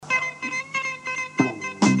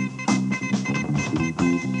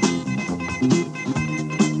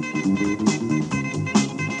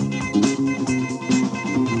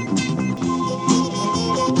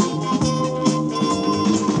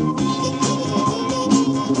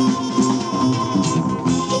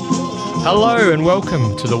Hello and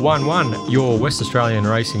welcome to the 1-1, your West Australian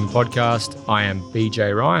racing podcast. I am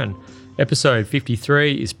BJ Ryan. Episode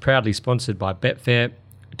 53 is proudly sponsored by Betfair.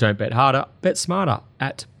 Don't bet harder, bet smarter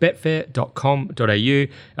at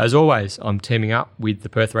betfair.com.au. As always, I'm teaming up with the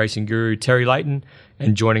Perth racing guru Terry Leighton,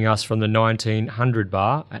 and joining us from the 1900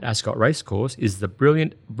 bar at Ascot Racecourse is the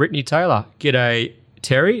brilliant Brittany Taylor. G'day,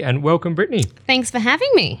 Terry, and welcome, Brittany. Thanks for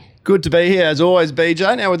having me. Good to be here, as always,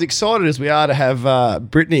 BJ. Now, as excited as we are to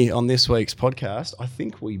have Brittany on this week's podcast, I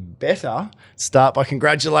think we better start by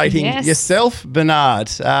congratulating yourself, Bernard.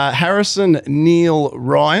 Harrison Neil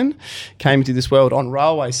Ryan came into this world on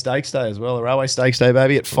Railway Stakes Day as well. A Railway Stakes Day,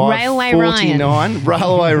 baby, at 5:49.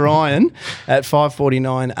 Railway Ryan at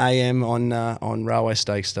 5:49 a.m. on Railway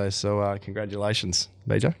Stakes Day. So congratulations,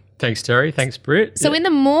 BJ. Thanks, Terry. Thanks, Britt. So in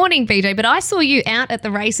the morning, BJ, but I saw you out at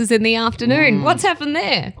the races in the afternoon. What's happened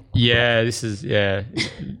there? Yeah, this is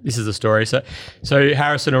the story. So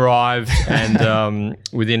Harrison arrived, and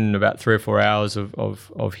within about 3 or 4 hours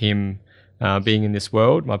of him being in this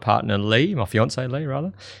world, my partner Lee, my fiance Lee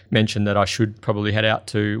rather, mentioned that I should probably head out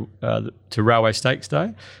to Railway Stakes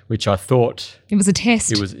Day, which I thought it was a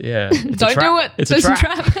test. It was, yeah. Don't do it. It's a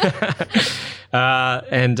trap.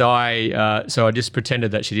 And so I just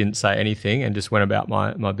pretended that she didn't say anything and just went about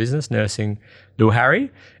my business, nursing little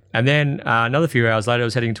Harry. And then another few hours later, I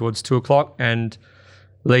was heading towards 2:00, and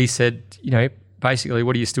Lee said, basically,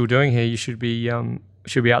 what are you still doing here? You should be out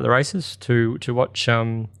at the races to watch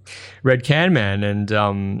Red Can Man,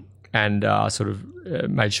 and sort of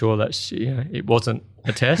made sure that it wasn't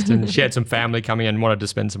a test, and she had some family coming and wanted to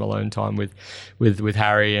spend some alone time with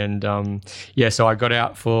Harry, and so I got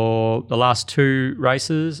out for the last 2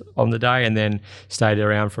 races on the day, and then stayed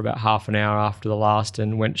around for about half an hour after the last,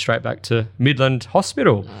 and went straight back to Midland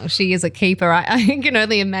Hospital. Oh, she is a keeper. I can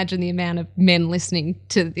only imagine the amount of men listening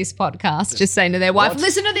to this podcast just saying to their wife,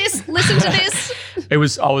 listen to this.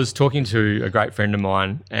 I was talking to a great friend of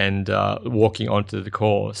mine and walking onto the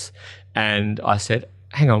course, and I said,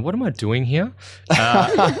 hang on, what am I doing here?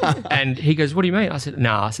 And he goes, what do you mean? I said,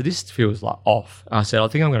 nah. I said, this feels like off. I said, I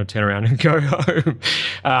think I'm going to turn around and go home.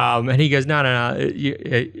 And he goes, no.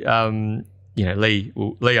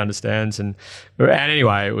 Lee understands. And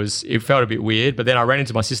anyway, it felt a bit weird. But then I ran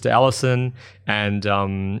into my sister Alison, and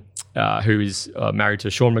who is married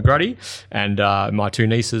to Sean McGrady, and my 2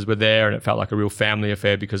 nieces were there, and it felt like a real family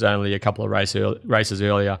affair because only a couple of races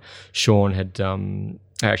earlier, Sean had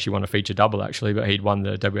actually won a feature double actually, but he'd won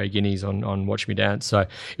the WA Guineas on Watch Me Dance. So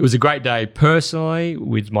it was a great day personally,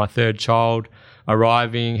 with my 3rd child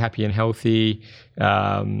arriving happy and healthy,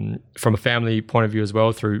 from a family point of view as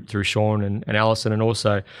well, through Sean and Alison, and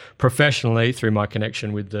also professionally through my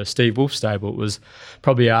connection with the Steve Wolf stable. It was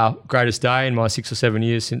probably our greatest day in my 6 or 7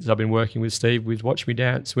 years since I've been working with Steve, with Watch Me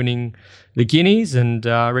Dance winning the Guineas, and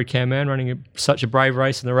Red Can Man running such a brave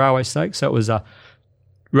race in the Railway Stakes. So it was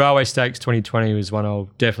Railway Stakes 2020 was one I'll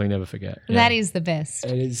definitely never forget. Yeah. That is the best.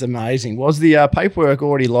 It is amazing. Was the paperwork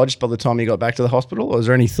already lodged by the time you got back to the hospital, or was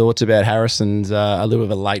there any thoughts about Harrison's a little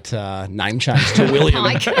bit of a late name change to William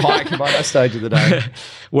Pike by that stage of the day?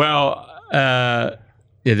 Well,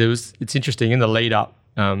 it's interesting in the lead up,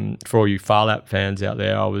 for all you Farlap fans out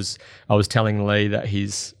there, I was telling Lee that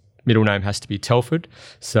his middle name has to be Telford,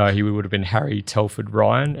 so he would have been Harry Telford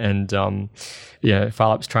Ryan, and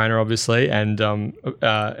Farlap's trainer obviously, and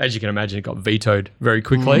as you can imagine, it got vetoed very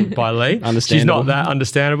quickly by Lee. She's not that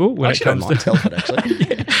understandable when it comes to Telford actually.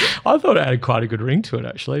 Yeah, I thought it had quite a good ring to it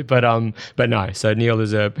actually, but no. So Neil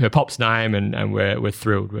is her pop's name, and we're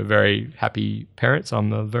thrilled. We're very happy parents.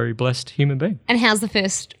 I'm a very blessed human being. And how's the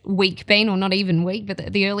first week been, or not even week, but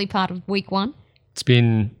the early part of week 1? It's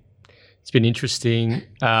been interesting.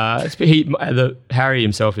 Harry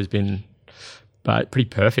himself has been pretty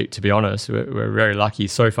perfect, to be honest. We're very lucky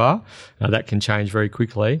so far. That can change very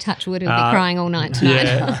quickly. Touch wood, he'll be crying all night tonight.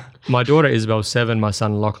 Yeah. My daughter Isabel's 7, my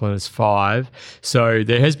son Lachlan is 5. So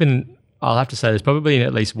there has been, I'll have to say, there's probably been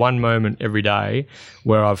at least one moment every day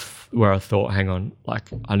where I thought, hang on, like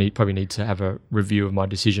probably need to have a review of my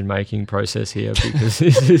decision making process here, because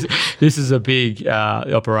this is a big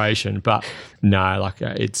operation. But no,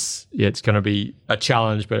 it's going to be a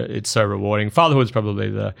challenge, but it's so rewarding. Fatherhood's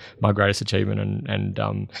probably my greatest achievement, and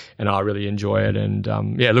I really enjoy it, and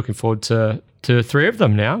looking forward to 3 of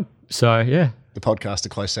them now. So yeah, the podcast a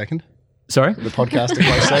close second. Sorry, the podcast a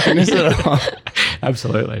close second, isn't it?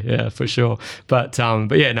 Absolutely, yeah, for sure. But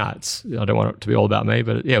yeah, no, I don't want it to be all about me,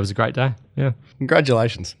 but yeah, it was a great day. Yeah. Yeah.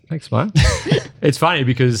 Congratulations. Thanks, mate. It's funny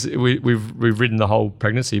because we've ridden the whole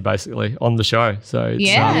pregnancy basically on the show. So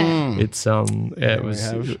it's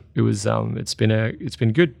it's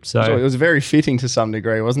been good. So it was very fitting to some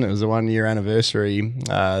degree, wasn't it? It was the 1 year anniversary,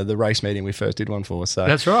 the race meeting we first did one for. So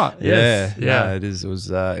that's right. Yes. No, it is.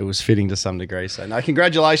 It was fitting to some degree. So no,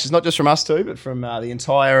 congratulations, not just from us two, but from the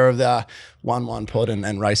entire of the 1-1 pod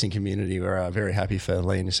and racing community. We're very happy for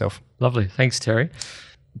Lee and yourself. Lovely. Thanks, Terry.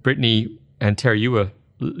 Brittany and Terry, you were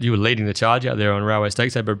leading the charge out there on Railway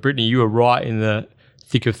Stakes Day, but Brittany, you were right in the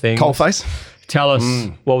thick of things. Coalface. Tell us,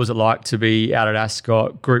 what was it like to be out at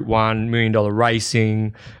Ascot, Group 1, $1 million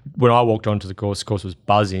racing? When I walked onto the course was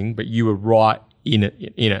buzzing, but you were right in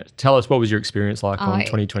it. Tell us, what was your experience like on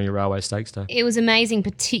 2020 Railway Stakes Day? It was amazing,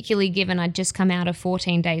 particularly given I'd just come out of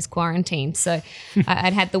 14 days quarantine. So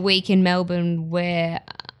I'd had the week in Melbourne where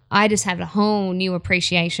I just had a whole new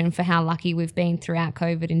appreciation for how lucky we've been throughout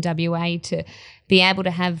COVID in WA to be able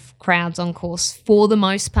to have crowds on course for the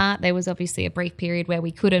most part. There was obviously a brief period where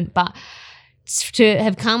we couldn't, but to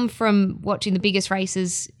have come from watching the biggest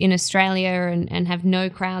races in Australia and have no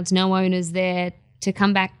crowds, no owners there, to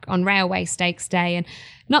come back on Railway Stakes Day and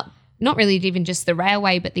not really even just the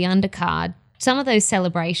railway but the undercard. Some of those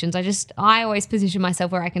celebrations, I always position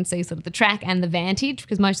myself where I can see sort of the track and the vantage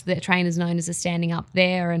because most of the trainers and owners are standing up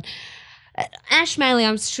there. And Ash Maley,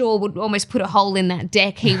 I'm sure, would almost put a hole in that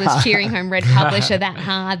deck. He was cheering home Red Publisher that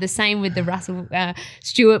hard. The same with the Russell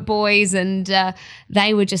Stewart boys, and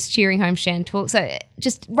they were just cheering home Chantal. So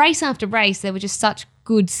just race after race, there were just such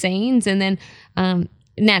good scenes. And then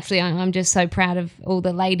naturally, I'm just so proud of all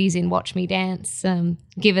the ladies in Watch Me Dance,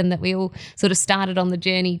 given that we all sort of started on the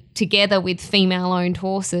journey together with female-owned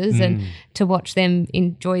horses, and to watch them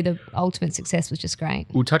enjoy the ultimate success was just great.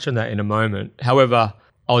 We'll touch on that in a moment. However,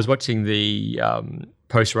 I was watching the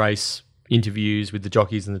post-race interviews with the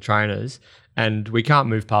jockeys and the trainers, and we can't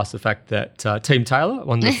move past the fact that Team Taylor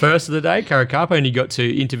won the first of the day, Caracapa, and you got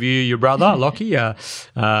to interview your brother, Lockie,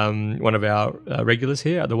 one of our regulars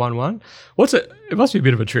here at the 1-1. It must be a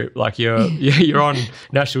bit of a trip. Like you're on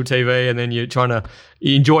national TV and then you're trying to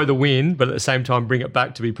enjoy the win, but at the same time bring it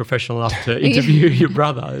back to be professional enough to interview your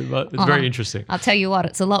brother. But it's very interesting. I'll tell you what,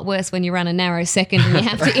 it's a lot worse when you run a narrow second and you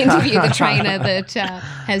have to interview the trainer that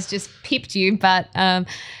has just pipped you. But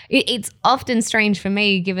it's often strange for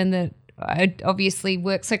me, given that I obviously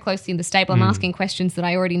work so closely in the stable. I'm asking questions that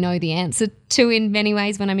I already know the answer to in many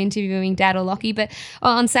ways when I'm interviewing Dad or Lockie. But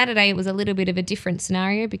on Saturday, it was a little bit of a different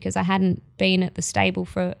scenario because I hadn't been at the stable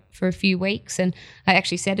for a few weeks. And I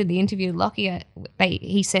actually said in the interview, Lockie,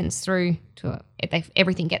 he sends through to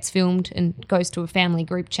everything gets filmed and goes to a family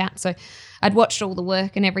group chat. So I'd watched all the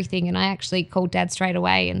work and everything, and I actually called Dad straight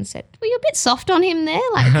away and said, "Were you a bit soft on him there?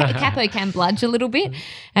 Like Capo can bludge a little bit."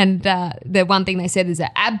 And the one thing they said is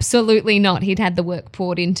that absolutely not. He'd had the work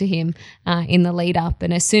poured into him in the lead up,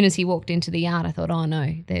 and as soon as he walked into the yard, I thought, "Oh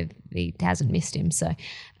no, he hasn't missed him." So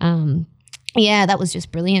that was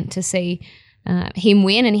just brilliant to see him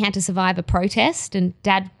win, and he had to survive a protest, and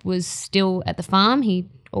Dad was still at the farm. He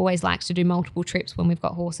always likes to do multiple trips when we've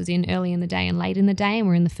got horses in early in the day and late in the day, and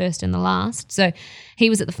we're in the first and the last. So he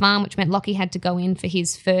was at the farm, which meant Lockie had to go in for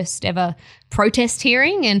his first ever protest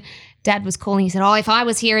hearing, and Dad was calling. He said, "Oh, if I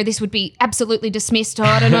was here, this would be absolutely dismissed." Oh,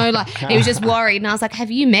 I don't know. Like, he was just worried. And I was like, "Have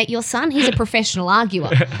you met your son? He's a professional arguer."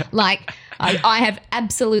 Like, I have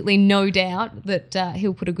absolutely no doubt that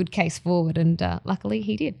he'll put a good case forward, and luckily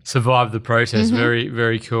he did. Survived the protest. Very,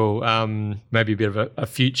 very cool. Maybe a bit of a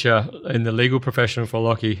future in the legal profession for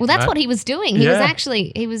Lockie. Well, that's what he was doing.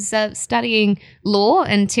 He was studying law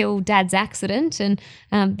until Dad's accident, and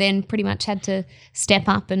then pretty much had to step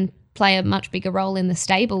up and play a much bigger role in the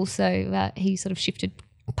stable. So he sort of shifted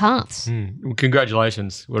paths. Well,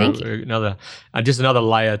 congratulations. Thank you. Just another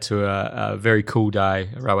layer to a very cool day,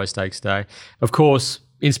 a Railway Stakes Day. Of course,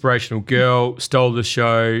 inspirational girl, stole the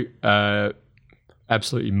show.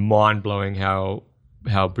 Absolutely mind-blowing how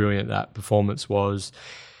brilliant that performance was.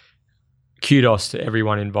 Kudos to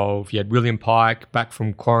everyone involved. You had William Pike back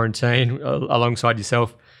from quarantine alongside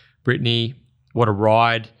yourself, Brittany. What a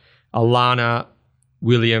ride. Alana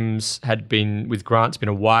Williams had been with Grant's been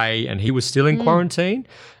away, and he was still in quarantine.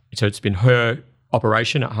 So it's been her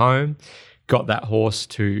operation at home. Got that horse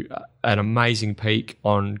to an amazing peak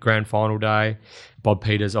on grand final day. Bob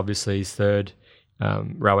Peters, obviously his third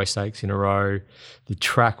Railway Stakes in a row. The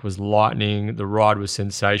track was lightning. The ride was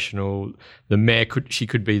sensational. The mare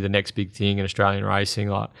could be the next big thing in Australian racing.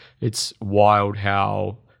 Like, it's wild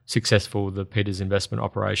how successful the Peters investment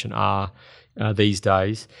operation are these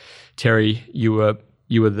days. Terry, you were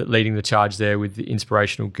leading the charge there with the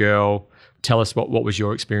inspirational girl. Tell us what was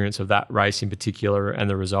your experience of that race in particular and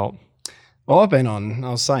the result? I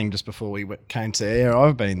was saying just before we came to air,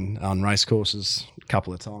 I've been on race courses a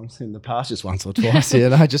couple of times in the past, just once or twice.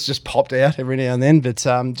 Just popped out every now and then. But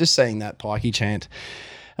just seeing that Pikey chant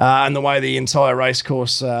and the way the entire race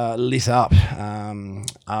course lit up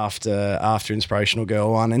after Inspirational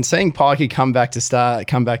Girl won, and seeing Pikey come back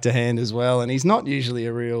to hand as well. And he's not usually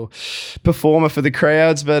a real performer for the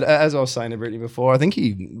crowds, but as I was saying to Brittany before, I think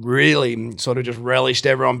he really sort of just relished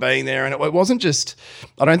everyone being there. And it wasn't just,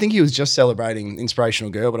 I don't think he was just celebrating Inspirational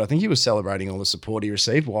Girl, but I think he was celebrating all the support he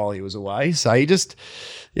received while he was away. So he just,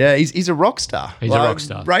 he's a rock star. He's a rock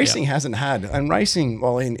star. Racing hasn't had, and racing,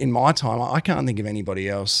 well, in my time, I can't think of anybody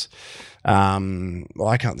else.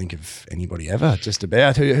 I can't think of anybody ever just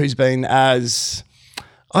about who's been as,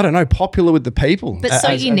 I don't know, popular with the people. But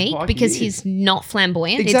so unique because he's not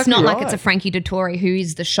flamboyant. Exactly, it's not right. like it's a Frankie Dettori who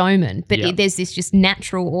is the showman, but there's this just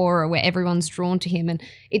natural aura where everyone's drawn to him. And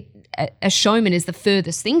a showman is the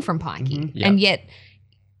furthest thing from Pikey. Mm-hmm. Yeah. And yet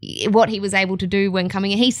what he was able to do when coming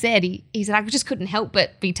in, he said I just couldn't help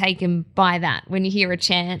but be taken by that. When you hear a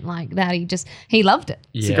chant like that, he loved it.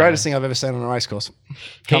 It's the greatest thing I've ever seen on a race course.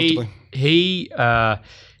 Comfortably.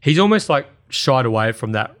 He's almost like shied away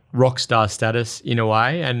from that rock star status in a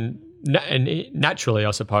way, and naturally,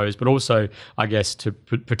 I suppose, but also, I guess, to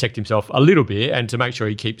protect himself a little bit and to make sure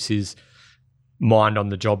he keeps his mind on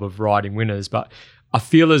the job of riding winners. But I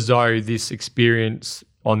feel as though this experience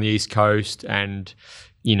on the East Coast and,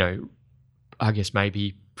 I guess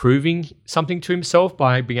maybe proving something to himself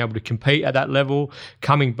by being able to compete at that level,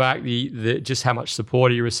 coming back, the just how much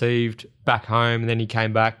support he received back home, and then he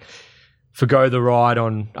came back for Go the Ride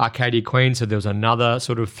on Arcadia Queen. So there was another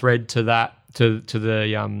sort of thread to that, to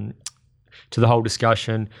the whole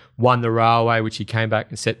discussion. Won the Railway, which he came back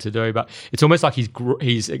and set to do. But it's almost like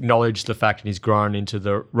he's acknowledged the fact and he's grown into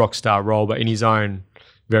the rock star role, but in his own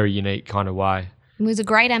very unique kind of way. He was a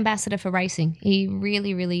great ambassador for racing. He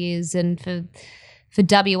really, really is. And for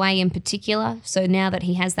WA in particular, so now that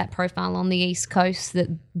he has that profile on the East Coast, that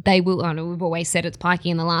they will, I know we've always said it's Pikey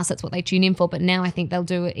in the last, that's what they tune in for, but now I think they'll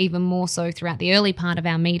do it even more so throughout the early part of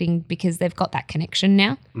our meeting because they've got that connection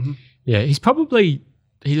now. Mm-hmm. Yeah,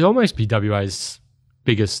 he'd almost be WA's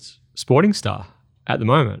biggest sporting star at the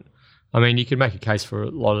moment. I mean, you could make a case for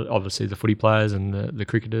a lot of, obviously, the footy players and the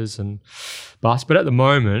cricketers and bus, but at the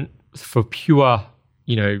moment, for pure,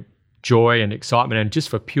 joy and excitement and just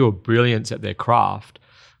for pure brilliance at their craft,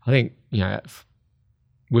 I think,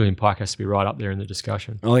 William Pike has to be right up there in the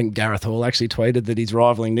discussion. I think Gareth Hall actually tweeted that he's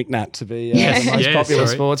rivaling Nick Nat to be the most popular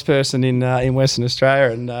sports person in Western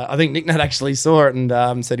Australia, and I think Nick Nat actually saw it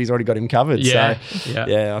and said he's already got him covered. I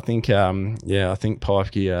think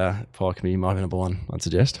Pike can be my number one, I'd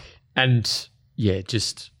suggest. And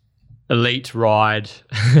just elite ride,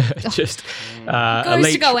 just goes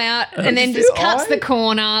elite to go out and then just cuts the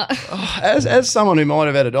corner. As someone who might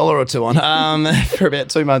have had $1 or two on for about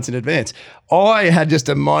 2 months in advance, I had just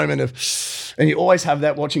a moment of, and you always have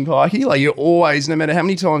that watching Pikey, like you always, no matter how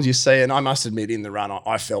many times you see it, and I must admit in the run,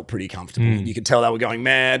 I felt pretty comfortable. You could tell they were going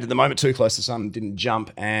mad. At the moment, Too Close to Sun didn't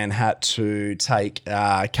jump and had to take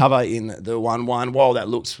cover in the 1-1. While that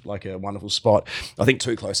looked like a wonderful spot, I think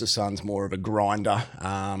Too Close to Sun's more of a grinder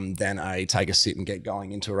than a take a sit and get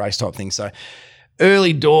going into a race type thing. So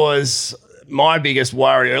early doors, my biggest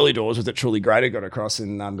worry early doors was that Truly Great had got across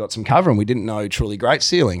and got some cover, and we didn't know Truly Great's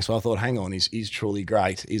ceiling. So I thought, hang on, is Truly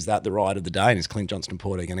Great, is that the ride of the day? And is Clint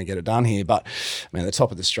Johnston-Porter going to get it done here? But, man, the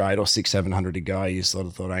top of the straight or 600-700 to go, you sort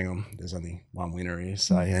of thought, hang on, there's only one winner here.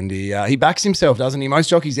 So, and he backs himself, doesn't he? Most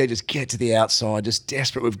jockeys there just get to the outside, just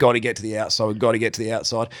desperate. We've got to get to the outside. We've got to get to the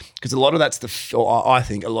outside. Because a lot of that's I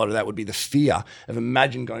think a lot of that would be the fear of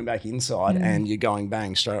imagine going back inside and you're going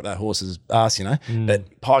bang straight up that horse's ass,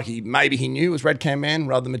 But Pikey, maybe he knew it was Red Cam Man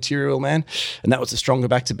rather than Material Man, and that was the stronger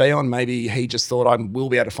back to be on. Maybe he just thought, I will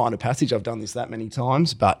be able to find a passage. I've done this that many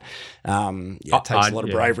times, but it takes a lot of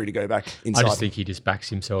bravery to go back inside. I just think he just backs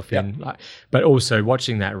himself in. But also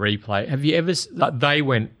watching that replay, have you ever? They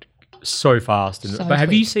went so fast, but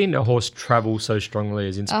have you seen a horse travel so strongly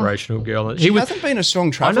as Inspirational Girl? He hasn't been a strong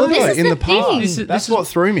traveller in the past. That's what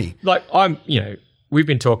threw me. Like we've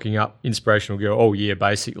been talking up Inspirational Girl all year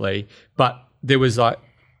basically, but there was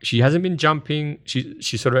she hasn't been jumping. She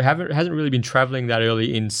sort of hasn't really been travelling that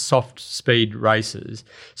early in soft speed races.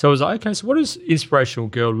 So I was like, okay, so what does Inspirational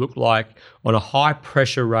Girl look like on a high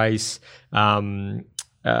pressure race? And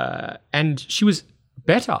she was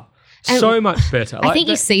better, so much better. I think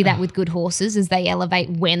you see that with good horses as they elevate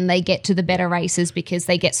when they get to the better races because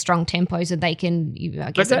they get strong tempos and they can. I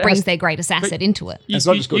guess it brings their greatest asset into it. It's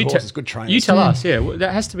not just good horses, good trainers. You tell us, that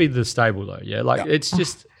has to be the stable though. Yeah, it's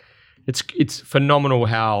just. It's phenomenal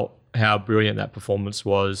how how brilliant that performance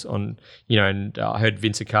was on, and I heard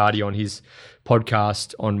Vince Accardi on his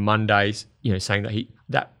podcast on Mondays, saying that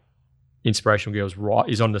that Inspirational Girl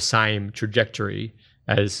is on the same trajectory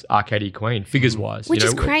as Arcadia Queen, figures-wise. Which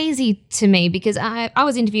is crazy to me, because I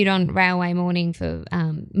was interviewed on Railway Morning for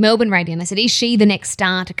Melbourne Radio, and I said, is she the next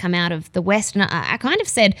star to come out of the West? And I kind of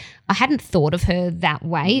said I hadn't thought of her that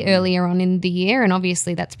way earlier on in the year, and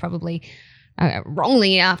obviously that's probably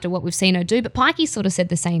wrongly after what we've seen her do. But Pikey sort of said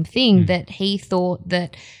the same thing, that he thought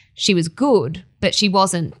that she was good, but she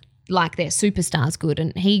wasn't like their superstars good,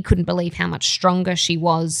 and he couldn't believe how much stronger she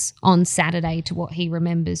was on Saturday to what he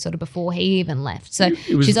remembers sort of before he even left. So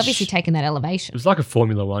she's obviously taken that elevation. It was like a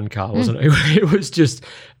Formula One car, wasn't it? It was just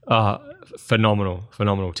phenomenal.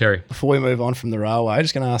 Terry? Before we move on from the railway, I'm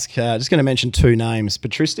just going to ask, just going to mention two names,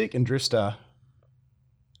 Patristic and Driftstar.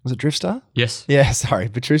 Was it Driftstar? Yes. Yeah, sorry.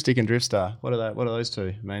 Patristic and Driftstar. What are those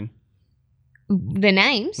two mean? The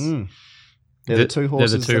names? They're the two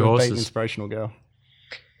horses that have beat Inspirational Girl.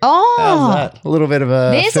 Oh, how's that? A little bit of a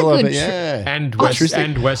there's filler, a good but yeah. And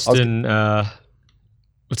Western. Western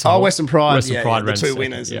Pride. Western Pride the ran two second,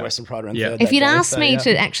 winners, and Western Pride ran third. If you'd asked me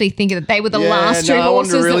to actually think that they were the last two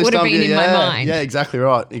horses that would have been in my mind. Yeah, exactly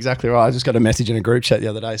right. I just got a message in a group chat the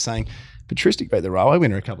other day saying Patristic beat the railway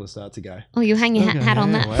winner a couple of starts ago. Oh, you hang your hat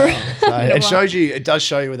on that. Wow. So it does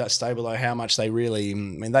show you with that stable though how much they really,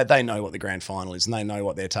 they know what the grand final is and they know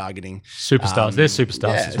what they're targeting. Superstars, they're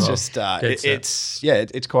superstars as well. It's just,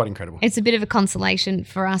 it's quite incredible. It's a bit of a consolation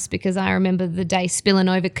for us, because I remember the day Spilling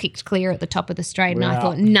Over kicked clear at the top of the straight, and I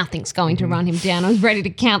thought nothing's going to run him down. I was ready to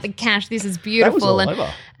count the cash. This is beautiful. That was all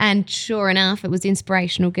over. And sure enough, it was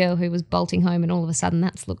Inspirational Girl who was bolting home, and all of a sudden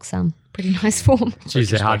that looks pretty nice form. Jeez,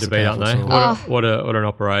 they're hard to beat, aren't they? What an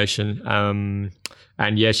operation.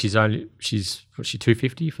 And yeah, she's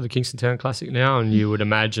 250 for the Kingston Town Classic now, and you would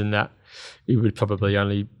imagine that it would probably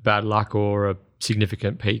only bad luck or a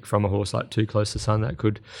significant peak from a horse like Too Close to Sun that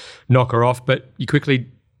could knock her off. But you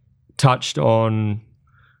quickly touched on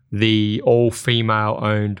the all-female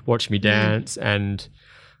owned Watch Me Dance, and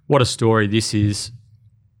what a story this is,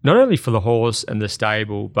 not only for the horse and the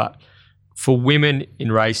stable, but for women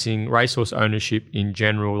in racing, racehorse ownership in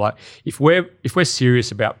general. Like if we're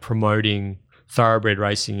serious about promoting thoroughbred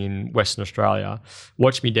racing in Western Australia,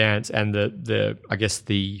 Watch Me Dance and the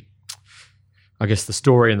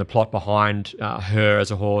story and the plot behind her as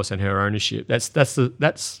a horse and her ownership,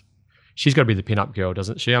 that's she's got to be the pin-up girl,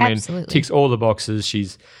 doesn't she? I mean, ticks all the boxes.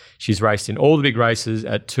 She's raced in all the big races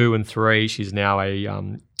at 2 and 3. She's now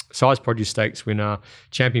a Size Produce Stakes winner,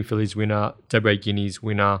 Champion Fillies winner, WA Guineas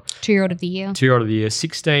winner. 2-year-old of the year. 2-year-old of the year.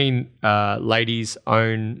 16 ladies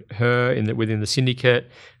own her within the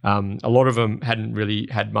syndicate. A lot of them hadn't really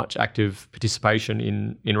had much active participation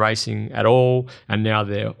in racing at all, and now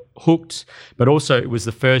they're hooked. But also it was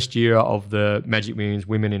the first year of the Magic Millions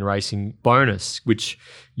Women in Racing bonus, which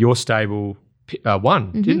your stable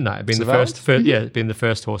won, didn't they? Been been the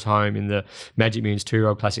first horse home in the Magic Millions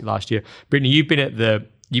 2-year-old Classic last year. Brittany, you've been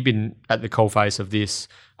at the coalface of this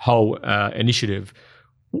whole initiative.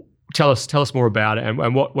 Tell us more about it,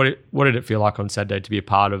 and what did it feel like on Saturday to be a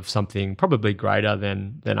part of something probably greater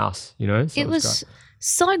than us? So it was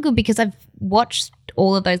so good, because I've watched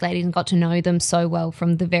all of those ladies and got to know them so well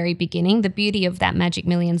from the very beginning. The beauty of that Magic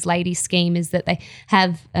Millions ladies scheme is that they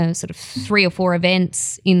have sort of 3 or 4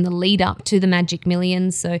 events in the lead up to the Magic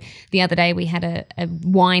Millions. So the other day we had a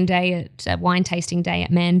wine tasting day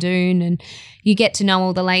at Mandoon, and you get to know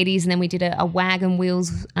all the ladies. And then we did a wagon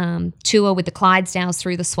wheels tour with the Clydesdales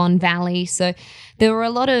through the Swan Valley. So there were a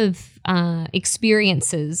lot of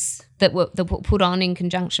experiences that were put on in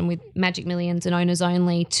conjunction with Magic Millions and Owners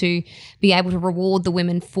Only to be able to reward the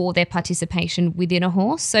women for their participation within a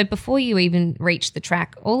horse. So before you even reached the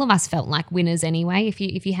track, all of us felt like winners anyway.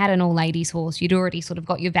 If you had an all-ladies horse, you'd already sort of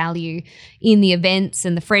got your value in the events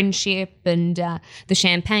and the friendship and the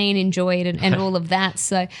champagne enjoyed and all of that.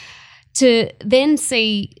 So to then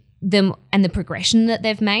see them and the progression that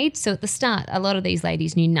they've made. So at the start, a lot of these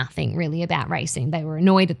ladies knew nothing really about racing. They were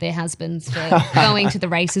annoyed at their husbands for going to the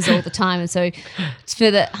races all the time. And so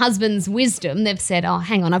for the husband's wisdom, they've said, oh,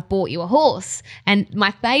 hang on, I've bought you a horse. And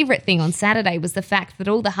my favourite thing on Saturday was the fact that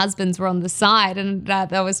all the husbands were on the side, and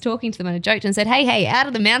I was talking to them and I joked and said, hey, out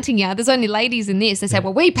of the mounting yard, there's only ladies in this. They said,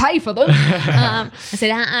 well, we pay for them. I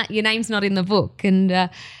said, your name's not in the book.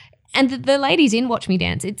 And the ladies in Watch Me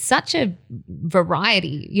Dance, it's such a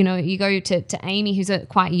variety. You go to Amy, who's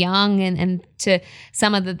quite young, and to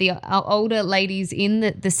some of the older ladies in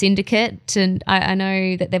the syndicate. And I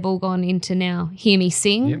know that they've all gone into now Hear Me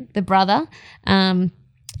Sing, the brother.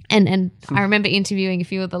 And I remember interviewing a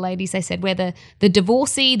few of the ladies. They said we're the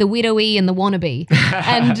divorcee, the widowy, and the wannabe.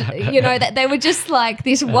 And, that they were just like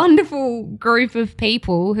this wonderful group of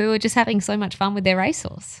people who are just having so much fun with their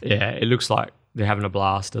racehorse. Yeah, it looks like they're having a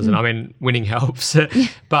blast, doesn't it? I mean, winning helps.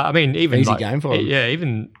 But, I mean, even easy game for them. Yeah,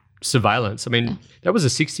 even surveillance. I mean, that was a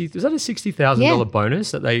 $60,000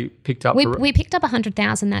 bonus that they picked up? We picked up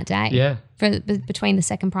 $100,000 that day. Yeah. Between the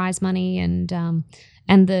second prize money and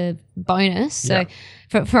the bonus. So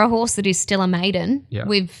for a horse that is still a maiden,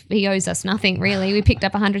 he owes us nothing really. We picked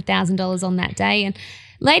up $100,000 on that day. And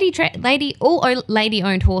all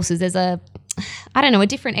lady-owned horses, there's a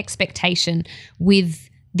different expectation with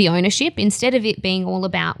the ownership. Instead of it being all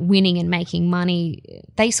about winning and making money,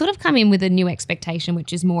 they sort of come in with a new expectation,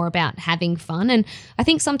 which is more about having fun. And I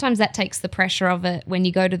think sometimes that takes the pressure of it when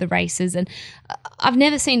you go to the races. And I've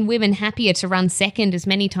never seen women happier to run second as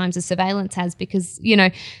many times as Surveillance has, because,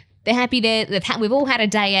 they're happy there. We've all had a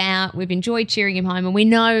day out. We've enjoyed cheering him home, and we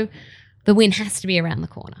know the win has to be around the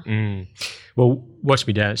corner. Well, Watch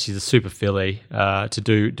Me Dance, she's a super filly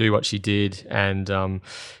to do what she did, and a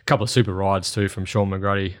couple of super rides too from Sean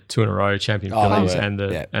McGrady, 2 in a row, champion fillies,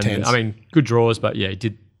 and good draws, but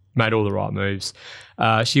he made all the right moves.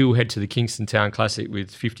 She will head to the Kingston Town Classic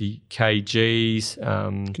with 50 kgs.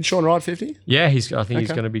 Can Sean ride 50? Yeah, I think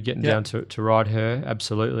he's going to be getting down to ride her,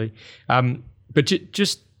 absolutely. But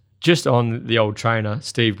just on the old trainer,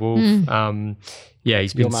 Steve Wolf.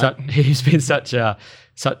 He's been such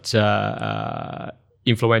a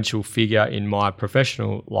influential figure in my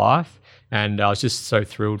professional life, and I was just so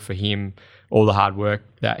thrilled for him, all the hard work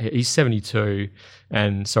that he's 72,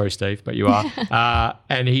 and sorry Steve, but you are,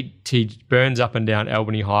 and he burns up and down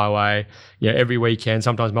Albany Highway, every weekend,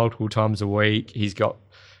 sometimes multiple times a week. He's got,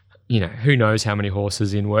 who knows how many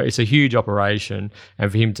horses in work. It's a huge operation, and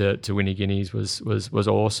for him to win a Guineas was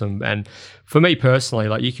awesome. And for me personally,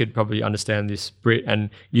 like, you could probably understand this, Britt, and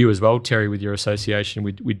you as well, Terry, with your association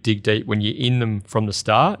with Dig Deep, when you're in them from the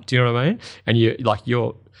start. Do you know what I mean? And you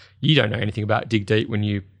don't know anything about Dig Deep when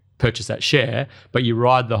you purchase that share, but you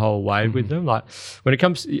ride the whole way with them. Like, when it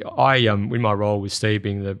comes, in my role with Steve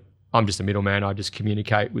being I'm just a middleman. I just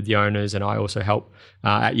communicate with the owners, and I also help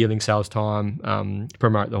at yearling sales time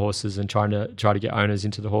promote the horses and try to get owners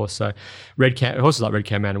into the horse. So horses like Red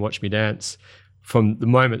Cam Man and Watch Me Dance, from the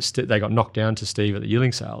moment they got knocked down to Steve at the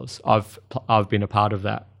yearling sales, I've been a part of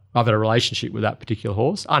that. I've had a relationship with that particular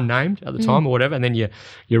horse, unnamed at the time or whatever, and then you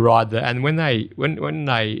ride and when they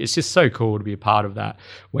it's just so cool to be a part of that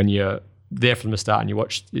when you're there from the start and you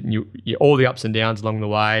watch all the ups and downs along the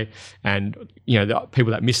way, and the people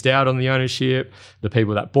that missed out on the ownership, the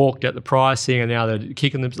people that balked at the pricing, and now they're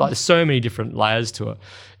kicking them. Like, there's so many different layers to it.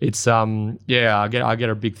 It's I get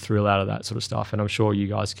a big thrill out of that sort of stuff, and I'm sure you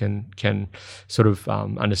guys can sort of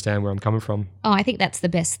understand where I'm coming from. Oh, I think that's the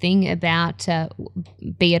best thing about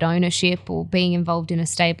be it ownership or being involved in a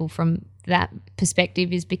stable from that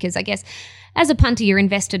perspective, is because I guess as a punter you're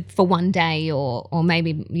invested for one day or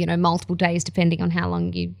maybe multiple days, depending on how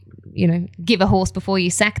long you give a horse before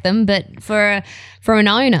you sack them. But for an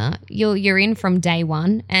owner, you're in from day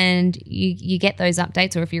one, and you get those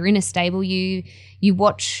updates. Or if you're in a stable, you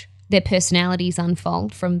watch their personalities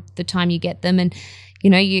unfold from the time you get them, and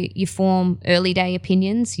you form early day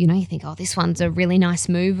opinions. You think, oh, this one's a really nice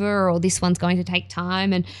mover, or this one's going to take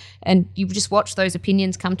time, and you just watch those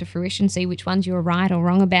opinions come to fruition, see which ones you were right or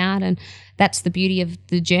wrong about. And that's the beauty of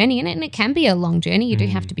the journey, and it can be a long journey. You do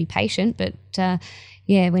have to be patient, but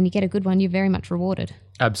when you get a good one, you're very much rewarded.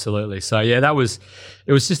 Absolutely. So it was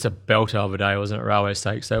just a belter of a day, wasn't it? Railway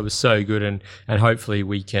Stakes. So it was so good, and hopefully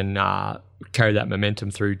we can carry that momentum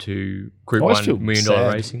through to Group 1 $1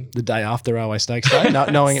 million racing. The day after Railway Stakes Day,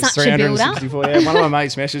 knowing it's 364. Yeah, one of my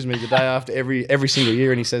mates messaged me the day after every single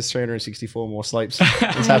year, and he says 364 more sleeps.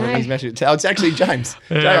 It's happening. He's messaged. Oh, it's actually James.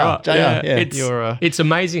 JR. Yeah. It's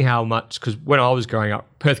amazing how much, because when I was growing up,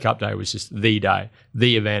 Perth Cup Day was just the day,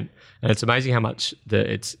 the event, and it's amazing how much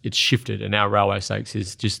it's shifted, and now Railway Stakes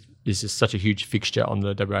is just such a huge fixture on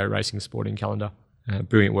the WA racing sporting calendar.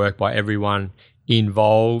 Brilliant work by everyone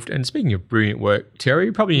involved. And speaking of brilliant work, Terry,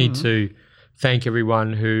 you probably need to thank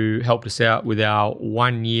everyone who helped us out with our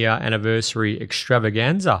 1 year anniversary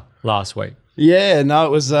extravaganza last week. Yeah, no, it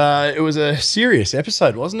was a serious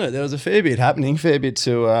episode, wasn't it? There was a fair bit happening, fair bit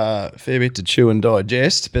to chew and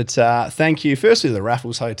digest. But thank you, firstly, to the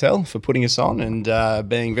Raffles Hotel for putting us on and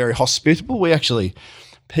being very hospitable. We actually,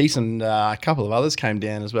 Pete and a couple of others came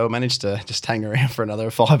down as well, managed to just hang around for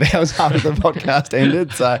another 5 hours after the podcast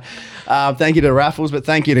ended. So thank you to Raffles, but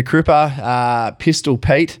thank you to Cripper, Pistol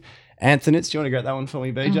Pete, Anthonitz. Do you want to get that one for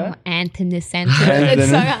me, BJ? Anthonitz. It's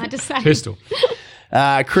so hard to say. Pistol.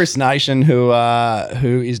 Chris Nation, who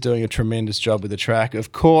is doing a tremendous job with the track.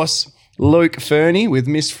 Of course, Luke Fernie with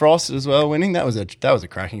Miss Frost as well winning. That was a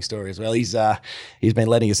cracking story as well. He's been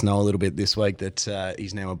letting us know a little bit this week that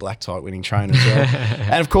he's now a black type winning trainer as well.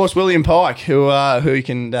 And of course William Pike, who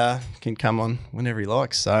can come on whenever he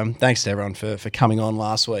likes. So thanks to everyone for coming on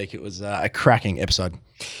last week. It was a cracking episode.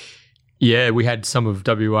 Yeah, we had some of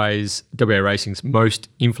WA Racing's most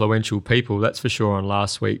influential people, that's for sure, on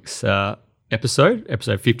last week's episode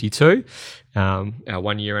 52, our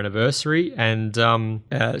 1 year anniversary. And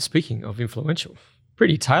speaking of influential,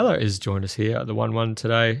 Brittany Taylor has joined us here at the 1-1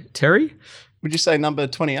 today. Terry? Would you say number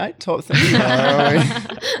 28 type thing?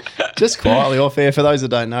 Just quietly off air, for those that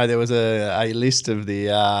don't know, there was a list of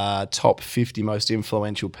the top 50 most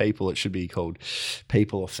influential people. It should be called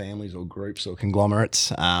people or families or groups or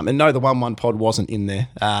conglomerates. And no, the 1-1 pod wasn't in there.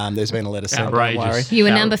 There's been a letter sent, don't worry. You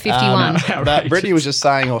were number 51. But Brittany was just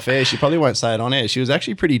saying off air, she probably won't say it on air. She was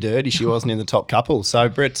actually pretty dirty. She wasn't in the top couple. So,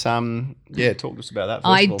 Britt, talk to us about that.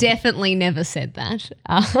 I definitely never said that.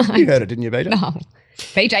 You heard it, didn't you, BJ? No.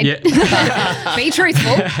 BJ, yeah. Be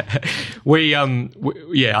truthful.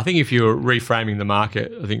 I think if you're reframing the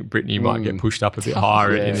market, I think Brittany might get pushed up a bit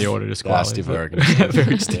higher in the order to square. Stiff,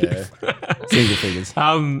 very stiff. Single figures.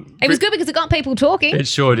 It was good because it got people talking. It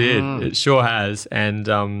sure did. It sure has. And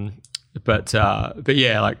but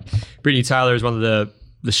yeah, like Brittany Taylor is one of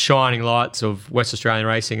the shining lights of West Australian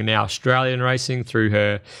racing and now Australian racing through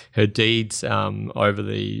her deeds over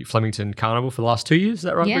the Flemington Carnival for the last 2 years. Is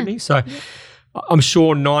that right, Brittany? So. Yeah. I'm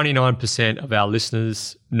sure 99% of our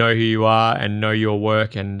listeners know who you are and know your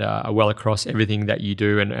work and are well across everything that you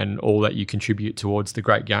do and all that you contribute towards the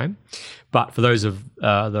great game. But for those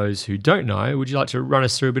who don't know, would you like to run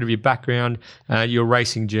us through a bit of your background, your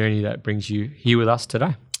racing journey that brings you here with us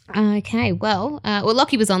today? Okay, well,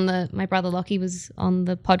 Lockie was my brother Lockie was on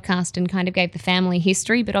the podcast and kind of gave the family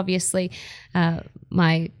history, but obviously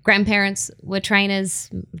my grandparents were trainers.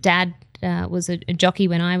 Dad was a jockey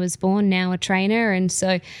when I was born, now a trainer, and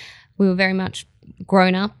so we were very much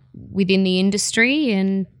grown up within the industry.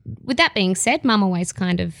 And with that being said, Mum always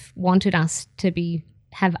kind of wanted us to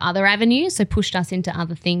have other avenues, so pushed us into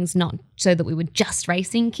other things, not so that we were just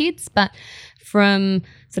racing kids, but from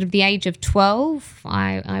sort of the age of 12,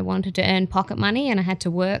 I wanted to earn pocket money and I had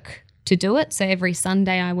to work to do it. So every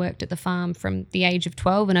Sunday I worked at the farm from the age of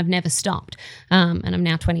 12 and I've never stopped. And I'm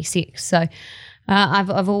now 26. So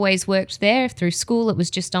I've always worked there. Through school, it was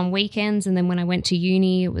just on weekends. And then when I went to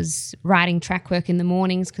uni, it was riding track work in the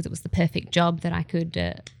mornings because it was the perfect job that I could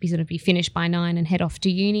be finished by 9 and head off to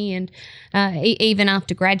uni. And even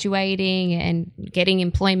after graduating and getting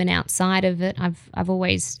employment outside of it, I've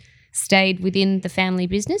always stayed within the family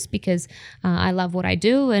business because I love what I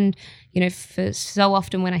do. And, for so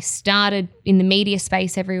often when I started in the media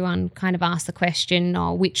space, everyone kind of asked the question,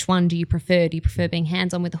 which one do you prefer? Do you prefer being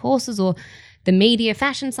hands-on with the horses or the media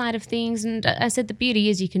fashion side of things? And I said the beauty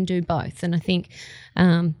is you can do both. And I think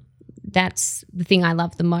that's the thing I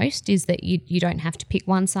love the most is that you don't have to pick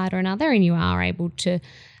one side or another and you are able to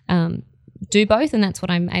do both. And that's what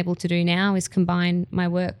I'm able to do now is combine my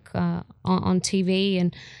work on TV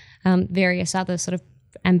and various other sort of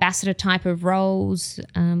ambassador type of roles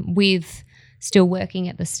with still working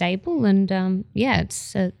at the stable. And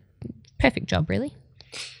it's a perfect job really.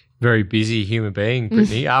 Very busy human being,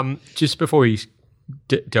 Brittany. Just before we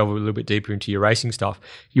delve a little bit deeper into your racing stuff,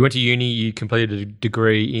 you went to uni, you completed a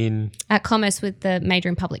degree in commerce with the major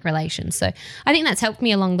in public relations. So I think that's helped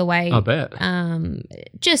me along the way. I bet.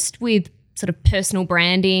 Just with sort of personal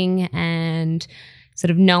branding and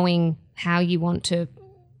sort of knowing how you want to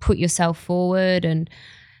put yourself forward. And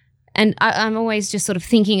I'm always just sort of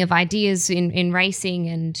thinking of ideas in racing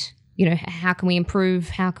and, how can we improve?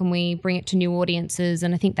 How can we bring it to new audiences?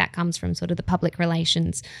 And I think that comes from sort of the public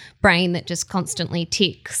relations brain that just constantly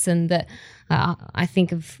ticks and that I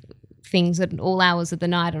think of things at all hours of the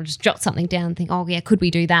night or just jot something down and think, could we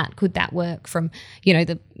do that? Could that work? From,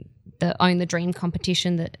 the Own the Dream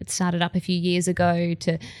competition that started up a few years ago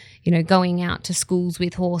to, going out to schools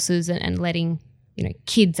with horses and letting,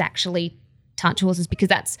 kids actually touch horses, because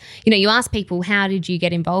that's, you ask people, how did you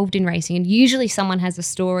get involved in racing? And usually someone has a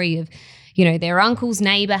story of, their uncle's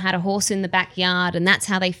neighbour had a horse in the backyard and that's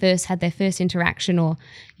how they first had their first interaction, or,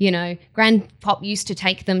 grandpop used to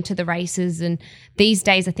take them to the races. And these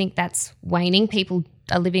days I think that's waning. People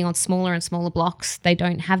are living on smaller and smaller blocks. They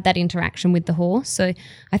don't have that interaction with the horse. So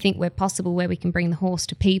I think where possible, where we can bring the horse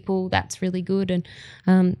to people, that's really good.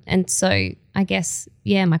 And so I guess,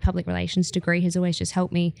 my public relations degree has always just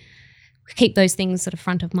helped me keep those things sort of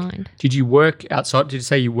front of mind. Did you work outside? Did you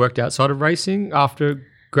say you worked outside of racing after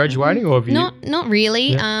graduating, or have you? Not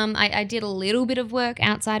really. Yeah. I did a little bit of work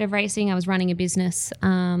outside of racing. I was running a business,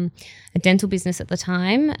 a dental business at the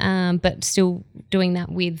time, but still doing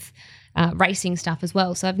that with racing stuff as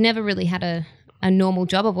well. So I've never really had a normal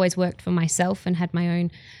job. I've always worked for myself and had my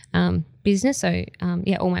own business. So,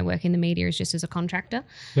 all my work in the media is just as a contractor.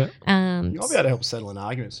 Yeah. I'll be able to help settle an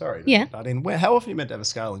argument. Sorry. Yeah. But how often are you meant to have a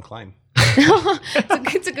scale and claim?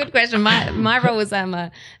 It's a good question. My role was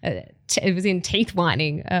it was in teeth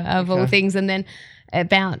whitening of all things, and then I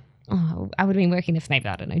would have been working there for maybe,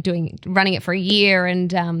 I don't know, running it for a year,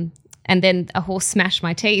 and then a horse smashed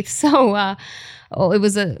my teeth. So it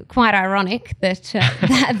was quite ironic that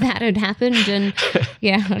that had happened, and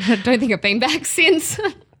I don't think I've been back since.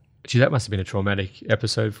 Gee, that must have been a traumatic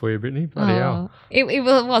episode for you, Brittany. Bloody hell. It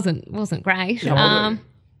wasn't great.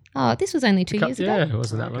 This was only 2 years ago. Yeah, it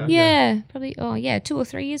wasn't that long. Yeah, probably. 2 or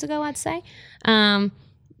 3 years ago, I'd say.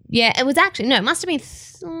 It was actually it must have been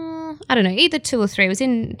I don't know, either 2 or 3. It was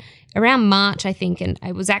in around March, I think, and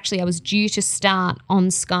I was due to start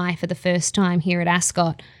on Sky for the first time here at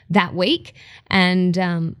Ascot that week, and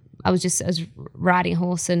I was riding a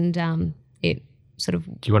horse, and it sort of.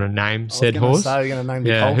 Do you want to name said horse? You're going to name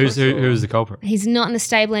the culprit? Who's the culprit? He's not in the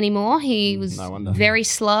stable anymore. He was very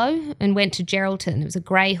slow and went to Geraldton. It was a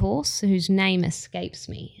grey horse whose name escapes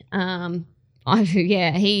me. I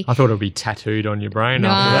thought it would be tattooed on your brain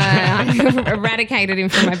after that. I eradicated him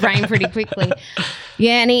from my brain pretty quickly.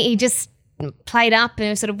 Yeah, and he just played up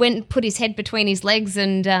and sort of went and put his head between his legs,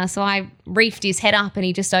 and so I reefed his head up, and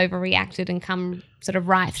he just overreacted and come sort of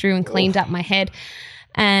right through and cleaned up my head.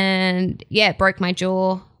 And it broke my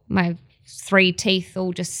jaw. My 3 teeth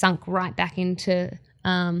all just sunk right back into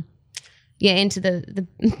the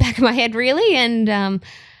back of my head, really.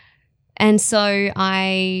 And so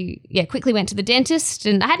I quickly went to the dentist,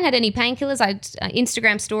 and I hadn't had any painkillers. I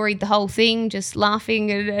Instagram storied the whole thing, just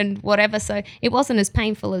laughing and whatever. So it wasn't as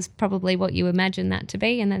painful as probably what you imagine that to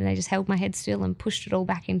be. And then they just held my head still and pushed it all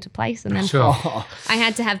back into place. And then I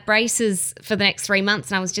had to have braces for the next 3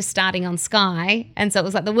 months, and I was just starting on Sky. And so it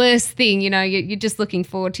was like the worst thing, you're just looking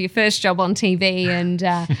forward to your first job on TV and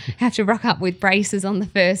have to rock up with braces on the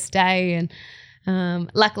first day. And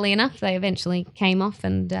luckily enough, they eventually came off,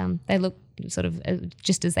 and they looked sort of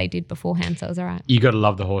just as they did beforehand, so it was all right. You got to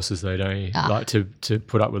love the horses though, don't you? Like to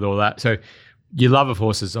put up with all that. So your love of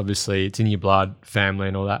horses, obviously, it's in your blood, family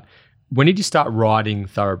and all that. When did you start riding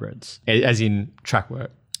thoroughbreds, as in track work,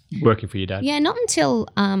 working for your dad? Yeah, not until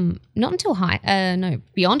beyond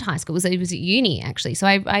high school. It was at uni, actually. So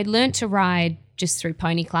I learned to ride just through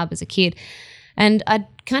Pony Club as a kid. And I'd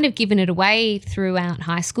kind of given it away throughout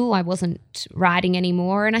high school. I wasn't riding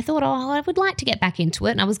anymore, and I thought, I would like to get back into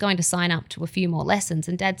it. And I was going to sign up to a few more lessons.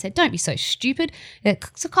 And Dad said, don't be so stupid. It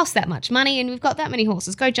costs that much money, and we've got that many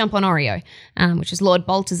horses. Go jump on Oreo, which is Lord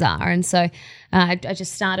Baltazar. And so I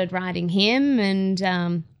just started riding him, and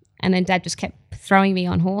then Dad just kept throwing me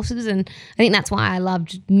on horses. And I think that's why I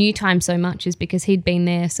loved New Time so much, is because he'd been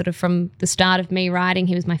there sort of from the start of me riding.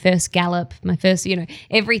 He was my first gallop, my first,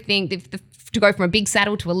 everything. To go from a big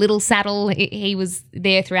saddle to a little saddle, he was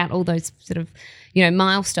there throughout all those sort of,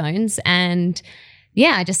 milestones. And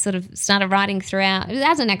I just sort of started riding throughout. It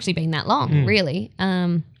hasn't actually been that long, really.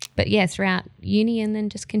 But throughout uni, and then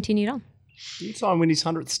just continued on. New Time win his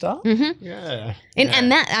 100th start? Mm-hmm. Yeah.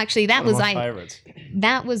 And that was my favourites.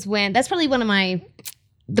 That's probably one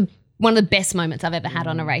of the best moments I've ever had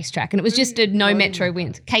on a racetrack. And it was just a no Metro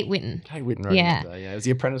win. Kate Whitten. Rode it was the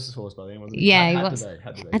apprentice's horse by then, wasn't it? Yeah, he was.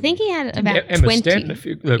 I think he had about Emma 20. Stanton,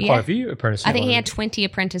 quite a few apprentices. I think he had 20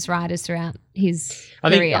 apprentice riders throughout his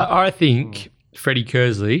career. I think Freddie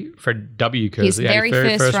Kersley, Fred W. Kersley, his very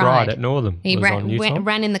first ride at Northam. He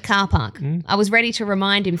ran in the car park. I was ready to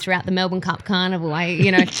remind him throughout the Melbourne Cup Carnival. I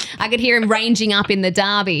could hear him ranging up in the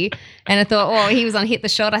Derby, and I thought, he was on Hit the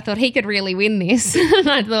Shot. I thought he could really win this. And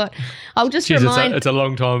I thought, I'll just remind. It's a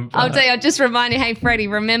long time. I'll just remind you, hey Freddie,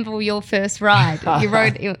 remember your first ride? You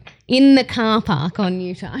rode in the car park on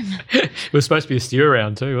New Time. It was supposed to be a steer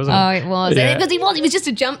around too, wasn't it? Oh, it was. Yeah. Because he was just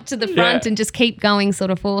a jump to the front and just keep going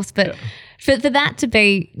sort of horse, but. Yeah. For that to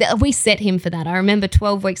be, we set him for that. I remember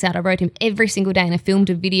 12 weeks out, I rode him every single day, and I filmed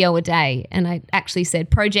a video a day. And I actually said,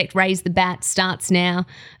 Project Raise the Bat starts now.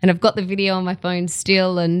 And I've got the video on my phone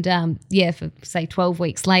still. And for say 12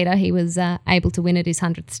 weeks later, he was able to win at his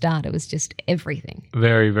 100th start. It was just everything.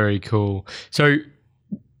 Very, very cool. So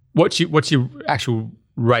what's your actual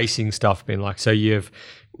racing stuff been like? So you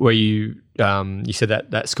said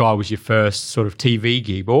that Sky was your first sort of TV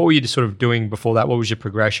gig, but what were you sort of doing before that? What was your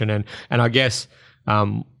progression? And I guess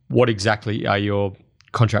what exactly are your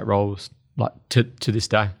contract roles like to this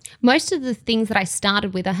day? Most of the things that I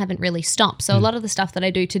started with, I haven't really stopped. So a lot of the stuff that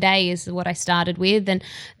I do today is what I started with, and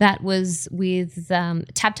that was with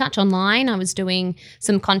Tab Touch Online. I was doing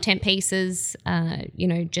some content pieces,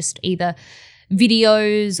 just either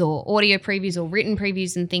videos or audio previews or written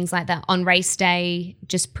previews and things like that on race day,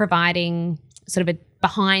 just providing sort of a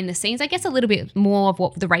behind the scenes, I guess a little bit more of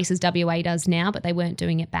what the Races WA does now, but they weren't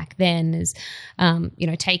doing it back then, is,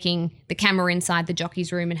 taking the camera inside the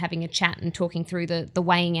jockey's room and having a chat and talking through the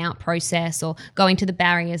weighing out process, or going to the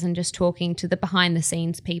barriers and just talking to the behind the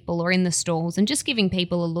scenes people, or in the stalls, and just giving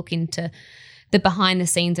people a look into the behind the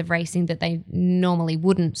scenes of racing that they normally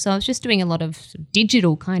wouldn't. So I was just doing a lot of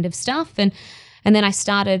digital kind of stuff. And then I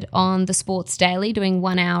started on the Sports Daily doing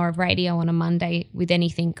 1 hour of radio on a Monday with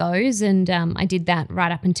Anything Goes. And I did that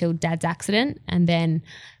right up until Dad's accident. And then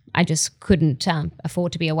I just couldn't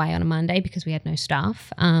afford to be away on a Monday because we had no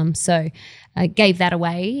staff. So I gave that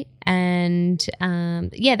away. And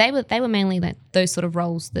they were mainly like those sort of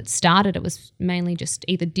roles that started. It was mainly just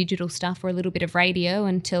either digital stuff or a little bit of radio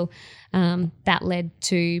until that led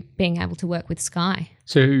to being able to work with Sky.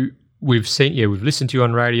 So we've listened to you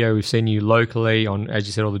on radio, we've seen you locally on, as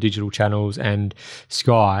you said, all the digital channels and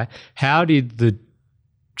Sky. How did the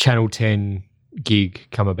Channel 10 gig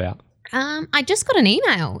come about? I just got an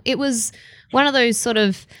email. It was one of those sort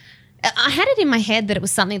of, I had it in my head that it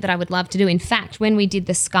was something that I would love to do. In fact, when we did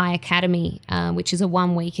the Sky Academy, which is a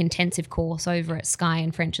 1-week intensive course over at Sky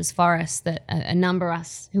in French's Forest that a number of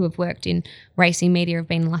us who have worked in racing media have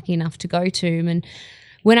been lucky enough to go to. And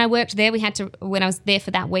when I worked there, when I was there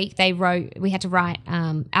for that week, we had to write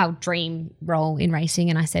our dream role in racing,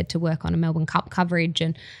 and I said to work on a Melbourne Cup coverage.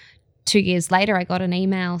 And 2 years later, I got an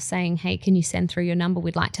email saying, "Hey, can you send through your number?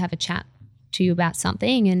 We'd like to have a chat to you about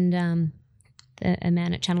something." And a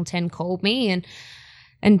man at Channel 10 called me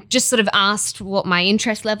and just sort of asked what my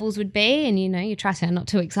interest levels would be. And, you try to sound not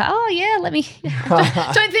too excited. Oh, yeah, let me –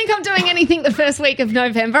 don't think I'm doing anything the first week of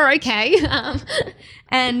November. Okay.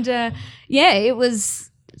 It was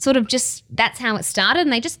 – sort of just that's how it started.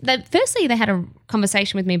 And firstly they had a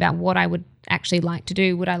conversation with me about what I would actually like to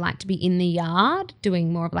do. Would I like to be in the yard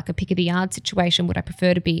doing more of like a pick of the yard situation? Would I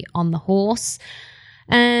prefer to be on the horse?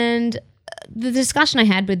 And the discussion I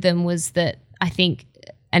had with them was that I think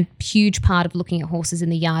a huge part of looking at horses in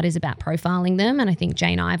the yard is about profiling them. And I think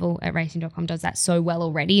Jane Ivel at racing.com does that so well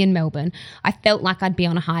already in Melbourne. I felt like I'd be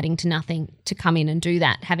on a hiding to nothing to come in and do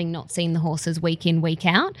that, having not seen the horses week in, week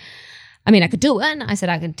out. I mean, I could do it. And I said,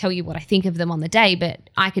 I can tell you what I think of them on the day,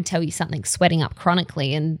 but I could tell you something sweating up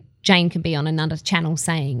chronically. And Jane can be on another channel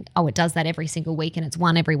saying, oh, it does that every single week and it's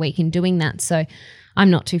won every week in doing that. So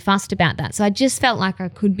I'm not too fussed about that. So I just felt like I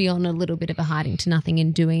could be on a little bit of a hiding to nothing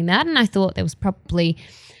in doing that. And I thought there was probably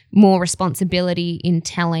more responsibility in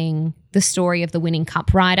telling the story of the winning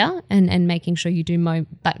cup rider and making sure you do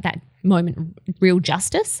that moment real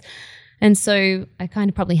justice. And so I kind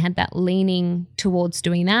of probably had that leaning towards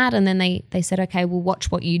doing that. And then they said, okay, we'll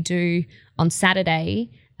watch what you do on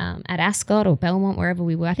Saturday at Ascot or Belmont, wherever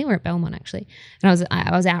we were. I think we were at Belmont actually. And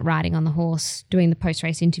I was out riding on the horse doing the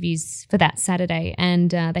post-race interviews for that Saturday.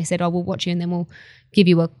 And they said, oh, we'll watch you and then we'll give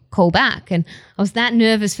you a call back. And I was that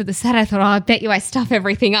nervous for the Saturday. I thought, I bet you I stuff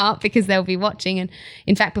everything up because they'll be watching. And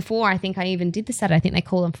in fact, before I think I even did the Saturday, I think they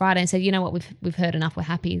called on Friday and said, you know what, we've heard enough. We're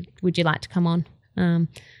happy. Would you like to come on?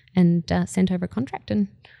 And sent over a contract and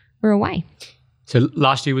we're away. So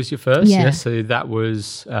last year was your first? Yeah. Yes. So that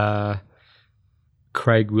was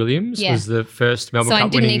Craig Williams was the first Melbourne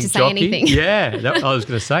Cup winning jockey. So I didn't need to say anything. Yeah. I was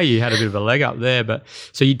going to say you had a bit of a leg up there. But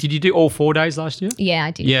so did you do all 4 days last year? Yeah,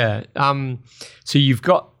 I did. Yeah. So you've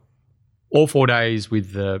got all 4 days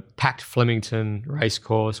with the packed Flemington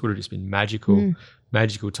racecourse. Would have just been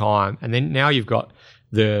magical time. And then now you've got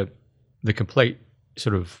the complete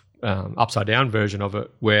sort of upside down version of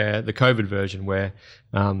it, where the COVID version, where,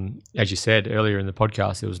 as you said earlier in the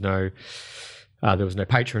podcast, there was no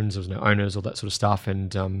patrons, there was no owners, all that sort of stuff,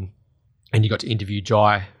 and you got to interview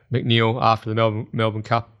Jai McNeil after the Melbourne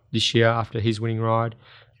Cup this year after his winning ride.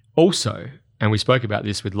 Also, and we spoke about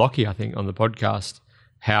this with Lockie, I think, on the podcast,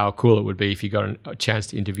 how cool it would be if you got a chance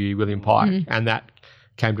to interview William Pike, and that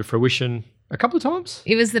came to fruition a couple of times.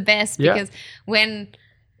 It was the best because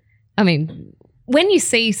when you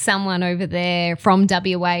see someone over there from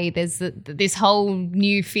WA, there's this whole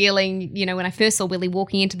new feeling. When I first saw Willie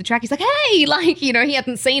walking into the track, he's like, hey, he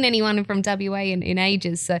hadn't seen anyone from WA in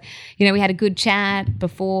ages. So, we had a good chat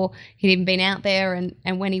before he'd even been out there.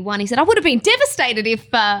 And when he won, he said, I would have been devastated if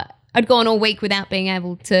I'd gone all week without being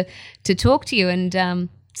able to talk to you. And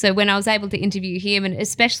so when I was able to interview him, and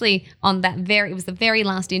especially on it was the very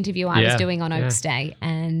last interview I was doing on Oaks Day.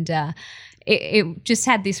 And it just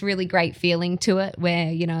had this really great feeling to it where,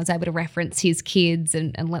 I was able to reference his kids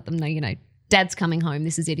and let them know, Dad's coming home.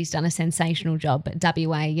 This is it. He's done a sensational job at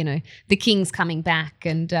WA. The King's coming back.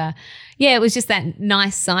 And, it was just that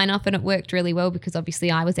nice sign-off, and it worked really well because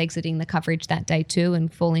obviously I was exiting the coverage that day too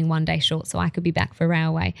and falling one day short so I could be back for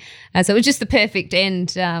Railway. So it was just the perfect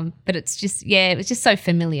end. But it's just, it was just so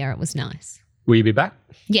familiar. It was nice. Will you be back?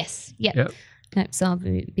 Yes. Yep. So I'll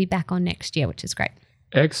be back on next year, which is great.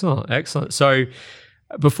 Excellent. So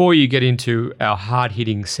before you get into our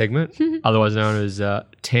hard-hitting segment, otherwise known as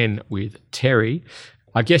 10 with Terry,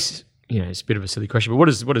 I guess, it's a bit of a silly question, but what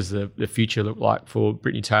does the future look like for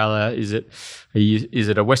Brittany Taylor? Is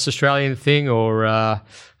it a West Australian thing, or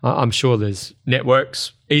I'm sure there's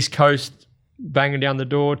networks East Coast banging down the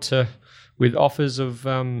door with offers of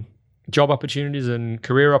job opportunities and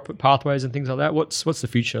career pathways and things like that? What's the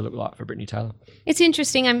future look like for Brittany Taylor? It's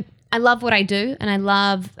interesting. I love what I do, and I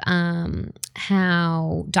love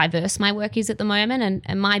how diverse my work is at the moment.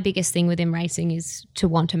 And my biggest thing within racing is to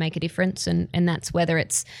want to make a difference, and that's whether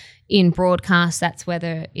it's in broadcast, that's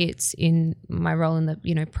whether it's in my role in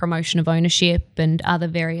the promotion of ownership and other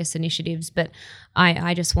various initiatives. But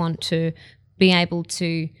I just want to be able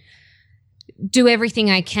to do everything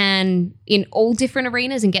I can in all different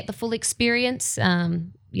arenas and get the full experience.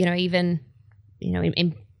 Even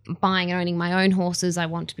in buying and owning my own horses, I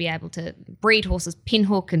want to be able to breed horses,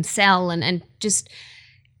 pinhook and sell and just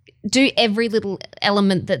do every little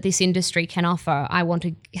element that this industry can offer. I want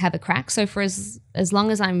to have a crack. So for as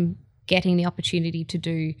long as I'm getting the opportunity to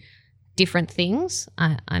do different things,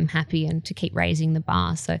 I'm happy and to keep raising the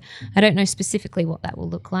bar. So I don't know specifically what that will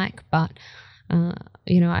look like, but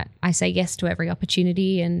I say yes to every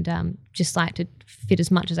opportunity and just like to fit as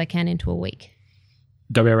much as I can into a week.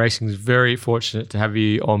 WA Racing is very fortunate to have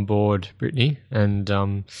you on board, Brittany, and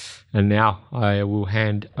now I will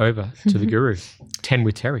hand over to the guru. 10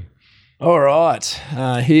 with Terry. All right,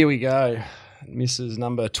 here we go. Mrs.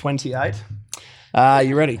 number 28.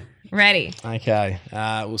 You ready? Ready. Okay,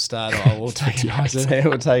 we'll start. We'll take it nice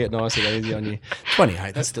and easy on you.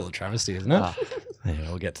 28. That's still a travesty, isn't it? Yeah,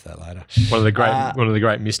 we'll get to that later. One of the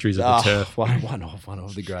great mysteries of the turf. One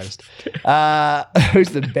of the greatest. Who's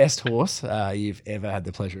the best horse you've ever had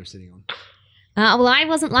the pleasure of sitting on? Well, I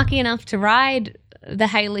wasn't lucky enough to ride the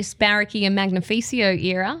Haylis, Barracky and Magnificio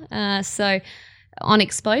era. So on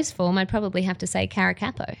exposed form, I'd probably have to say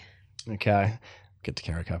Caracapo. Okay. Get to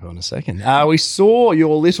Caracapo in a second. We saw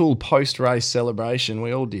your little post-race celebration.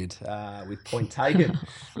 We all did, with Point Taken,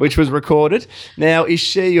 which was recorded. Now, is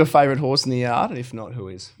she your favourite horse in the yard? And if not, who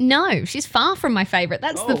is? No, she's far from my favourite.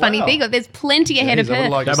 That's the funny thing. There's plenty ahead of her. I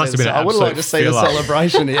would have liked to see the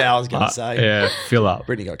celebration. Yeah, I was going to say. Yeah, fill up.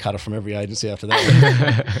 Brittany got cut off from every agency after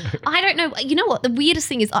that. I don't know. You know what? The weirdest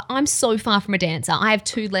thing is I'm so far from a dancer. I have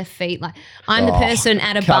 2 left feet. Like I'm the person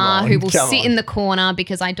at a bar who will sit in the corner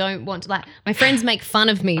because I don't want to. My friends make fun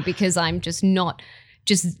of me because I'm I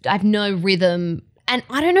have no rhythm, and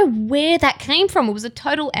I don't know where that came from. It was a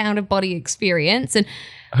total out of body experience. And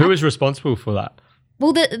who was responsible for that?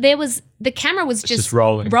 Well, the camera was just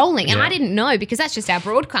rolling, and I didn't know because that's just our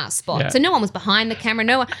broadcast spot. Yeah. So no one was behind the camera,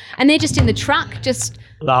 no one, and they're just in the truck just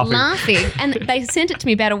laughing. And they sent it to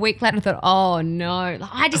me about a week later. I thought, oh no,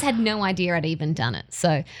 I just had no idea I'd even done it.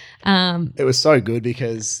 So it was so good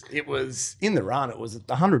because it was in the run. It was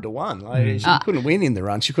 100 to 1. She couldn't win in the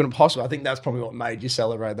run. She couldn't possibly. I think that's probably what made you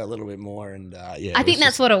celebrate that little bit more. And I think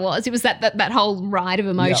that's what it was. It was that whole ride of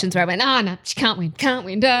emotions where I went, no, she can't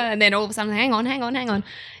win, and then all of a sudden, hang on,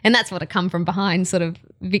 and that's what a come from behind sort of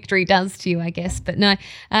victory does to you, I guess. But no,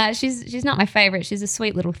 she's not my favourite. She's a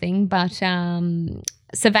sweet little thing, but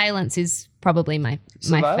Surveillance is probably my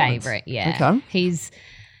favourite. Yeah, okay. He's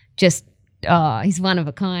just he's one of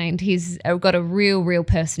a kind. He's got a real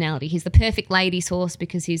personality. He's the perfect ladies horse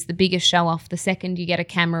because he's the biggest show off. The second you get a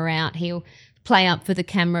camera out, he'll play up for the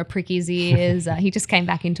camera, prick his ears. He just came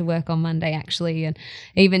back into work on Monday actually, and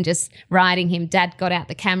even just riding him, Dad got out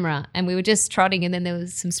the camera and we were just trotting, and then there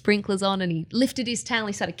was some sprinklers on and he lifted his tail and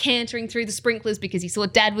he started cantering through the sprinklers because he saw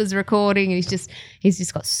Dad was recording, and he's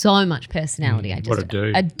just got so much personality. I just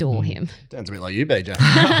adore him. Sounds a bit like you, BJ.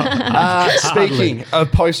 Speaking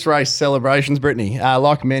of post-race celebrations, Brittany,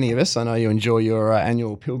 like many of us, I know you enjoy your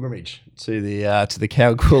annual pilgrimage to the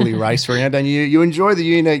Kalgoorlie race round, and you enjoy the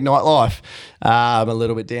unique nightlife a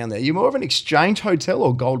little bit down there. You're more of an exchange hotel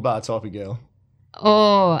or gold bar type of girl?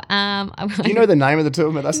 Oh, do you know the name of the two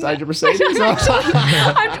of them at that stage of proceedings?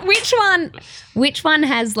 Which one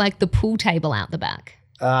has like the pool table out the back?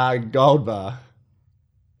 Gold bar.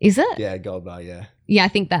 Is it? Yeah, gold bar. Yeah. Yeah, I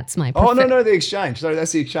think that's my preferred. Oh no, the exchange. Sorry,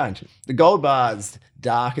 that's the exchange. The gold bar's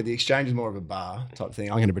darker. The Exchange is more of a bar type thing.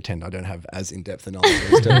 I'm going to pretend I don't have as in-depth a knowledge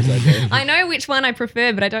as I do. I know which one I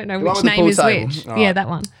prefer, but I don't know The one which with the name pool is table. which. All Yeah, right. that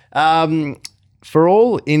one. For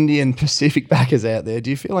all Indian Pacific backers out there, do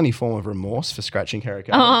you feel any form of remorse for scratching Karakata?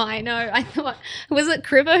 Oh, I know. I thought, was it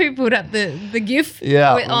Cribber who put up the GIF?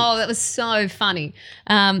 Yeah. Oh, that was so funny.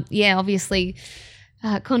 Obviously,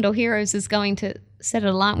 Condor Heroes is going to set it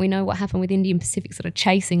alight. We know what happened with Indian Pacific sort of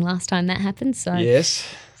chasing last time that happened. So, Yes.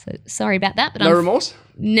 so sorry about that. But No remorse?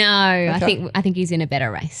 No, Okay. I think he's in a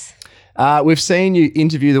better race. We've seen you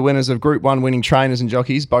interview the winners of Group 1 winning trainers and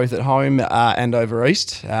jockeys, both at home and over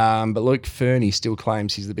East. But Luke Fernie still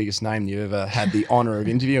claims he's the biggest name you ever had the honour of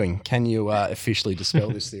interviewing. Can you officially dispel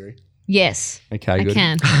this theory? Yes. Okay, good. I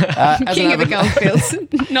can. As King an of the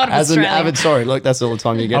Goldfields, not of As an Australia. avid, sorry, look, that's all the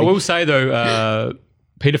time you get. I will say though,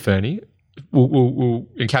 Peter Fernie will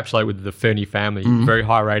encapsulate with the Fernie family. Very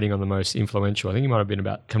high rating on the most influential. I think he might have been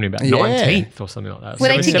coming about Yeah. 19th or something like that. Were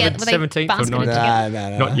they together? Were they 17th or basketed 19th. together?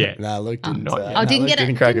 No. Not yet. No, Luke didn't. not yet. Oh, didn't Luke get a-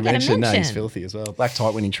 didn't crack a didn't get a mention. No, he's mention. filthy as well. Black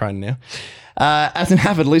tight winning trainer now. As an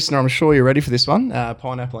avid listener, I'm sure you're ready for this one.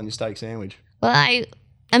 Pineapple on your steak sandwich. Well, I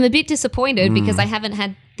am a bit disappointed because I haven't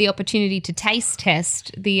had the opportunity to taste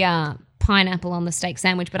test the pineapple on the steak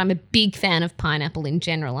sandwich, but I'm a big fan of pineapple in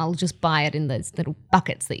general. I'll just buy it in those little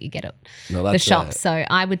buckets that you get at No, the that's shop. So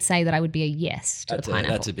I would say that I would be a yes to the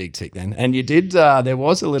pineapple. That's a big tick then. And you did. There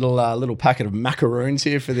was a little packet of macaroons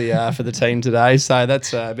here for the team today. So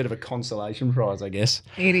that's a bit of a consolation prize, I guess.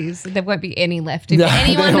 It is. There won't be any left. If No,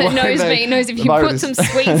 anyone there that won't knows be. me knows if The you moment put is- some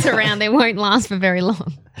sweets around, they won't last for very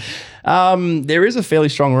long. There is a fairly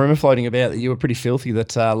strong rumour floating about that you were pretty filthy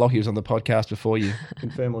that Lockie was on the podcast before you.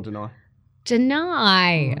 Confirm or deny?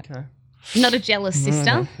 Deny. Okay. Not a jealous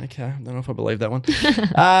sister. Okay, I don't know if I believe that one.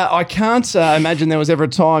 I can't imagine there was ever a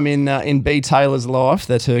time in B. Taylor's life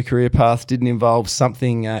that her career path didn't involve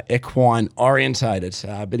something equine orientated.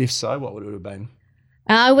 But if so, what would it have been?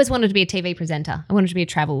 I always wanted to be a TV presenter. I wanted to be a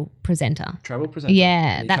travel presenter. Travel presenter?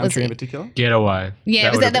 Yeah, Any that was country in it. particular? Getaway. Yeah,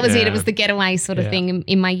 that would've was been- it. It was the getaway sort of Yeah. thing.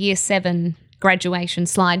 In my year 7 graduation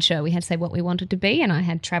slideshow, we had to say what we wanted to be, and I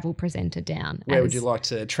had travel presenter down. Where would you like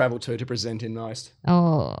to travel to present in most?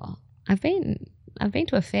 Oh, I've been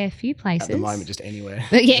to a fair few places. At the moment, just anywhere.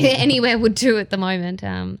 But yeah, anywhere would do at the moment.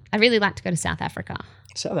 I really like to go to South Africa.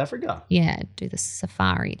 South Africa. Yeah, do the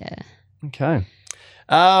safari there. Okay.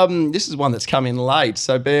 This is one that's come in late,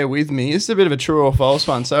 so bear with me. This is a bit of a true or false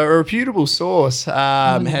one. So a reputable source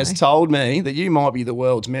has told me that you might be the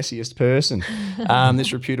world's messiest person.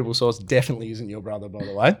 This reputable source definitely isn't your brother, by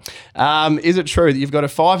the way. Is it true that you've got a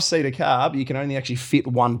 5-seater car, but you can only actually fit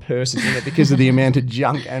one person in it because of the amount of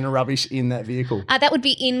junk and rubbish in that vehicle? That would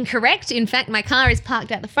be incorrect. In fact, my car is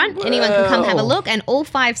parked out the front. Anyone can come have a look, and all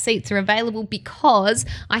 5 seats are available because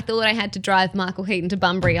I thought I had to drive Michael Heaton to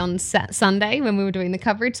Bunbury on Sunday when we were doing the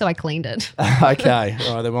coverage, so I cleaned it. Okay.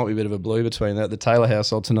 All right, there might be a bit of a blue between the Taylor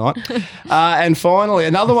household tonight. And finally,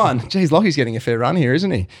 another one. Geez, Lockie's getting a fair run here, isn't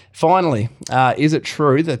he? Finally, is it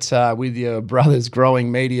true that with your brother's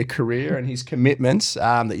growing media career and his commitments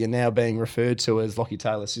that you're now being referred to as Lockie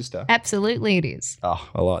Taylor's sister? Absolutely, it is. Oh,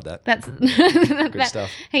 I like that. That's Good stuff.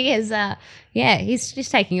 He is. He's just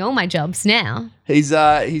taking all my jobs now. He's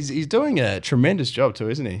doing a tremendous job too,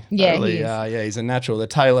 isn't he? Yeah, Totally, he is. yeah, he's a natural. The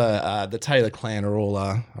Taylor clan are all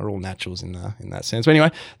naturals in that sense. But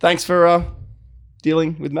anyway, thanks for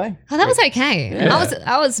dealing with me. Oh, that was okay. Yeah.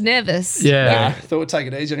 I was nervous. Yeah. I thought we'd take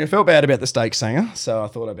it easy on you. I felt bad about the steak singer, so I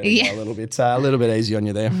thought I'd better Yeah. go a little bit easy on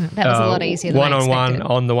you there. That was a lot easier than I One-on-one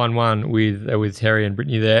expected. on the 1-1 with Terry and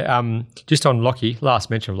Brittany there. Just on Lockie,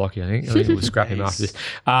 last mention of Lockie, I think we'll scrap him after this.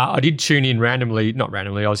 I did tune in not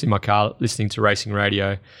randomly. I was in my car listening to racing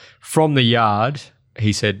radio. From the yard,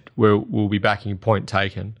 he said, we'll be backing Point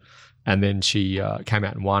Taken. And then she came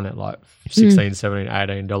out and won at like $16, $17,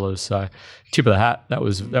 $18. So tip of the hat. That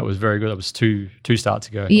was very good. That was two starts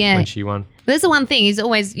ago when she won. There's the one thing. He's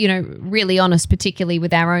always, really honest, particularly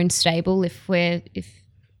with our own stable. If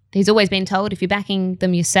he's always been told, if you're backing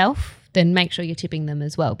them yourself, then make sure you're tipping them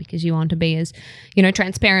as well, because you want to be as,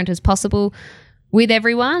 transparent as possible with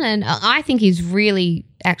everyone. And I think he's really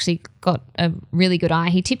actually got a really good eye.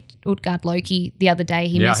 He tipped Utgard Loki the other day.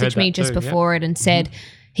 He Yeah, I heard messaged me that just too, before it and said,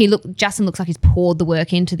 Justin looks like he's poured the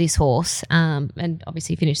work into this horse, and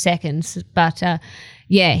obviously finished second. But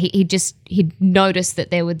he'd noticed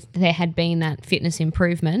that there had been that fitness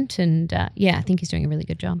improvement, and I think he's doing a really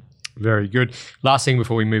good job. Very good. Last thing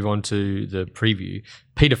before we move on to the preview,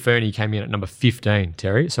 Peter Fernie came in at number 15,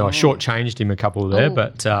 Terry. So I shortchanged him a couple there,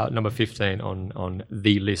 but number 15 on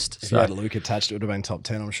the list. If you had Luke attached, it would have been top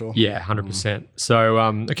 10, I'm sure. Yeah, 100%. So,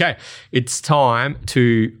 okay, it's time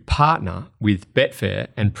to partner with Betfair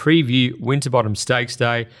and preview Winterbottom Stakes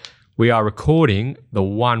Day. We are recording the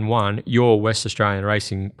 1-1 Your West Australian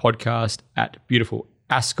Racing podcast at beautiful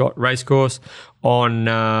Ascot Racecourse on,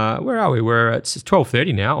 where are we? It's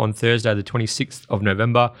 12:30 now on Thursday, the 26th of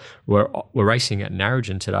November. We're racing at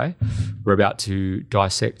Narrogin today. We're about to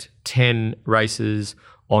dissect 10 races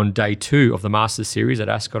on day 2 of the Masters Series at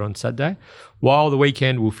Ascot on Saturday, while the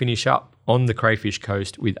weekend will finish up on the Crayfish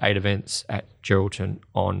Coast with 8 events at Geraldton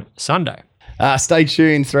on Sunday. Stay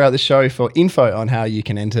tuned throughout the show for info on how you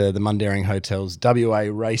can enter the Mundaring Hotel's WA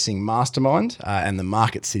Racing Mastermind and the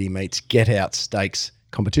Market City Meets Get Out Stakes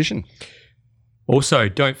competition. Also,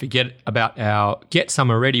 don't forget about our Get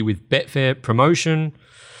Summer Ready with Betfair promotion.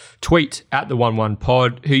 Tweet at the 1-1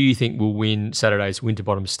 pod who you think will win Saturday's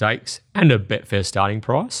Winterbottom Stakes and a Betfair starting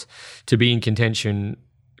price to be in contention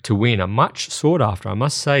to win a much sought after, I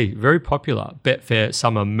must say, very popular Betfair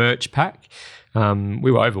Summer merch pack.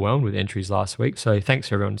 We were overwhelmed with entries last week, so thanks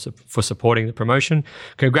for everyone for supporting the promotion.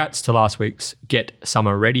 Congrats to last week's Get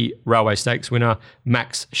Summer Ready Railway Stakes winner,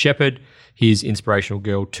 Max Shepherd. His Inspirational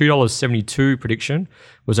Girl $2.72 prediction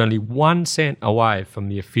was only 1 cent away from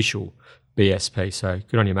the official BSP, so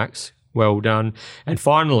good on you, Max. Well done. And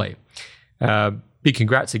finally, big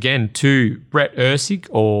congrats again to Brett Ursig,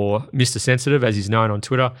 or Mr. Sensitive as he's known on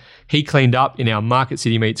Twitter. He cleaned up in our Market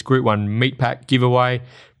City Meets Group 1 meat pack giveaway.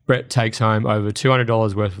 Brett takes home over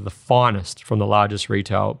 $200 worth of the finest from the largest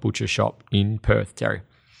retail butcher shop in Perth, Terry.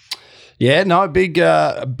 Yeah, no, big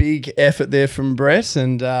effort there from Brett,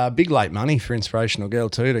 and big late money for Inspirational Girl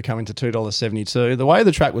too to come into $2.72. The way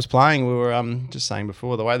the track was playing, we were just saying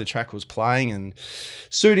before, the way the track was playing and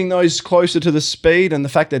suiting those closer to the speed, and the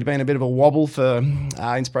fact there'd been a bit of a wobble for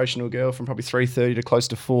Inspirational Girl from probably $3.30 to close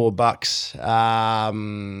to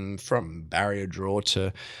 $4 from barrier draw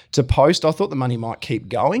to post. I thought the money might keep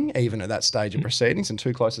going even at that stage of proceedings, and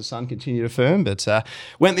Too Close to Sun continued to firm, but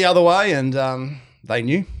went the other way, and they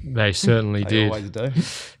knew. They certainly They did. always do.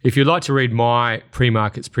 If you'd like to read my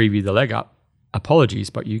pre-markets preview, the leg up,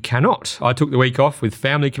 apologies, but you cannot. I took the week off with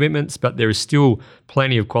family commitments, but there is still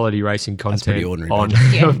plenty of quality racing content pretty ordinary, on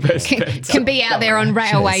Yeah. Best Bets. Can be out there on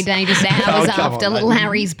railway day just hours come after on, little mate.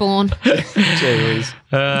 Harry's born. Jeez.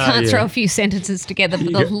 Can't throw a few sentences together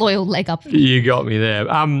for the loyal leg up. You got me there.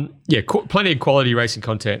 Plenty of quality racing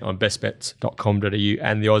content on bestbets.com.au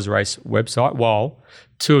and the Oz Race website, while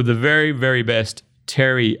two of the very, very best,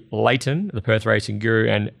 Terry Leighton, the Perth racing guru,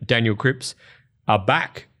 and Daniel Cripps are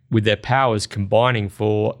back with their powers combining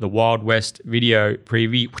for the Wild West video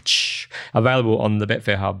preview, available on the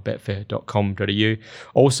Betfair Hub, betfair.com.au.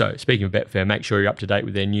 Also, speaking of Betfair, make sure you're up to date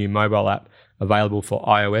with their new mobile app available for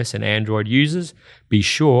iOS and Android users. Be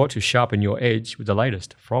sure to sharpen your edge with the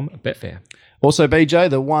latest from Betfair. Also, BJ,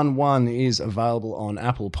 the 1-1 is available on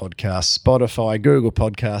Apple Podcasts, Spotify, Google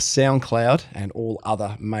Podcasts, SoundCloud, and all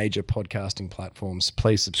other major podcasting platforms.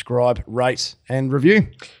 Please subscribe, rate, and review.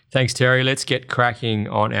 Thanks, Terry. Let's get cracking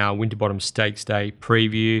on our Winterbottom Stakes Day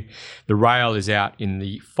preview. The rail is out in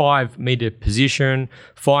the 5 metre position.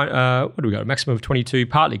 What do we got? A maximum of 22,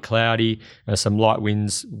 partly cloudy, some light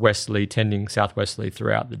winds, westerly, tending southwesterly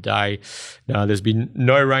throughout the day. There's been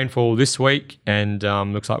no rainfall this week, and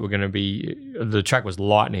looks like we're going to be, the track was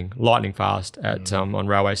lightning fast at on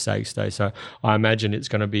Railway Stakes Day. So I imagine it's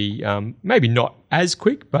going to be maybe not as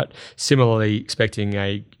quick, but similarly expecting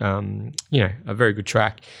a very good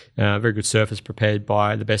track. Very good surface prepared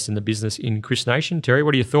by the best in the business in Chris Nation. Terry,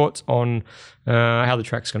 what are your thoughts on how the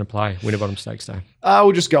track's going to play Winterbottom Stakes Day?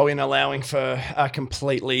 We'll just go in allowing for a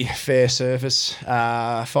completely fair surface.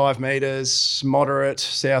 5 metres, moderate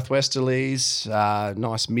southwesterlies,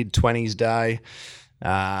 nice mid-20s day.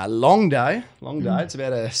 Long day. It's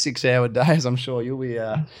about a 6-hour day, as I'm sure you'll be...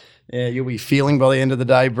 you'll be feeling by the end of the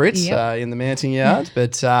day, Britt, in the mounting yard.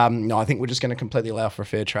 But no, I think we're just going to completely allow for a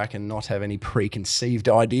fair track and not have any preconceived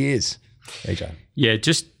ideas. AJ. Yeah,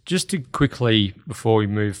 just to quickly, before we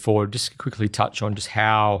move forward, just quickly touch on just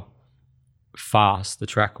how fast the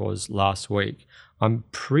track was last week. I'm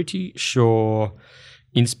pretty sure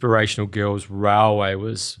Inspirational Girls Railway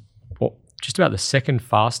was just about the second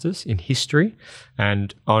fastest in history,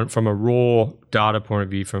 and from a raw data point of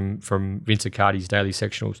view from Vince Accardi's daily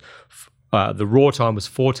sectionals, the raw time was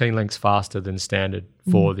 14 lengths faster than standard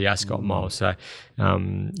for the Ascot mile. So,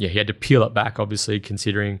 he had to peel it back, obviously,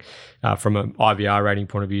 considering from an IVR rating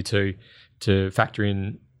point of view to factor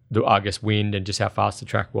in wind and just how fast the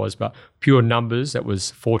track was, but pure numbers, that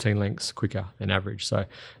was 14 lengths quicker than average. So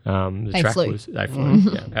they flew.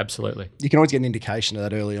 Yeah, absolutely. You can always get an indication of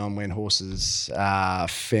that early on when horses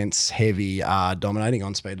fence heavy are dominating,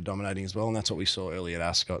 on speed are dominating as well, and that's what we saw early at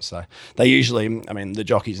Ascot. So they usually, I mean, the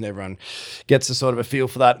jockeys and everyone gets a sort of a feel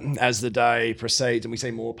for that as the day proceeds, and we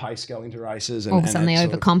see more pace go into races. And, all of a sudden they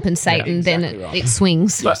overcompensate, and then it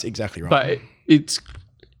swings. Yes, exactly right. But it's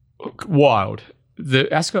wild.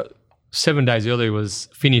 The Ascot 7 days earlier was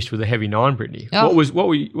finished with a heavy 9, Brittany. Oh. What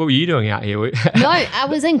were you doing out here? No, I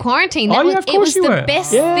was in quarantine. Of course it was you the were.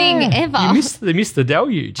 best thing ever. They missed the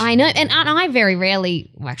deluge. I know, and I very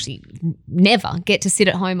rarely, well, actually never get to sit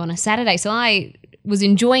at home on a Saturday. So I was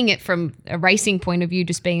enjoying it from a racing point of view,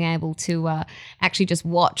 just being able to actually just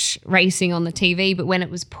watch racing on the TV. But when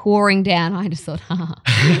it was pouring down, I just thought,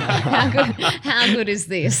 how good is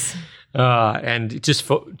this? And just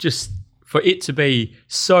for it to be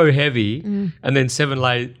so heavy and then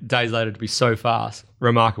 7 days later to be so fast,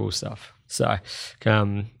 remarkable stuff. So,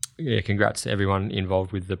 congrats to everyone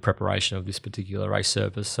involved with the preparation of this particular race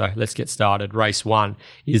service. So let's get started. Race 1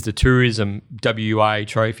 is the Tourism WA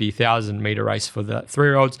Trophy 1,000-metre race for the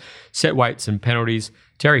 3-year-olds, set weights and penalties.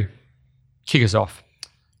 Terry, kick us off.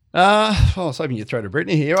 I was hoping you'd throw to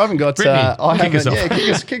Brittany here. I haven't got.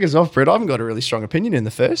 Kick us off, Britt. I haven't got a really strong opinion in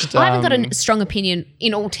the first. I haven't got a strong opinion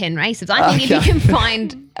in all 10 races. I think if you can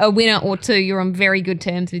find a winner or two, you're on very good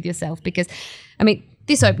terms with yourself, because, I mean,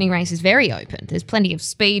 this opening race is very open. There's plenty of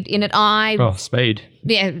speed in it. Speed.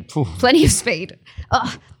 Yeah, plenty of speed.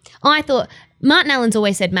 I thought Martin Allen's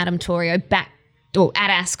always said Madame Torio at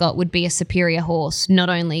Ascot would be a superior horse, not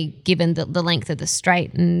only given the length of the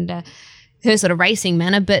straight and her sort of racing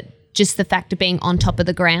manner, but just the fact of being on top of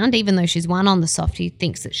the ground. Even though she's won on the soft, he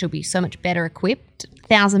thinks that she'll be so much better equipped.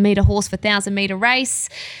 1,000-metre horse for 1,000-metre race.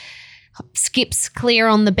 Skips clear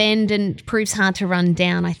on the bend and proves hard to run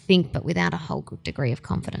down, I think, but without a whole good degree of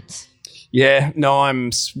confidence. Yeah, no,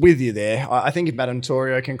 I'm with you there. I think if Madame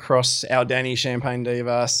Torio can cross our Danny, Champagne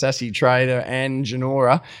Diva, Sassy Trader and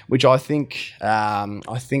Genora, which I think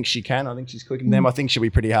she can. I think she's quicker than them. I think she'll be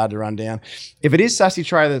pretty hard to run down. If it is Sassy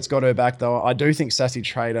Trader that's got her back, though, I do think Sassy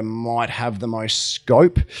Trader might have the most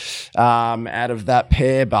scope out of that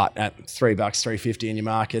pair, but at $3, $3.50 in your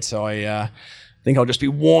markets, I think I'll just be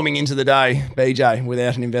warming into the day, BJ,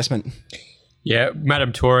 without an investment. Yeah,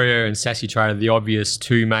 Madame Torio and Sassy Trader, the obvious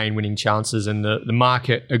 2 main winning chances, and the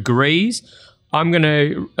market agrees. I'm going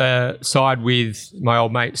to side with my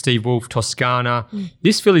old mate Steve Wolf, Toscana.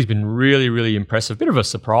 This filly's been really, really impressive. Bit of a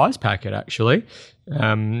surprise packet, actually.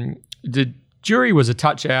 The jury was a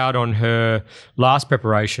touch out on her last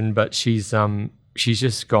preparation, but she's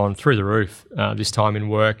just gone through the roof this time in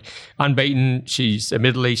work. Unbeaten, she's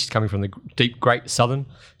coming from the deep Great Southern.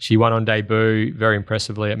 She won on debut very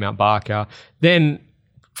impressively at Mount Barker. Then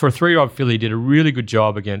for a 3-year-old filly, did a really good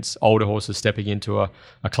job against older horses stepping into a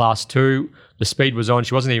class 2. The speed was on.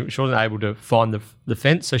 She wasn't able to find the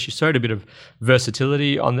fence, so she showed a bit of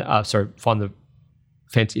versatility on find the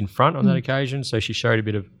fence in front on that occasion. So she showed a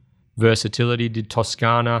bit of versatility, did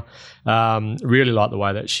Toscana. Really like the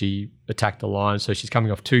way that she attacked the line. So she's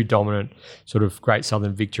coming off 2 dominant sort of Great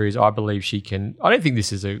Southern victories. I believe she can. I don't think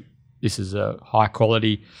this is a high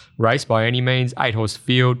quality race by any means. 8-horse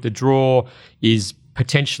field. The draw is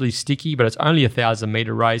potentially sticky, but it's only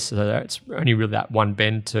 1,000-metre race, so it's only really that one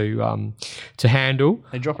bend to handle.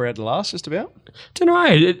 They drop her out to last, just about. Don't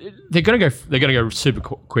know. They're going to go super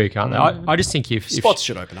quick, aren't they? I just think if spots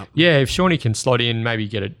should open up. Yeah, if Shawnee can slot in, maybe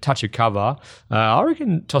get a touch of cover. I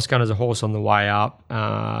reckon Toscana's a horse on the way up.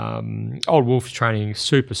 Old Wolf's training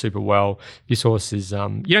super, super well. This horse is.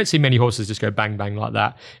 You don't see many horses just go bang bang like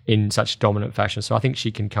that in such dominant fashion. So I think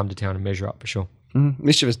she can come to town and measure up for sure.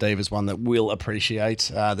 Mischievous Diva is one that will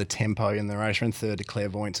appreciate the tempo in the race. We're in third to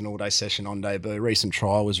Clairvoyance, an all-day session on debut. Recent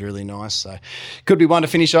trial was really nice, so could be one to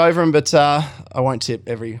finish over him, but I won't tip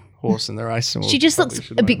every horse in the race. She just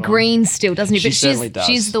looks a bit green still, doesn't she? But certainly does.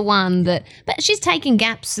 She's the one that... But she's taken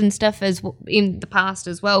gaps and stuff as in the past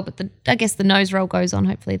as well, but I guess the nose roll goes on.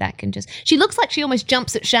 Hopefully that can just... She looks like she almost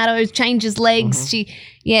jumps at shadows, changes legs.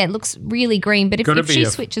 It looks really green, but if she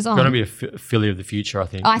switches on... Going to be a filly of the future, I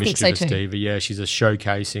think. I think so too. Diva. Yeah, she's a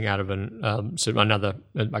showcasing out of another,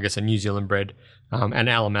 I guess, a New Zealand bred. And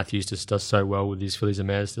Alan Matthews just does so well with his fillies and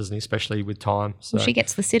mares, doesn't he? Especially with time. So. Well, she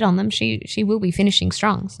gets the sit on them. She will be finishing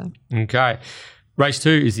strong. So okay, race 2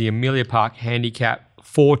 is the Amelia Park Handicap,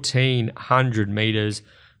 1,400 metres.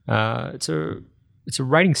 It's a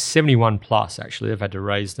rating 71 plus. Actually, they've had to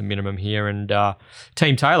raise the minimum here. And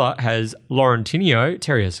Team Taylor has Lauren Tinio.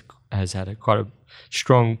 Terry has had quite a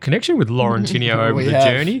strong connection with Laurentinho over the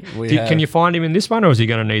journey. Can you find him in this one, or is he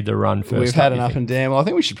going to need the run first? We've had an up and down. Well, I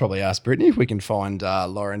think we should probably ask Brittany if we can find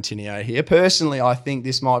Laurentinho here. Personally, I think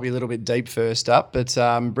this might be a little bit deep first up, but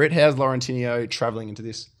Britt, how's Laurentinho travelling into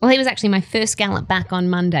this? Well, he was actually my first gallop back on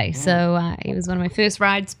Monday, so he was one of my first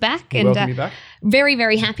rides back. Welcome you back. Very,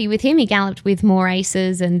 very happy with him. He galloped with more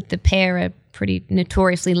aces, and the pair are pretty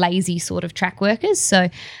notoriously lazy sort of track workers. So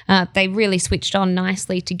they really switched on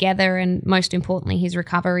nicely together, and most importantly, his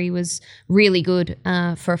recovery was really good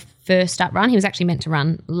for a first up run. He was actually meant to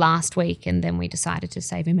run last week, and then we decided to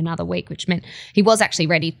save him another week, which meant he was actually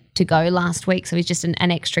ready to go last week. So he's just an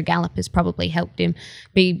extra gallop has probably helped him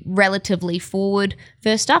be relatively forward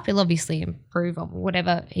first up. He'll obviously improve on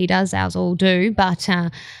whatever he does, ours all do, but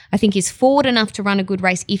I think he's forward enough to run a good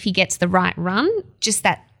race if he gets the right run. Just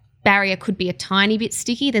that barrier could be a tiny bit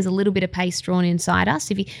sticky. There's a little bit of pace drawn inside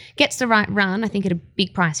us. If he gets the right run, I think at a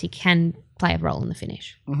big price he can play a role in the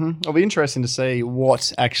finish. Mm-hmm. It'll be interesting to see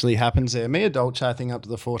what actually happens there. Mia Dolce, I think, up to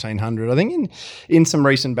the 1400. I think in some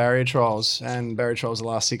recent barrier trials and barrier trials the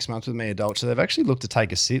last 6 months with Mia Dolce, they've actually looked to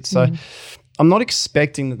take a sit. So I'm not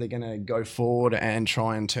expecting that they're going to go forward and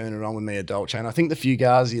try and turn it on with Mia Dolce. And I think the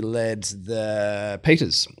Fugazi led the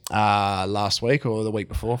Peters last week or the week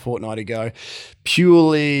before, a fortnight ago,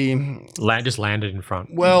 purely just landed in front.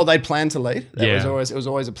 Well, they planned to lead. It was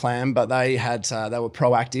always a plan, but they were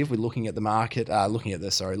proactive with looking at the market, looking at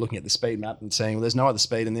the speed map and saying, well, there's no other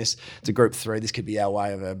speed in this. It's a Group 3. This could be our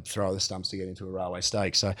way of a throw of the stumps to get into a railway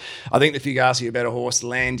stake. So I think the Fugazi are a better horse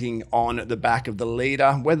landing on the back of the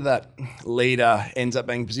leader. Whether that leader ends up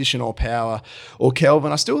being position or power or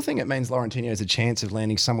Kelvin, I still think it means Laurentinho has a chance of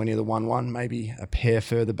landing somewhere near the 1-1, maybe a pair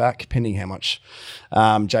further back, depending how much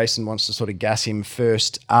Jason wants to sort of gas him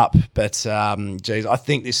first up. But I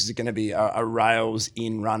think this is going to be a rails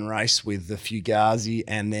in run race with the Fugazi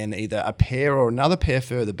and then either a pair or another pair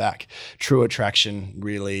further back. True Attraction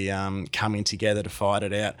really coming together to fight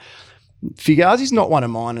it out. Fugazi's not one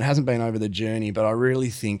of mine and hasn't been over the journey, but I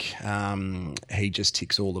really think he just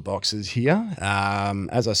ticks all the boxes here.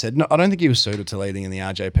 As I said, I don't think he was suited to leading in the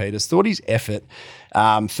RJ Peters. Thought his effort,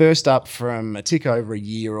 first up from a tick over a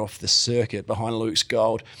year off the circuit behind Luke's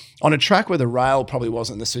Gold, on a track where the rail probably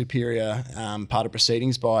wasn't the superior part of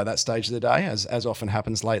proceedings by that stage of the day, as often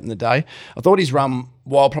happens late in the day. I thought his run,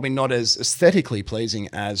 while probably not as aesthetically pleasing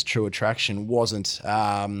as True Attraction, wasn't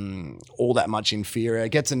all that much inferior.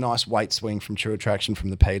 Gets a nice weight swing from True Attraction from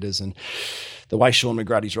the Peters, and the way Sean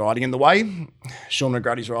McGruddy's riding, and the way Sean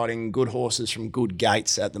McGruddy's riding good horses from good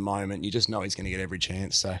gates at the moment, you just know he's going to get every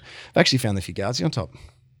chance. So I've actually found the Fugazi on top.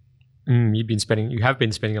 You have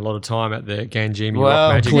been spending a lot of time at the Ganjimi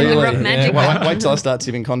Rock Magic. Clearly. Rock Magic. Wait till I start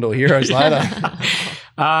tipping Condor Heroes later.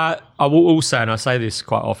 I will say, and I say this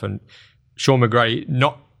quite often, Sean McGrady,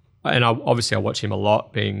 obviously I watch him a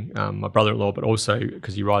lot, being my brother-in-law, but also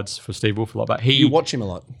because he rides for Steve Wolf a lot. But you watch him a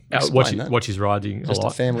lot. Watch his riding just a lot.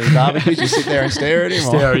 Just a family barbecue. You sit there and stare at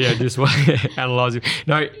him. Just analyse him.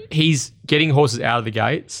 No, he's getting horses out of the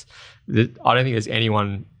gates. I don't think there's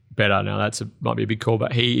anyone better. Now might be a big call,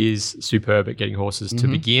 but he is superb at getting horses to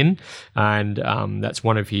begin, and that's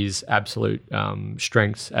one of his absolute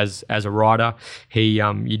strengths as a rider.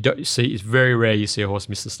 It's very rare you see a horse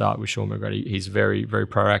miss the start with Sean McGrady. He's very, very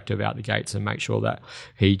proactive out the gates and make sure that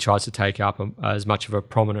he tries to take up as much of a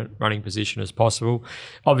prominent running position as possible.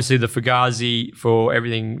 Obviously, the Fugazi, for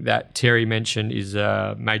everything that Terry mentioned, is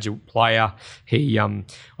a major player. I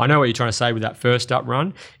know what you're trying to say with that first up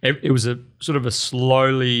run. It was a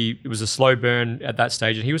slow burn at that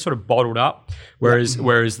stage, and he was sort of bottled up. Whereas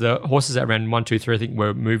the horses that ran 1, 2, 3, I think,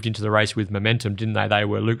 were moved into the race with momentum, didn't they? They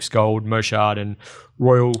were Luke's Gold, Moshard, and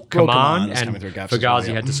Royal Command, and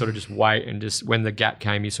Fugazi had to sort of just wait, and just when the gap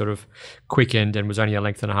came, he sort of quickened and was only a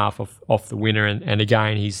length and a half off the winner. And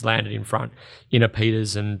again, he's landed in front in a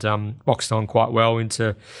Peters and boxed on quite well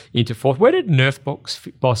into fourth. Where did Nerf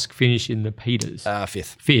Bosk finish in the Peters?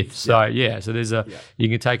 Fifth. So so there's you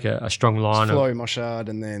can take a strong line of Flo, Moshard,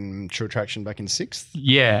 and then True Attraction back in sixth.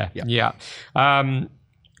 Yeah.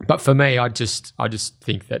 But for me, I just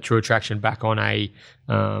think that True Attraction back on a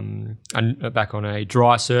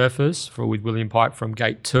dry surface with William Pike from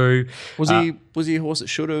Gate 2. Was he a horse that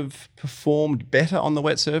should have performed better on the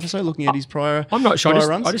wet surface? Though, looking at his prior, I'm not sure.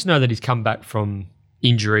 runs? I just know that he's come back from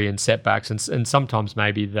injury and setbacks, and sometimes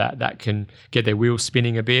maybe that can get their wheels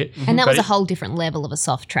spinning a bit. And that was a whole different level of a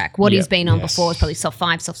soft track. What he's been on before was probably soft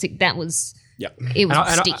 5, soft 6. That was. Yep. It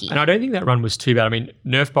was sticky. And I don't think that run was too bad. I mean,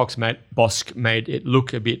 Nerf Bosk made it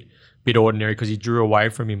look a bit ordinary because he drew away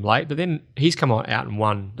from him late, but then he's come out and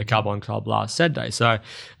won the Carbine Club last Saturday. So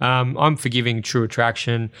I'm forgiving True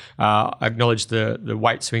Attraction. I acknowledge the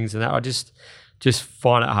weight swings and that. just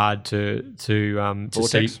find it hard to Vortex.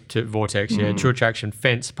 see to Vortex. Yeah, True Attraction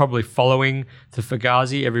Fence probably following the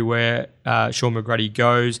Fugazi everywhere Sean McGrady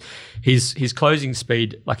goes. His closing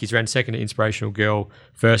speed, like he's ran second at Inspirational Girl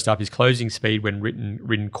first up. His closing speed when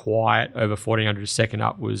ridden quiet over 1400 second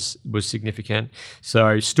up was significant.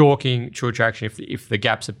 So stalking True Attraction, if the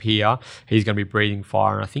gaps appear, he's going to be breathing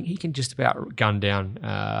fire, and I think he can just about gun down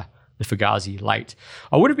the Fugazi late.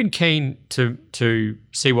 I would have been keen to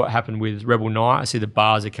see what happened with Rebel Knight. I see the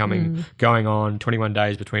bars are going on 21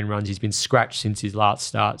 days between runs. He's been scratched since his last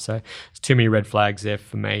start, so there's too many red flags there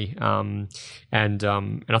for me. And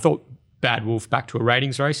I thought Bad Wolf back to a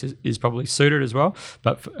ratings race is probably suited as well.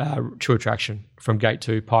 But True Attraction from gate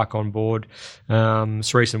 2, Pike on board,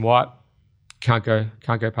 Cerise and White. Can't go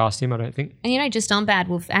past him, I don't think. And, just on Bad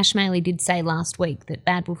Wolf, Ash Maley did say last week that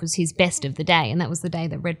Bad Wolf was his best of the day, and that was the day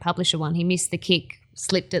that Red Publisher won. He missed the kick,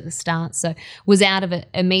 slipped at the start, so was out of it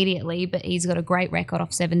immediately, but he's got a great record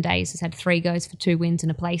off 7 days, has had 3 goes for 2 wins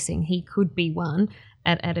and a placing. He could be one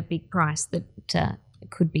at a big price that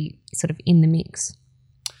could be sort of in the mix.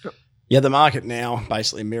 Yeah, the market now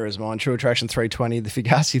basically mirrors mine. True Attraction 320, the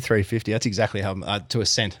Fugazi 350. That's exactly how to a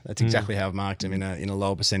cent. That's exactly how I've marked him in a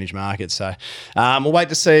lower percentage market. So we'll wait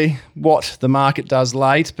to see what the market does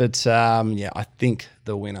late. But I think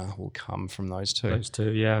the winner will come from those two. Those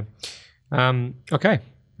two, yeah. Okay,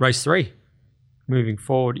 race 3. Moving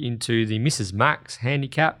forward into the Mrs. Max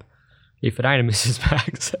handicap. If it ain't a Mrs.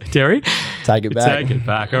 Max, Terry, take it back. Take it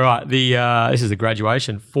back. All right. This is the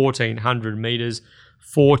graduation, 1,400 metres.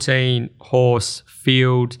 14 horse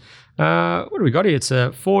field. What do we got here? It's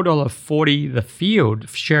a $4.40. The field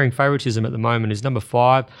sharing favouritism at the moment is number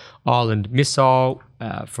 5, Island Missile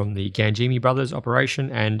from the Ganjimi Brothers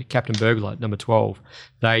operation, and Captain Burglar, number 12.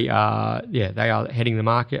 They are heading the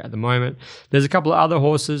market at the moment. There's a couple of other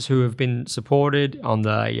horses who have been supported on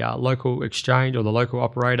the local exchange or the local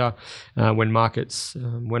operator when markets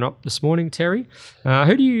went up this morning. Terry,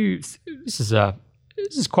 This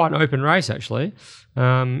is quite an open race, actually.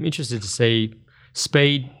 Interested to see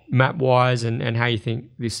speed, map-wise, and how you think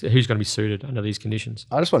who's going to be suited under these conditions.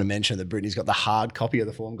 I just want to mention that Brittany's got the hard copy of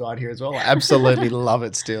the form guide here as well. I absolutely love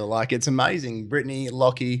it still. Like, it's amazing. Brittany,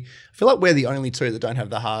 Lockie. I feel like we're the only two that don't have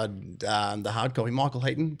the hard copy. Michael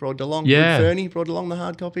Heaton brought it along. Yeah. Fernie brought along the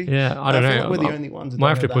hard copy. Yeah, I don't know. Like we're the only ones that might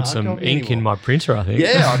don't have to put some ink in my printer, I think.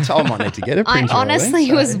 Yeah, I might need to get a printer. I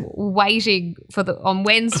honestly was waiting on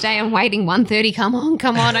Wednesday. I'm waiting 1:30. Come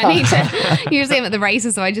on. I need to. Usually I'm at the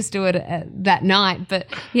races, so I just do it that night. But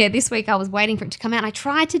yeah, this week I was waiting for it to come out. I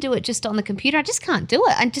tried to do it just on the computer. I just can't do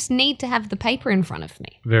it. I just need to have the paper in front of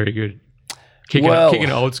me. Very good. Kicking it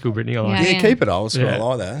old school, Brittany. I like it. Keep it old school. I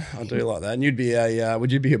like that. I do like that. And you'd be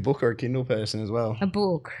would you be a book or a Kindle person as well? A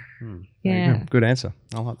book. Yeah. Good answer.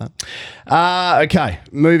 I like that. Okay,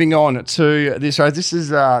 moving on to this race.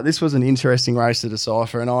 This was an interesting race to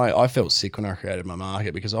decipher, and I felt sick when I created my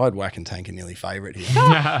market because I had Whack and Tank a nearly favourite here.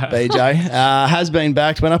 BJ has been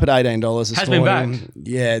backed. Went up at $18 this morning. Been backed.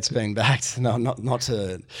 Yeah, it's been backed. No, not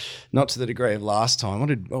to the degree of last time.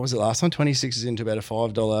 What was it last time? 26 is into about a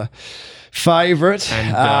 $5 favourite,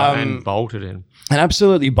 and bolted in. And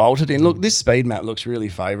absolutely bolted in. Look, this speed map looks really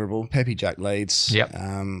favourable. Peppy Jack leads. Yep.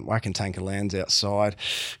 Whack and Tanker lands outside.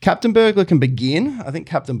 Captain Burglar can begin. I think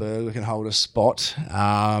Captain Burglar can hold a spot.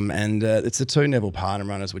 And it's the 2 Neville Parnham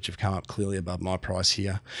runners which have come up clearly above my price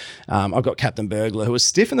here. I've got Captain Burglar, who was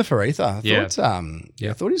stiff in the Faritha.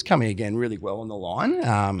 I thought he was coming again really well on the line.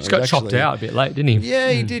 He's got chopped out a bit late, didn't he?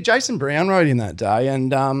 Yeah, he did. Jason Brown rode in that day.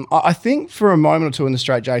 And I think for a moment or two in the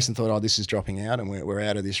straight, Jason thought, this is dropping out and we're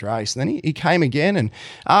out of this race. And then he came again and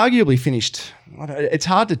arguably finished. It's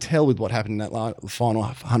hard to tell with what happened in that final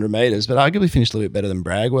 100 metres, but arguably finished a little bit better than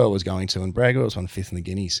Bragwell was going to, and Bragwell was 5th in the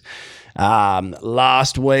Guineas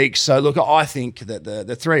last week. So look, I think that the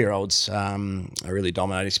 3-year-olds are really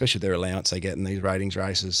dominating, especially their allowance they get in these ratings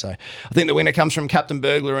races. So I think the winner comes from Captain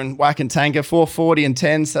Burglar and Whack and Tanker, 440 and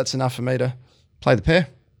 10s. That's enough for me to play the pair.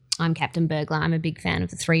 I'm Captain Burglar. I'm a big fan of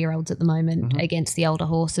the 3-year-olds at the moment against the older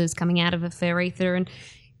horses coming out of a Faritha, and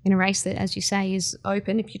in a race that, as you say, is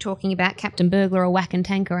open. If you're talking about Captain Burglar or Whack and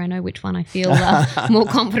Tanker, I know which one I feel more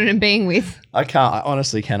confident in being with. I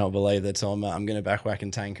honestly cannot believe that I'm going to back Whack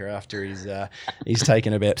and Tanker after he's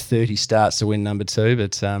taken about 30 starts to win number 2,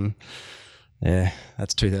 but yeah,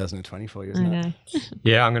 that's 2020 for you, isn't it?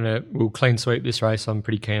 Yeah, we'll clean sweep this race. I'm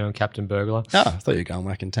pretty keen on Captain Burglar. Oh, I thought you were going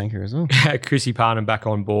Whack and Tanker as well. Chrissy Parnham back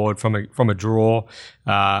on board from a draw.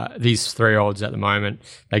 These 3-year-olds at the moment,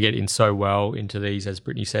 they get in so well into these, as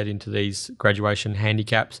Brittany said, into these graduation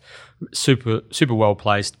handicaps. Super well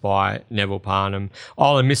placed by Neville Parnham.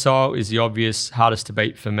 Island Missile is the obvious hardest to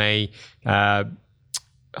beat for me.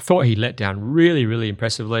 thought he let down really, really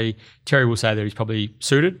impressively. Terry will say that he's probably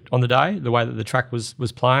suited on the day, the way that the track was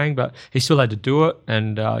playing, but he still had to do it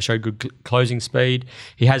and showed good closing speed.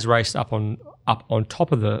 He has raced up on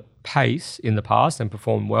top of the pace in the past and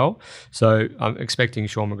performed well. So I'm expecting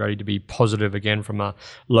Sean McGrady to be positive again from a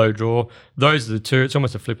low draw. Those are the two. It's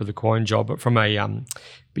almost a flip of the coin job, but from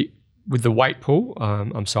with the weight pool,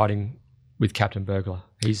 I'm siding with Captain Burglar.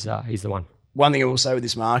 He's the one. One thing I will say with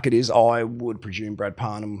this market is I would presume Brad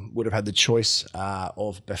Parnham would have had the choice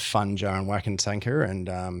of Befunja and Wakantanka, and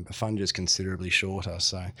Befunja's considerably shorter.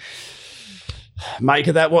 So make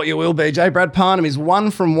of that what you will, BJ. Brad Parnham is 1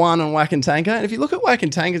 from 1 on Wakantanka. And if you look at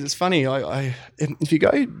Wakantankas, it's funny. If you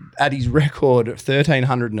go at his record of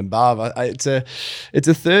 1,300 and above, it's a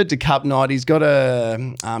third to Cup Night. He's got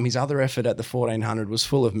his other effort at the 1,400 was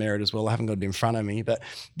full of merit as well. I haven't got it in front of me, but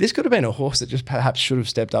this could have been a horse that just perhaps should have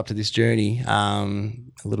stepped up to this journey a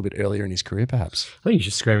little bit earlier in his career, perhaps. I think he's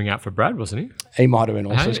just screaming out for Brad, wasn't he? He might have been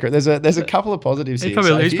also screaming. There's a couple of positives here.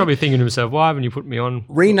 He's probably thinking to himself, why haven't you put me on?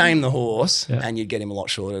 Rename the horse and you'd get him a lot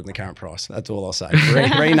shorter than the current price. That's all I'll say.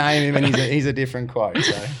 Rename him and he's a different quote.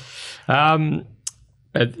 So.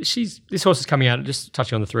 This horse is coming out, just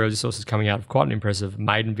touching on the three, this horse is coming out of quite an impressive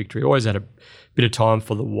maiden victory. Always had a bit of time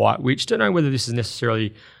for the White Witch. Don't know whether this is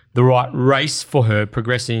necessarily the right race for her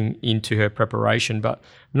progressing into her preparation, but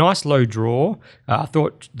nice low draw. I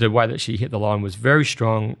thought the way that she hit the line was very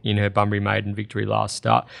strong in her Bunbury maiden victory last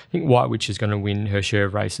start. I think White Witch is going to win her share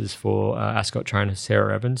of races for Ascot trainer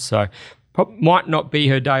Sarah Evans. So might not be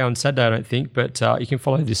her day on Saturday, I don't think, but you can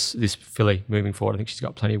follow this filly moving forward. I think she's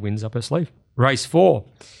got plenty of wins up her sleeve. Race 4,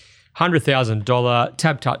 $100,000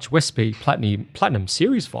 Tab Touch West Speed Platinum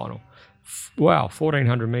Series final. Wow,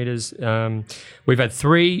 1,400 metres. We've had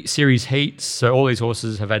 3 series heats, so all these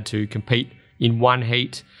horses have had to compete in one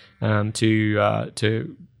heat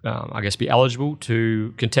to I guess, be eligible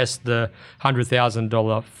to contest the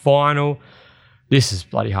 $100,000 final. This is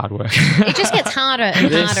bloody hard work. It just gets harder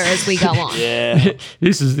and harder as we go on. Yeah,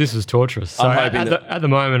 this is torturous. So at the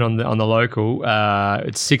moment on the local,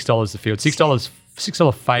 it's $6 the field,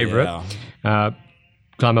 $6 favourite,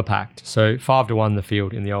 Glamour Pact. So 5 to 1 the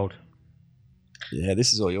field in the old. Yeah,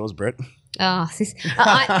 this is all yours, Brett. Oh,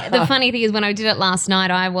 the funny thing is when I did it last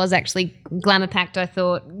night, I was actually Glamour Pact. I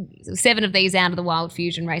thought 7 of these out of the Wild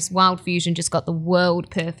Fusion race. Wild Fusion just got the world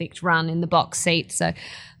perfect run in the box seat. So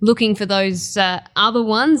looking for those other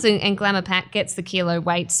ones, and Glamour Pact gets the kilo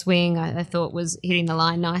weight swing. I thought was hitting the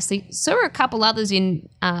line nicely. Saw a couple others in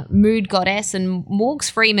Mood Goddess and Morgs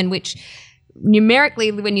Freeman, which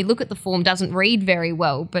numerically, when you look at the form, doesn't read very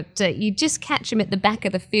well, but you just catch him at the back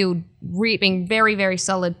of the field, being very, very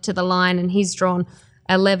solid to the line, and he's drawn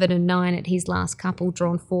 11 and 9 at his last couple,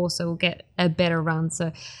 drawn 4, so we'll get a better run.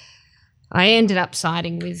 So I ended up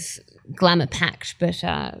siding with Glamour Pact, but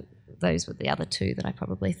those were the other 2 that I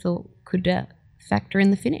probably thought could factor in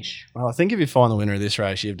the finish. Well, I think if you find the winner of this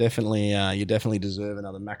race, you definitely deserve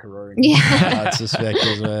another macaroni. I suspect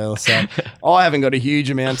as well. So I haven't got a huge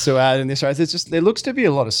amount to add in this race. There looks to be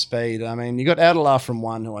a lot of speed. I mean, you got Adela from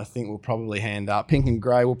 1, who I think will probably hand up. Pink and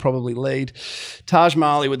Grey will probably lead. Taj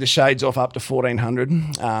Mahali with the shades off up to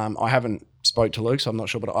 1,400. I haven't spoke to Luke, so I'm not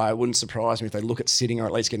sure, but I wouldn't surprise me if they look at sitting or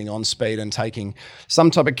at least getting on speed and taking some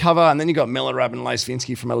type of cover. And then you've got Millerab and Lace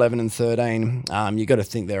Vinsky from 11 and 13. You've got to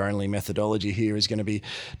think their only methodology here is going to be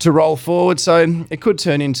to roll forward. So it could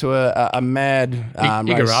turn into a mad race.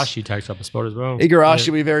 Igarashi takes up a spot as well. Igarashi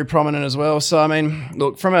will be very prominent as well. So, I mean,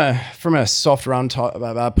 look, from a soft run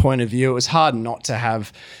point of view, it was hard not to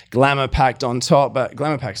have Glamour Pact on top, but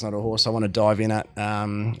Glamour Pact's not a horse I want to dive in at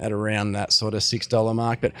around that sort of $6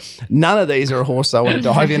 mark. But none of these are a horse I want to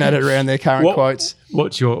dive in at around their current quotes.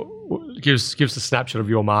 Gives a snapshot of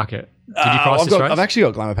your market? Did you price this race? I've actually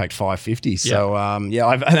got Glamour Pact 550. So, and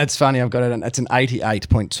it's funny. I've got it. It's an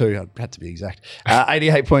 88.2. I had to be exact.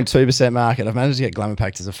 88.2% market. I've managed to get Glamour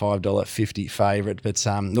Pact as a $5.50 favourite. But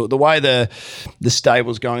the way the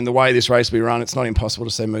stable's going, the way this race will be run, it's not impossible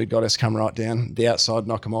to see Mood Goddess come right down the outside,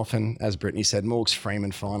 knock him off. And as Brittany said, Morgs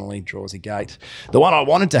Freeman finally draws a gate. The one I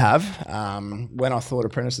wanted to have when I thought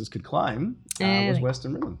apprentices could claim was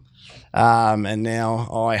Western Rhythm. And now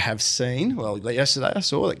I have seen, yesterday I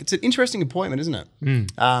saw that it's an interesting appointment, isn't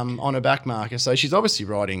it? On a back marker. So she's obviously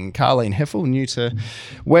riding Carleen Heffel, new to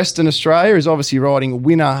Western Australia, is obviously riding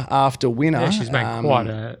winner after winner. Yeah, she's made quite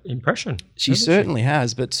an impression. She certainly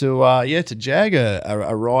has. But to jag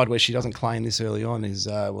a ride where she doesn't claim this early on is,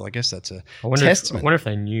 I guess that's a testament. I wonder if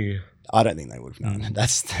they knew. I don't think they would have known.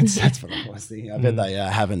 That's what I was thinking. I bet they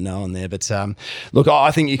haven't known there. But look,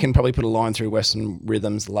 I think you can probably put a line through Western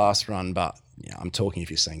Rhythm's last run, but I'm talking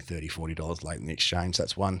if you're seeing $30, $40 late in the exchange,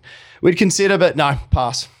 that's one we'd consider, but no,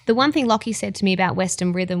 pass. The one thing Lockie said to me about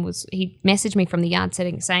Western Rhythm was he messaged me from the yard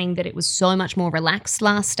setting saying that it was so much more relaxed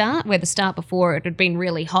last start, where the start before it had been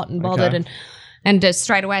really hot and bothered. Okay. And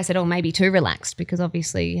straight away I said, maybe too relaxed, because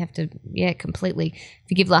obviously you have to, completely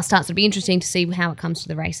forgive last starts. It'll be interesting to see how it comes to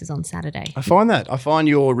the races on Saturday. I find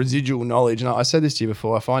your residual knowledge, and I said this to you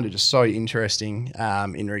before, I find it just so interesting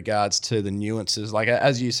in regards to the nuances. Like,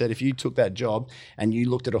 as you said, if you took that job and you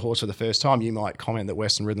looked at a horse for the first time, you might comment that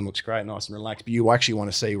Western Rhythm looks great, nice and relaxed, but you actually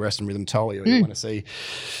want to see Western Rhythm Tully, or you want to see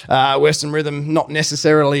Western Rhythm not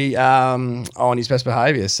necessarily on his best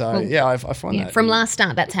behaviour. So, I find that. From last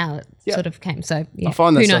start, that's how it sort of came. So, I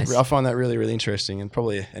find that really, really interesting, and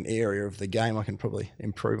probably an area of the game I can probably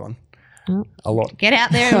improve on a lot. Get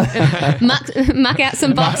out there and muck out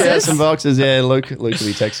some boxes. Luke will be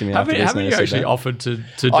texting me after this. Haven't you actually offered to do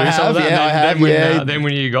some I of that? Yeah, I have. Then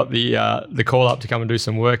when you got the call up to come and do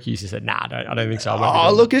some work, you just said, "Nah, I don't think so."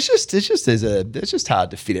 Look, it's just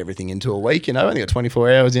hard to fit everything into a week. I've only got 24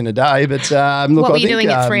 hours in a day. But look, what were you doing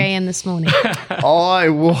at 3 a.m. this morning? I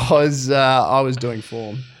was doing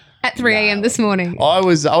form. At 3 a.m. this morning. I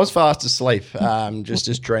was fast asleep,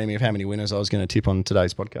 just dreaming of how many winners I was going to tip on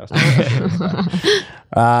today's podcast.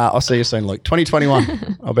 I'll see you soon, Luke.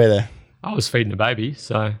 2021, I'll be there. I was feeding a baby,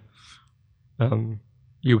 so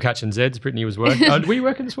you were catching Zeds. Brittany was working. Were you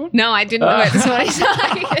working this morning? No, I didn't work this morning.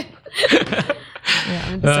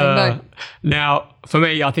 I'm in the same boat. Now, for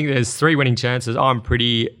me, I think there's 3 winning chances. I'm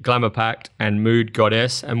Pretty, Glamour Pact, and Mood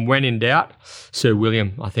Goddess. And when in doubt, Sir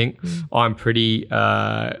William, I think. I'm Pretty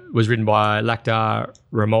was ridden by Lactar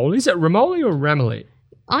Ramoli. Is it Ramoli or Ramoli?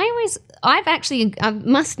 I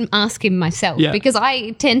must ask him myself because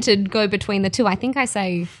I tend to go between the two. I think I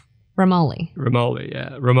say Ramoli. Ramoli, yeah.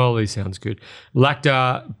 Ramoli sounds good.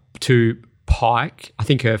 Lactar to Pike. I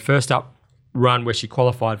think her first up run where she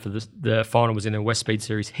qualified for the final was in a West Speed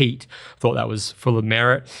Series heat. Thought that was full of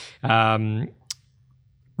merit.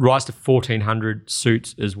 Rise to 1400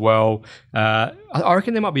 suits as well. I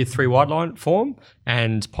reckon there might be a 3 wide line form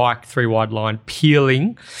and Pike 3 wide line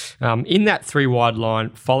peeling. In that 3 wide line,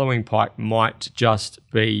 following Pike might just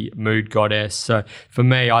be Mood Goddess. So for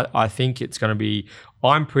me, I think it's going to be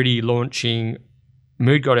I'm Pretty launching,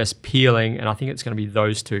 Mood Goddess peeling, and I think it's going to be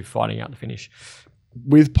those 2 fighting out the finish.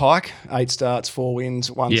 With Pike, 8 starts, 4 wins,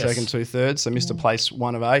 1 second, 2 thirds. So missed a place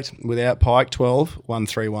 1 of 8. Without Pike, 12, 1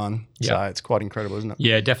 3 1. So it's quite incredible, isn't it?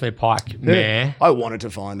 Yeah, definitely a Pike mare. I wanted to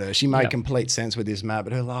find her. She made complete sense with this map,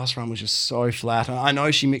 but her last run was just so flat. I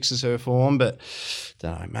know she mixes her form, but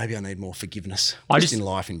don't know, maybe I need more forgiveness just in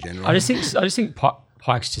life in general. I just think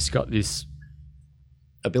Pike's just got this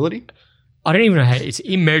ability. I don't even know how. It's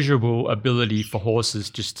immeasurable ability for horses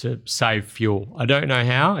just to save fuel. I don't know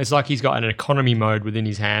how. It's like he's got an economy mode within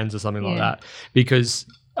his hands or something like that. Because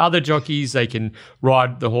other jockeys, they can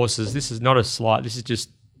ride the horses. This is not a slight. This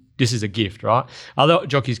is a gift, right? Other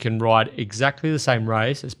jockeys can ride exactly the same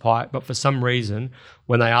race as Pike, but for some reason,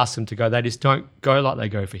 when they ask them to go, they just don't go like they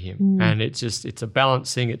go for him. And it's a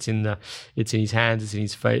balancing. It's in his hands. It's in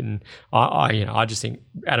his feet. And I just think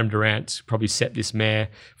Adam Durant's probably set this mare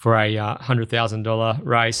for a $100,000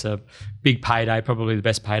 race, a big payday, probably the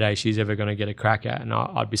best payday she's ever going to get a crack at. And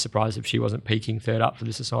I'd be surprised if she wasn't peaking third up for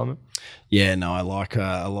this assignment. Yeah, no, I like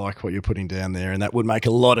what you're putting down there, and that would make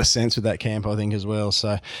a lot of sense with that camp, I think, as well.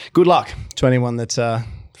 So good luck to anyone that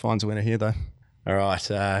finds a winner here, though. All right,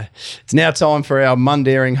 it's now time for our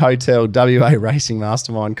Mundaring Hotel WA Racing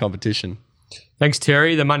Mastermind competition. Thanks,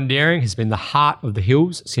 Terry. The Mundaring has been the heart of the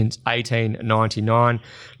hills since 1899,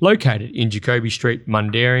 located in Jacoby Street,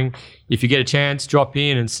 Mundaring. If you get a chance, drop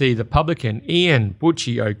in and see the publican, Ian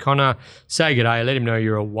Butchie O'Connor. Say good day, let him know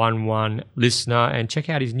you're a 1-1 listener, and check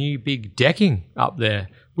out his new big decking up there.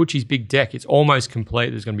 Butchie's big deck. It's almost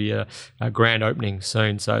complete. There's going to be a grand opening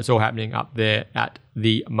soon. So it's all happening up there at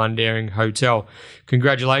the Mundaring Hotel.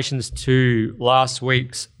 Congratulations to last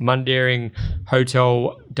week's Mundaring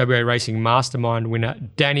Hotel WA Racing Mastermind winner,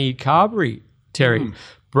 Danny Carberry, Terry,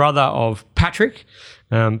 brother of Patrick.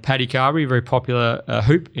 Paddy Carberry, very popular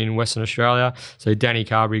hoop in Western Australia. So Danny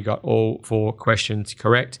Carberry got all 4 questions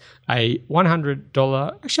correct. A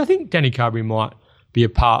 $100. Actually, I think Danny Carberry might be a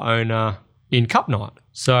part owner in Cup Night.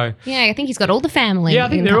 So yeah, I think he's got all the family. Yeah, I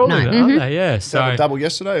think they're all in it, aren't they? Yeah. So a double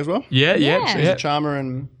yesterday as well. Yeah. She's a charmer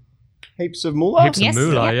and heaps of moolah. Heaps of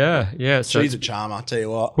moolah, yeah. So she's a charmer. I tell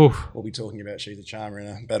you what, we'll be talking about she's a charmer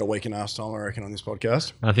in about a week and a half's time, I reckon, on this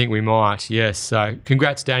podcast. I think we might. Yes. So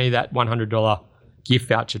congrats, Danny. That $100 gift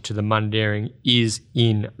voucher to the Mundaring is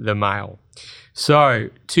in the mail. So,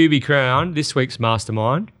 to be crowned this week's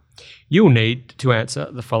Mastermind, you'll need to answer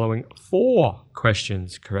the following 4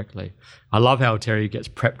 questions correctly. I love how Terry gets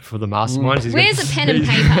prepped for the Mastermind. Where's a pen and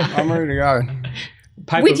paper? I'm ready to go.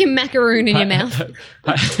 Paper, With your macaroon in your mouth.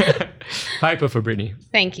 paper for Brittany.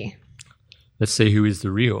 Thank you. Let's see who is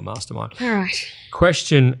the real Mastermind. All right.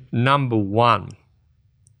 Question number 1.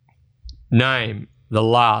 Name the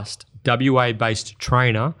last WA-based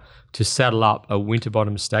trainer to saddle up a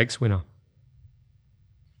Winterbottom Stakes winner.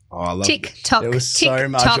 Oh, I love Tick tock. There was tick, so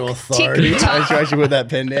much tock, authority. tick, tock. I should put that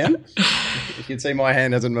pen down. You can see my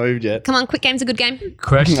hand hasn't moved yet. Come on, quick game's a good game.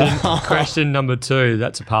 Question number 2.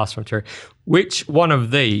 That's a pass from Terry. Which one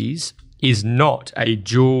of these is not a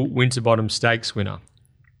dual Winterbottom Stakes winner?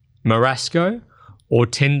 Marasco,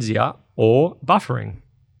 Hortensia, or Buffering?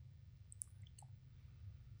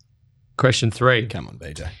 Question 3. Come on,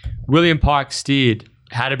 BJ. William Pike steered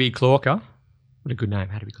Haddaby Clorker, what a good name,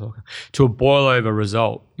 Haddaby Clorker, to a boil-over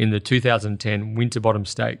result in the 2010 Winterbottom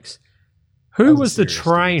Stakes. Who was the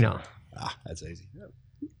trainer? That's easy.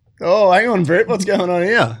 Oh, hang on, Brett. What's going on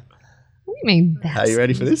here? What do you mean that's Are you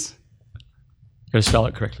ready for this? Going to spell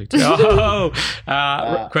it correctly too.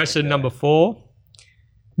 Question number 4.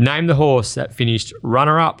 Name the horse that finished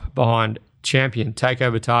runner-up behind champion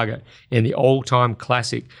Takeover Target in the all-time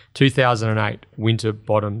classic 2008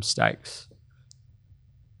 Winterbottom Stakes.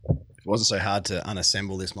 If it wasn't so hard to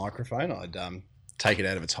unassemble this microphone, I'd take it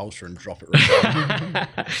out of its holster and drop it right down.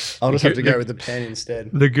 I'll just have to go with the pen instead.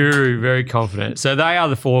 The guru, very confident. So they are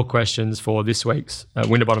the 4 questions for this week's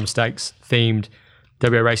Winterbottom Stakes themed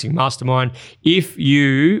WA Racing Mastermind. If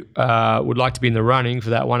you would like to be in the running for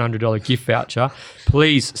that $100 gift voucher,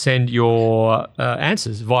 please send your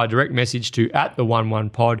answers via direct message to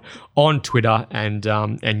 @the11pod on Twitter and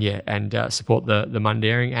support the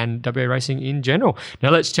Mundaring and WA Racing in general. Now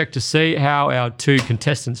let's check to see how our 2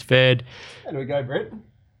 contestants fared. How do we go, Brett?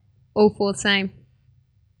 all 4 the same?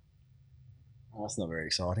 Oh, that's not very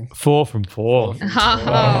exciting. 4 from 4.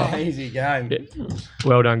 Oh, easy game. Yeah.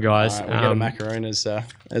 Well done, guys. We get a macaroon as a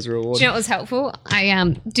reward. Do you know what was helpful?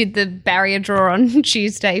 I did the barrier draw on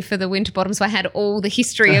Tuesday for the Winterbottom, so I had all the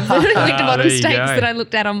history of the Winterbottom Stakes that I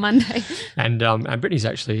looked at on Monday. And Brittany's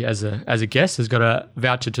actually, as a guest, has got a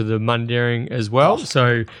voucher to the Mundaring as well.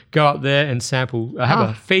 So go up there and sample, have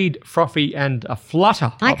a feed, frothy, and a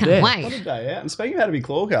flutter. I up can't there. wait. What a day out. And speaking of Haddaby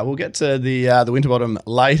Clorker, we'll get to the Winterbottom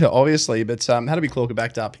later, obviously, but Haddaby Clorker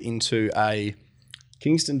backed up into a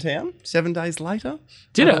Kingston Town 7 days later.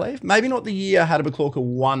 Did I it? believe. Maybe not the year Haddaby Clorker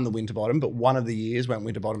won the Winterbottom, but one of the years went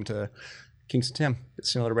Winterbottom to Kingston Town. It's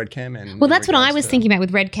similar to Red Cam Man. Well, that's what I was thinking about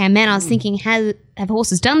with Red Cam Man. I was thinking, have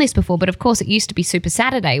horses done this before? But of course, it used to be Super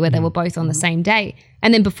Saturday where they were both on the same day.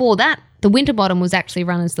 And then before that, the Winterbottom was actually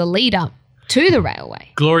run as the lead up to the railway.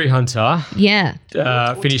 Glory Hunter Yeah.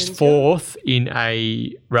 finished 4th in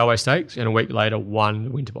a railway stakes and a week later won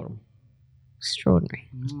the Winterbottom. Extraordinary.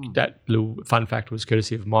 That little fun fact was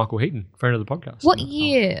courtesy of Michael Heaton, friend of the podcast. What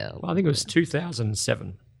year? Well, I think it was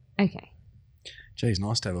 2007. Okay. Geez,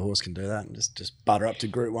 nice to have a horse can do that and just butter up to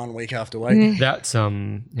Group 1 week after week. That's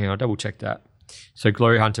I'll double check that. So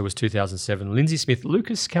Glory Hunter was 2007. Lindsay Smith,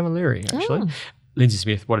 Lucas Camilleri, actually. Lindsay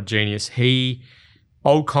Smith, what a genius. He,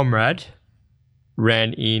 old comrade,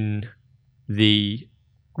 ran in the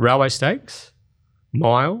railway stakes,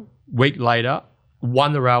 mile, week later,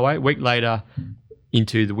 won the railway, week later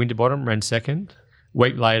into the Winterbottom, ran 2nd.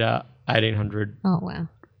 Week later, 1800. Oh, wow.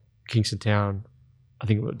 Kingston Town. I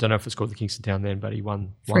don't know if it's called the Kingston Town then, but he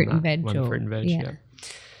won Fruit and that. Veg. Won the Fruit and Veg, Yeah.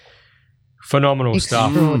 Phenomenal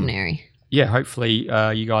stuff. Extraordinary. Yeah, hopefully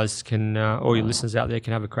you guys can, all your listeners out there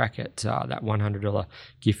can have a crack at that $100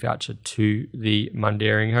 gift voucher to the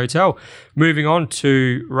Mundaring Hotel. Moving on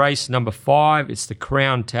to race number 5. It's the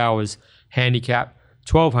Crown Towers Handicap.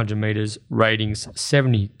 1,200 metres, ratings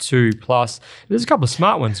 72 plus. There's a couple of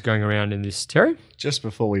smart ones going around in this, Terry. Just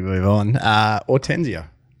before we move on, Hortensia,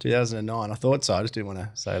 2009. I thought so. I just didn't want to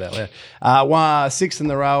say it out loud. Won 6th in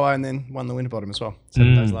the railway and then won the Winterbottom as well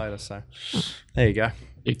 7 days later. So there you go.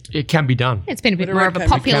 It can be done. It's been a bit more of a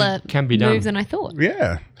popular can be done. move than I thought.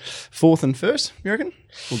 Yeah. 4th and 1st, you reckon?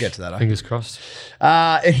 We'll get to that. Fingers crossed.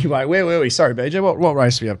 Anyway, where were we? Sorry, BJ. What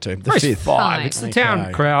race are we up to? The Race 5th. 5. It's the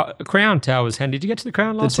town Crown Towers. Did you get to the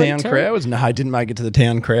Crown last week, The town Terry? crowds? No, I didn't make it to the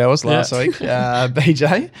town crowds last week,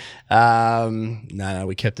 BJ. No,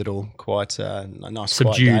 we kept it all quite nice,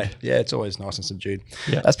 Subdued. quiet day. Yeah, it's always nice and subdued.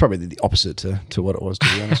 Yeah. That's probably the opposite to what it was,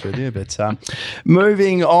 to be honest with you. But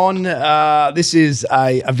moving on, this is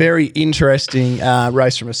a very interesting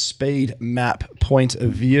race from a speed map point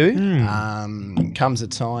of view. Comes a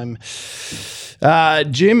time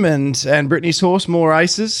Jim and Brittany's horse, More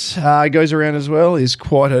Aces, goes around as well, is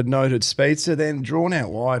quite a noted speedster. Then drawn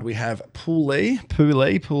out wide, we have Poolee,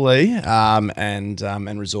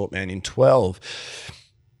 and Resort Man in 12.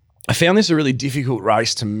 I found this a really difficult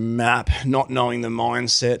race to map, not knowing the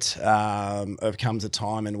mindset of Comes a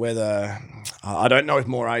Time and whether I don't know if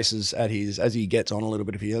More Aces as he gets on a little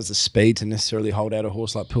bit, if he has the speed to necessarily hold out a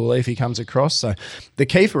horse like Poolee if he comes across. So the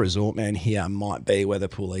key for Resort Man here might be whether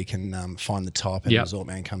Poolee can find the top and Resort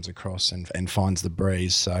Man comes across and finds the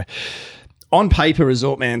breeze. So on paper,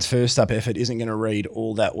 Resort Man's first up effort isn't going to read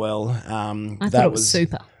all that well. I thought it was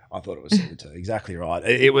super. I thought it was super too. Exactly right.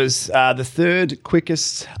 It was the third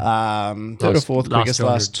quickest, third or fourth quickest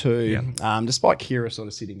last two, despite Kira sort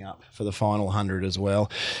of sitting up for the final 100 as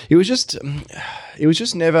well. It was just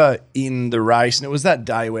never in the race, and it was that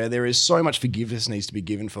day where there is so much forgiveness needs to be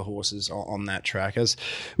given for horses on that track. As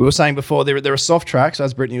we were saying before, there are soft tracks,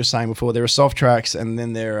 as Brittany was saying before, there are soft tracks and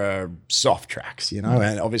then there are soft tracks, and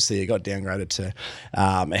obviously it got downgraded to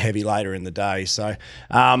a heavy later in the day. So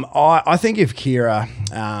I think if Kira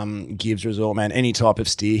gives Resort Man any type of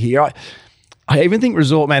steer here. I even think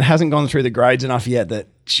Resort Man hasn't gone through the grades enough yet that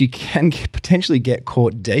she can potentially get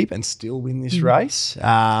caught deep and still win this race.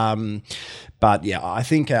 But yeah, I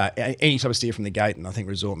think any type of steer from the gate, and I think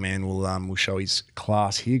Resort Man will show his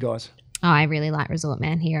class here, guys. Oh, I really like Resort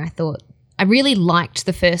Man here. I really liked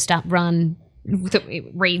the first up run. It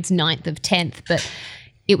reads 9th of 10th, but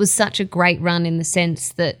it was such a great run in the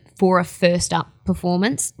sense that for a first up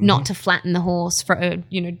performance, not to flatten the horse for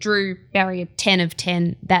drew barrier 10 of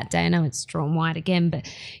 10 that day. I know it's drawn wide again, but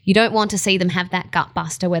you don't want to see them have that gut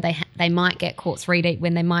buster where they might get caught 3 deep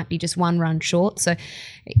when they might be just one run short. So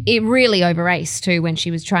it really over-raced too when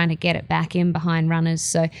she was trying to get it back in behind runners.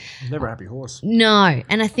 So never a happy horse. No,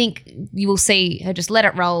 and I think you will see her just let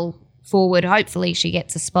it roll forward. Hopefully she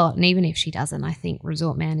gets a spot, and even if she doesn't, I think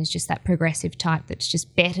Resort Man is just that progressive type that's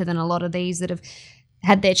just better than a lot of these that have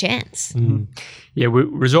had their chance. Yeah,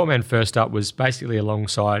 Resort Man first up was basically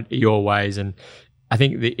alongside Eeyore Ways, and I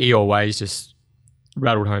think the Eeyore Ways just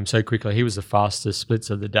rattled home so quickly. He was the fastest splits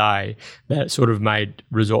of the day. That sort of made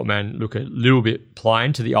Resort Man look a little bit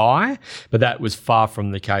plain to the eye, but that was far from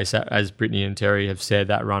the case. As Brittany and Terry have said,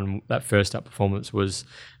 that first up performance was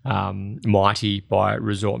mighty by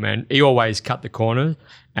Resort Man. Eeyore Ways cut the corner,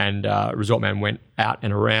 and Resort Man went out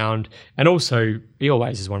and around. And also, Eeyore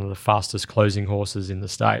Ways is one of the fastest closing horses in the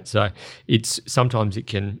state. So sometimes it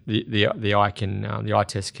can the eye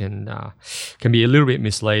test can be a little bit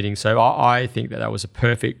misleading. So I think that was a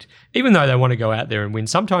perfect. Even though they want to go out there and win,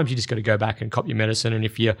 sometimes you just got to go back and cop your medicine. And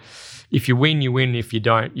if you win, you win. If you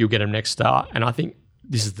don't, you'll get them next start. And I think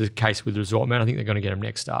this is the case with Resort Man. I think they're going to get him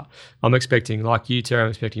next start. I'm expecting, like you, Terry, I'm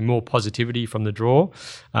expecting more positivity from the draw.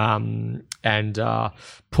 And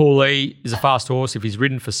Poolee is a fast horse. If he's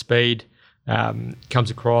ridden for speed,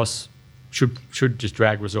 comes across, should just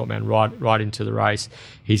drag Resort Man right into the race.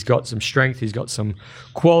 He's got some strength. He's got some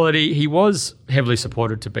quality. He was heavily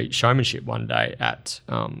supported to beat Showmanship one day at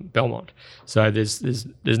Belmont. So there's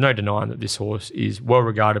no denying that this horse is well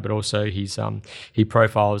regarded, but also he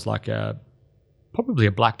profiles like probably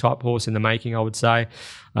a black type horse in the making, I would say.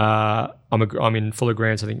 I'm in full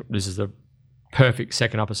agreement. I think this is the perfect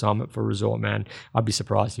second up assignment for Resort Man. I'd be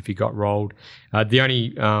surprised if he got rolled. The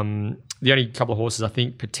only couple of horses I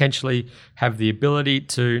think potentially have the ability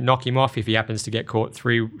to knock him off if he happens to get caught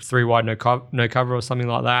three wide, no cover or something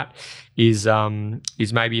like that is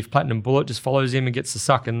maybe if Platinum Bullet just follows him and gets the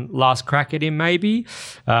suck and last crack at him, maybe.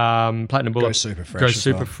 Platinum Bullet goes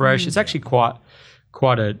super fresh. It's actually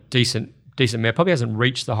quite a decent mare. Probably hasn't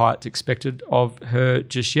reached the heights expected of her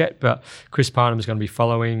just yet, but Chris Parnham is going to be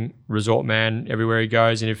following Resort Man everywhere he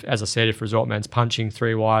goes. And if Resort Man's punching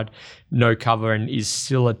 3 wide, no cover, and is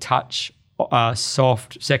still a touch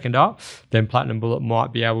soft second up, then Platinum Bullet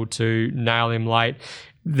might be able to nail him late.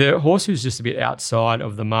 The horse who's just a bit outside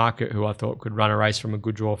of the market, who I thought could run a race from a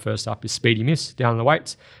good draw first up, is Speedy Miss down the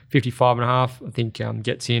weights, 55.5. I think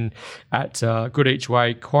gets in at good each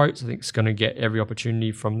way quotes. I think it's going to get every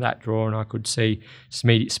opportunity from that draw, and I could see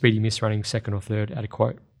Speedy Miss running second or third at a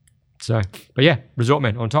quote. So, but yeah, Resort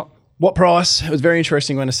Man on top. What price? It was very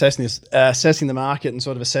interesting when assessing the market and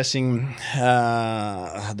sort of assessing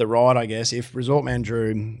the ride, I guess. If Resort Man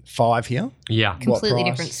drew 5 here. Yeah. Completely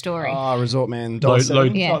different story. Resort Man low.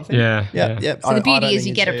 Yeah. So the beauty is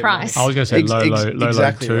you get a price. I was going to say low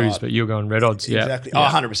exactly twos, right. but you're going red odds. Yeah. Exactly.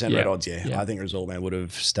 100% red odds, yeah. I think Resort Man would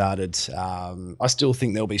have started. I still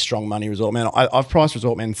think there'll be strong money Resort Man. I've priced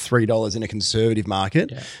Resort Man $3 in a conservative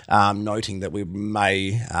market, noting that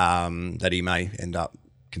he may end up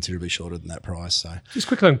considerably shorter than that price. So just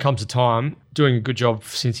quickly when it comes to time, doing a good job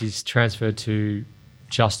since he's transferred to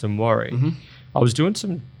Justin Worry. I was doing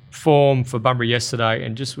some form for Bunbury yesterday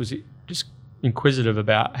and just inquisitive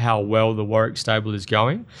about how well the Warwick stable is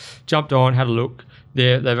going. Jumped on, had a look.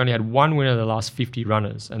 They've only had one winner in the last 50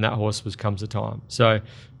 runners, and that horse was Comes to Time. So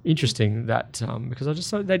interesting that because I just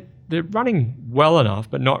thought they're running well enough,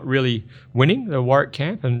 but not really winning the Warwick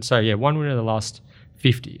camp. And so one winner in the last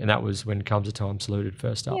 50, and that was when Comes to Time saluted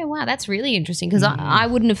first up. Yeah, wow, that's really interesting because I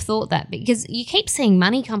wouldn't have thought that, because you keep seeing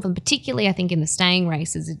money come from, particularly I think in the staying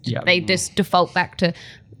races, they just default back to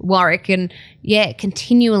Warwick, and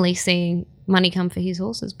continually seeing money come for his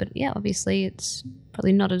horses. But obviously it's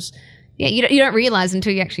probably not as you don't realise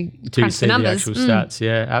until you actually crunch the numbers. The actual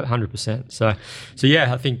stats, 100%. So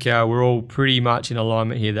I think we're all pretty much in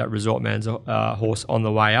alignment here that Resort Man's horse on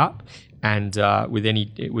the way up. And with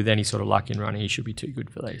any sort of luck in running, he should be too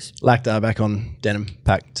good for these. Lactar back on denim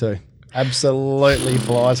pack too. Absolutely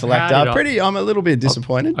flies for Lactar. I'm a little bit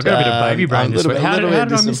disappointed. I got a bit of baby brain this week. How did I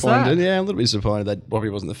miss that? Yeah, I'm a little bit disappointed that probably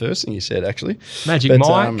wasn't the first thing you said, actually.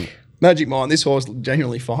 Magic Mike, this horse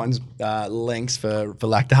genuinely finds lengths for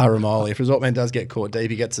Lactar Romoli. If Resort Man does get caught deep,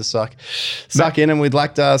 he gets to suck in, and with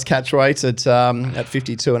Lactar's catch weight at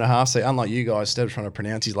 52.5. So unlike you guys, instead of trying to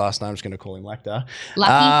pronounce his last name, I'm just going to call him Lactar.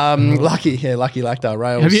 Lucky Lactar.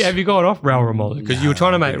 Rails. Have you gone off Rail Romoli? Because you were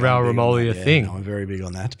trying to make Rail Romoli a thing. No, I'm very big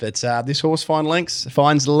on that. But this horse finds lengths.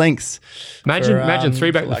 Imagine three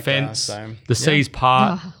back the Lactar, fence, the seas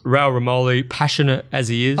part, Rail Romoli, passionate as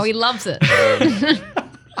he is. Oh, he loves it.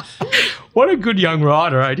 What a good young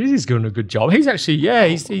rider, eh? He's doing a good job. He's actually,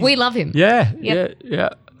 we love him. Yeah.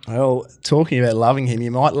 Well, talking about loving him,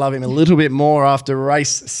 you might love him a little bit more after race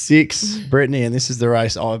 6, Brittany, and this is the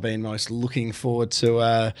race I've been most looking forward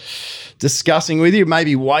to discussing with you,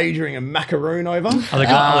 maybe wagering a macaroon over. Are the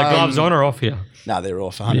gloves on or off here? No, they're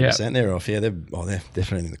off 100%. Yep. They're off. Yeah, they're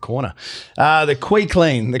definitely in the corner. The Quay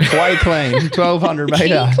Clean, 1,200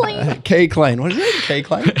 metre. Key Clean. What is it? Key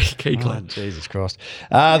Clean? Key Clean. Oh, Jesus Christ.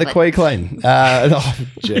 The Quay Clean.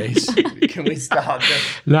 Jeez. Can we start?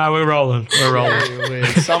 No, we're rolling.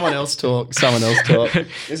 Someone else talk.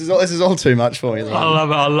 This is all too much for me.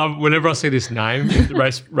 I love whenever I see this name, the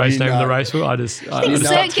race name of the race. I just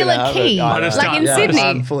Circular Quay, like in Sydney.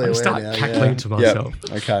 I'm fully aware. Start cackling to myself.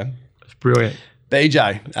 Yep. Okay. Brilliant.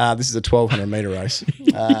 BJ, this is a 1,200 metre race.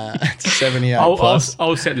 It's 78 plus.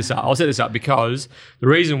 I'll set this up. I'll set this up because the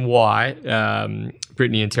reason why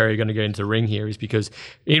Brittany and Terry are going to get into the ring here is because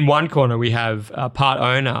in one corner we have part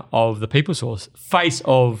owner of the People's Horse, face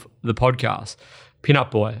of the podcast,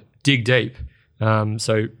 Pin-Up Boy, Dig Deep.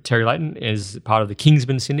 So Terry Leighton is part of the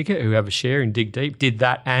Kingsman Syndicate, who have a share in Dig Deep, did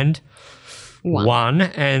that and won.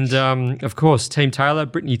 And of course, Team Taylor,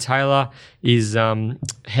 Brittany Taylor is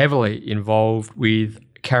heavily involved with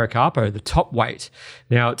Caracapo, the top weight.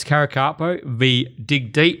 Now it's Caracapo v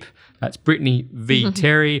Dig Deep. That's Brittany v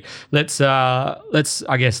Terry. Let's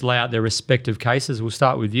I guess lay out their respective cases. We'll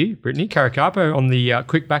start with you, Brittany. Caracapo on the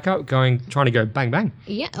quick backup, trying to go bang bang.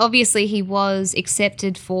 Yeah, obviously he was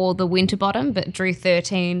accepted for the Winterbottom, but drew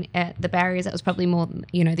 13 at the barriers. That was probably more,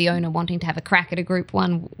 the owner wanting to have a crack at a Group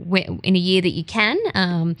 1 in a year that you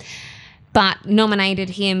can. But nominated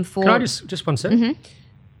him for. Can I just one sec?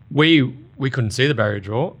 We couldn't see the barrier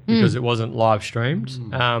draw because it wasn't live streamed.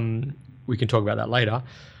 We can talk about that later.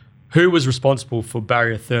 Who was responsible for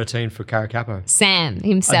barrier 13 for Caracapo? Sam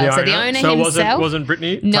himself. So the owner himself. So it wasn't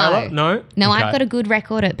Brittany Taylor? No? Okay. I've got a good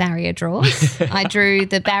record at barrier draws. I drew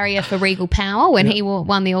the barrier for Regal Power when he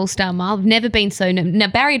won the All-Star Mile. I've never been so... Now,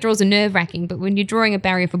 barrier draws are nerve-wracking, but when you're drawing a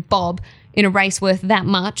barrier for Bob in a race worth that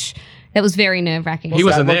much, that was very nerve-wracking. He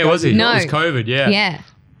wasn't there, was he? No. It was COVID, yeah. Yeah.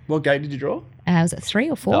 What gate did you draw? Was it 3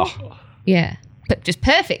 or 4? Oh. Yeah. But just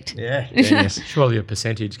perfect. Yeah, genius. Surely a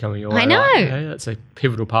percentage coming your way. I know. Right? That's a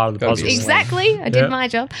pivotal part of the puzzle. Exactly. I did my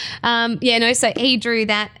job. So he drew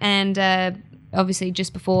that, and obviously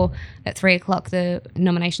just before at 3 o'clock the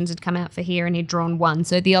nominations had come out for here, and he'd drawn 1.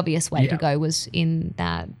 So the obvious way to go was in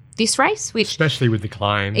this race, which especially with the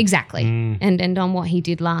claim. Exactly. And on what he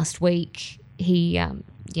did last week, he'd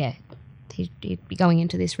be going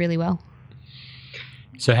into this really well.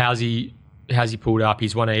 So how's he pulled up? He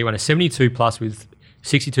won a 72 plus with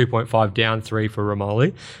 62.5 down 3 for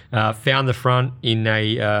Romoli. Found the front in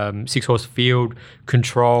a 6-horse field,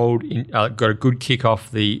 controlled, got a good kick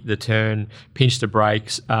off the turn, pinched the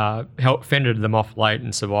brakes, fended them off late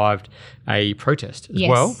and survived a protest as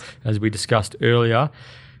well, as we discussed earlier.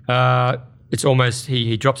 It's almost,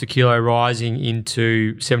 he drops a kilo rising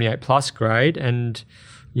into 78 plus grade, and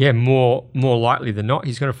more likely than not,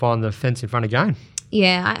 he's going to find the fence in front again.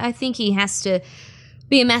 Yeah, I think he has to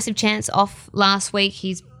be a massive chance off last week.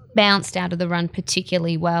 He's bounced out of the run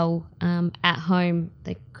particularly well at home.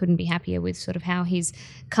 They couldn't be happier with sort of how he's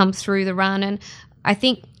come through the run. And I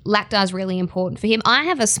think Lactar is really important for him. I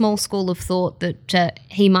have a small school of thought that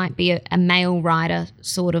he might be a male rider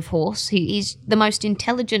sort of horse. He's the most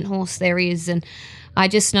intelligent horse there is, and I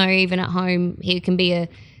just know even at home he can be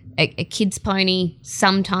a kid's pony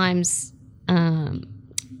sometimes.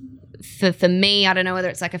 For me, I don't know whether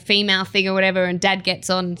it's like a female figure or whatever, and Dad gets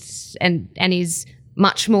on and is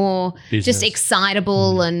much more just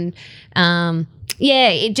excitable and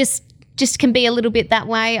it just can be a little bit that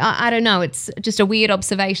way. I don't know. It's just a weird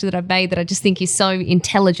observation that I've made that I just think is so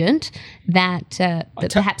intelligent that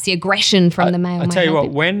perhaps the aggression from the male. I tell you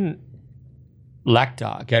what, when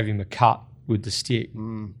Lactar gave him a cut with the stick,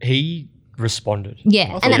 he responded.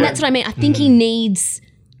 Yeah, and that's what I mean. I think he needs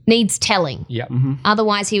telling. Yeah.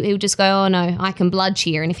 Otherwise, he'll just go, oh no, I can bludge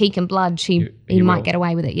here, and if he can bludge, he might get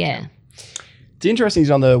away with it. Yeah. It's interesting he's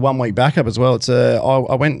on the 1 week backup as well. It's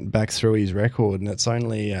I went back through his record and it's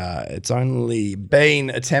only been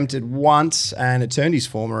attempted once and it turned his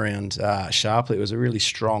form around sharply. It was a really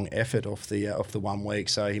strong effort off the 1 week,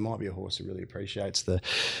 so he might be a horse who really appreciates the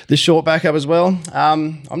short backup as well.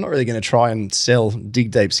 I'm not really going to try and sell Dig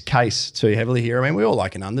Deep's case too heavily here. I mean, we all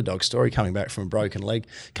like an underdog story, coming back from a broken leg,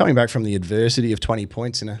 coming back from the adversity of 20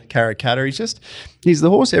 points in a Karrakatta. He's the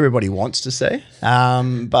horse everybody wants to see,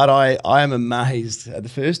 but I am amazed. At the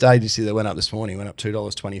first agency that went up this morning, went up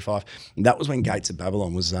 $2.25. And that was when Gates of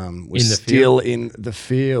Babylon was still in the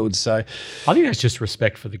field. So I think that's just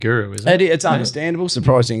respect for the guru, isn't it? It's understandable.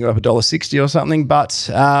 Surprising to go up $1.60 or something. But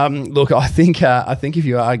look, I think if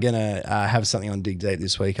you are going to have something on Dig Deep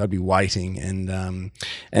this week, I'd be waiting and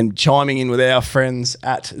chiming in with our friends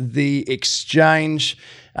at the Exchange.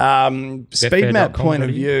 Speed map point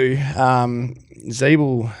of view,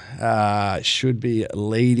 Zeeble should be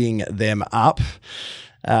leading them up.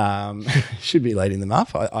 I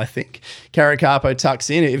think. Karrakatta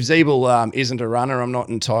tucks in. If Zeeble isn't a runner, I'm not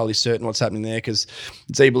entirely certain what's happening there because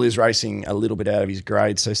Zeeble is racing a little bit out of his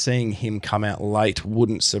grade, so seeing him come out late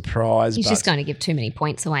wouldn't surprise. He's just going to give too many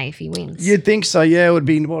points away if he wins. You'd think so, yeah. It would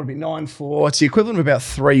be 9-4. It's the equivalent of about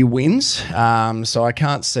 3 wins, so I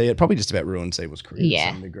can't see it. Probably just about ruined Zeeble's career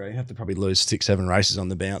to some degree. Have to probably lose 6-7 races on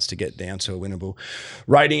the bounce to get down to a winnable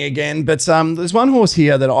rating again. But there's one horse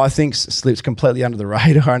here that I think slips completely under the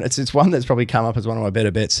radar, and it's one that's probably come up as one of my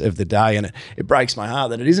better bets of the day, and it breaks my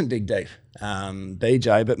heart that it isn't Dig Deep,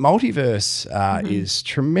 BJ, but Multiverse is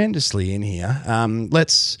tremendously in here.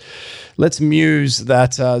 Let's muse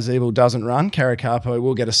that Zeeble doesn't run. Karrakatta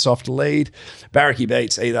will get a soft lead. Barracky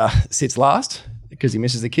Beats either sits last because he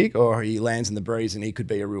misses the kick, or he lands in the breeze, and he could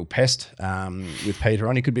be a real pest with Peter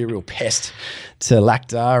on. He could be a real pest to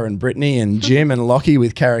Lactar and Brittany and Jim and Lockie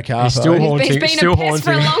with Karrakatta. He's still haunting. He's been a pest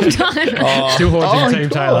for a long time. Still haunting Team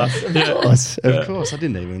Taylor. Of course. I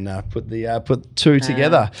didn't even put two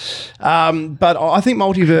together. But I think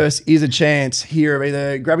Multiverse is a chance here of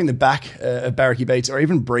either grabbing the back of Barracky Beats or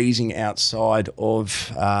even breezing outside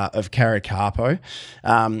of Karrakatta.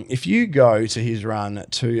 If you go to his run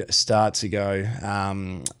 2 starts ago,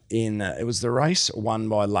 it was the race won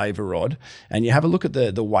by Laver Rod, and you have a look at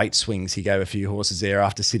the weight swings he gave a few horses there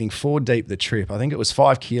after sitting 4 deep the trip. I think it was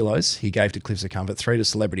 5 kilos he gave to Cliffs of Comfort, 3 to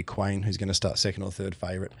Celebrity Queen, who's going to start second or third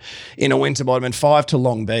favourite in a Winterbottom, and 5 to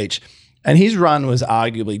Long Beach. And his run was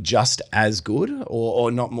arguably just as good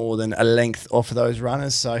or not more than a length off of those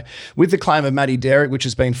runners. So with the claim of Matty Derrick, which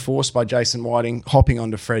has been forced by Jason Whiting, hopping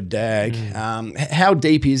onto Fred Dagg, how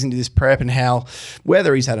deep he is into this prep and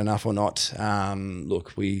whether he's had enough or not,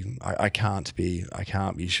 look, I can't be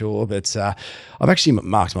sure. But I've actually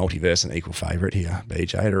marked Multiverse an equal favourite here,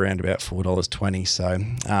 BJ, at around about $4.20. So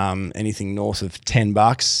anything north of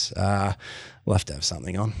 $10, we'll have to have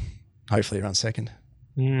something on. Hopefully run second.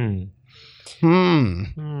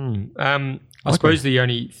 I suppose the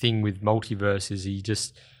only thing with Multiverse is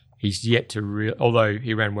he's yet to although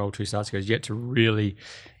he ran well 2 starts ago, he's yet to really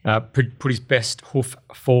put his best hoof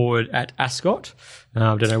forward at Ascot.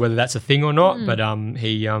 I don't know whether that's a thing or not, but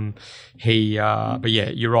but yeah,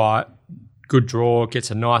 you're right. Good draw,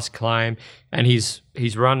 gets a nice claim, and his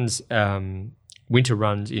runs, winter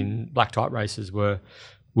runs in black type races would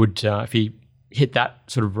if he hit that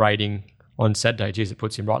sort of rating on Saturday. Geez, it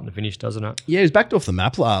puts him right in the finish, doesn't it? Yeah, he was backed off the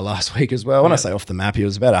map last week as well. When I say off the map, he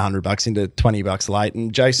was about $100 into $20 late,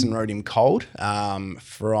 and Jason rode him cold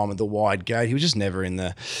from the wide gate. He was just never in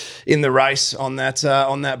the race on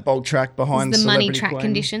that bog track behind the Celebrity money track Queen.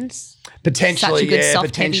 Conditions. Potentially, Such a good yeah, soft,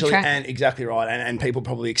 potentially, heavy track. and exactly right, and people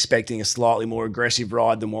probably expecting a slightly more aggressive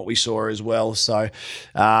ride than what we saw as well. So,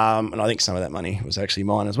 and I think some of that money was actually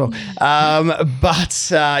mine as well.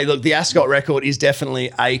 But look, the Ascot record is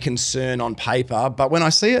definitely a concern on paper. But when I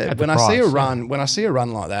see it, when I see a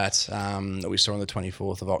run like that that we saw on the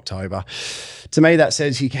 24th of October, to me that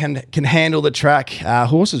says he can handle the track.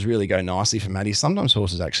 Horses really go nicely for Maddies. Sometimes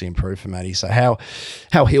horses actually improve for Maddies. So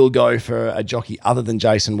how he'll go for a jockey other than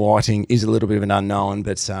Jason Whiting is a little bit of an unknown,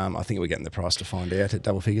 but I think we're getting the price to find out at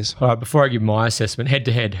double figures. All right, before I give my assessment,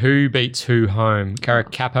 head-to-head, who beats who home,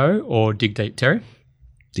 Caracapo or Dig Deep, Terry?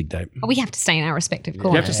 Dig Deep. We have to stay in our respective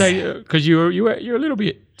corners. You have to say, because you're a little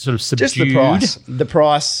bit sort of subdued. Just the price. The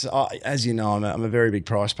price, as you know, I'm a very big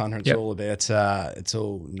price punter. It's all about, it's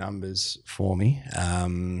all numbers for me.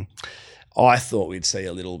 I thought we'd see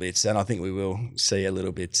a little bit, and I think we will see a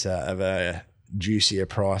little bit of a juicier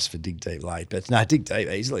price for Dig Deep late. But no, Dig Deep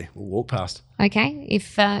easily. We'll walk past. Okay.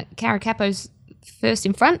 If Caracapo's first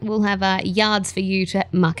in front, we'll have yards for you to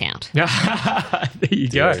muck out. There you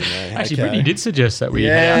go. Actually, Brittany did suggest that we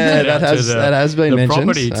that has been mentioned.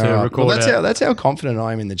 Property to record. Well, that's how confident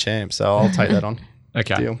I am in the champ, so I'll take that on.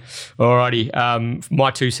 Okay. Deal. Alrighty.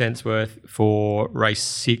 My 2 cents worth for race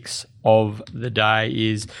 6 of the day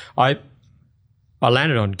is I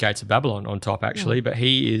landed on Gates of Babylon on top actually, but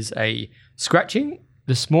he is a scratching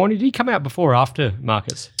this morning. Did he come out before or after,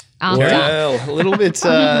 Marcus? Well, a little bit.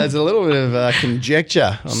 There's a little bit of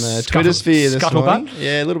conjecture on the Twitter sphere this morning.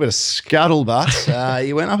 Yeah, a little bit of scuttlebutt.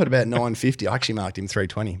 He went up at about 9.50. I actually marked him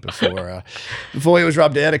 3.20 before he was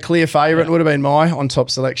rubbed out. A clear favourite would have been my on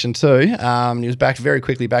top selection too. He was very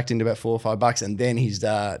quickly backed into about $4 or $5, and then he's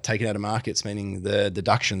taken out of markets, meaning the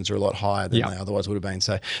deductions are a lot higher than they otherwise would have been.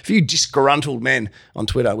 So, a few disgruntled men on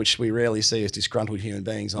Twitter, which we rarely see as disgruntled human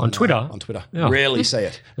beings on Twitter. Rarely see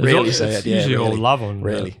it. Usually all love on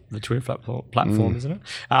rarely. The Twitter platform, isn't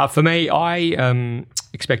it? For me, I am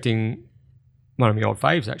expecting one of my old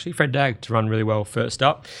faves, actually, Fred Dagg, to run really well first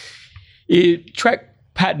up. Track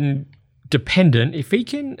pattern dependent. If he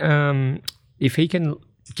can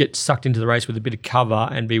get sucked into the race with a bit of cover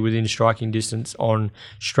and be within striking distance on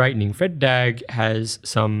straightening, Fred Dagg has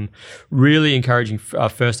some really encouraging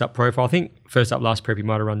first up profile. I think first up last prep he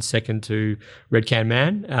might have run second to Red Can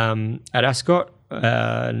Man at Ascot.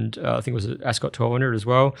 And I think it was Ascot 1200 as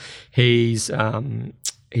well. He's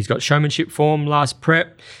got showmanship form last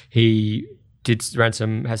prep. He has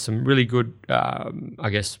some really good,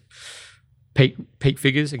 peak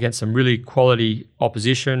figures against some really quality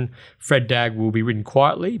opposition. Fred Dagg will be ridden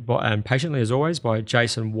quietly and patiently as always by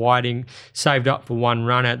Jason Whiting, saved up for one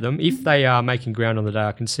run at them. If they are making ground on the day,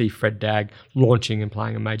 I can see Fred Dagg launching and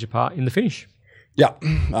playing a major part in the finish. Yeah,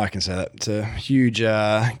 I can say that. It's a huge,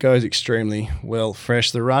 goes extremely well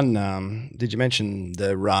fresh. The run, did you mention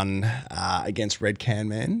the run against Red Can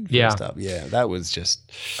Man? First up? Yeah, that was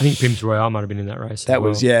just... I think Pims Royale might have been in that race.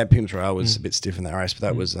 Pims Royale was a bit stiff in that race, but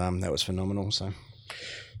that was phenomenal. So,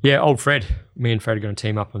 yeah, old Fred. Me and Fred are going to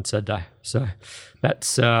team up on Saturday. So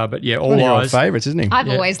that's, but yeah, all eyes. One of your eyes. old favourites, isn't he? I've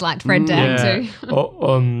always liked Fred Dagg too.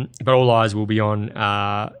 But all eyes will be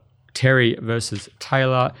on Terry versus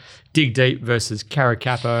Taylor, Dig Deep versus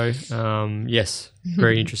Caracapo. Yes,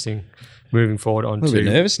 very interesting. Moving forward on a little bit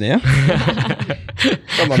nervous now.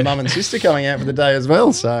 Got my mum and sister coming out for the day as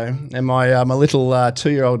well. So, and my little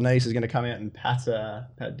 2-year-old niece is going to come out and pat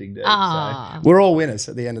Dig Deep. So we're all winners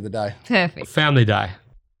at the end of the day. Perfect. Family day.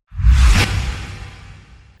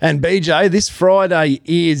 And BJ, this Friday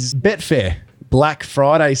is Betfair Black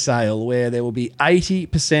Friday sale, where there will be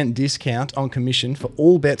 80% discount on commission for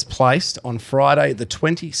all bets placed on Friday, the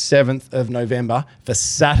 27th of November for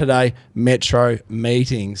Saturday Metro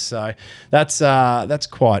meetings. So that's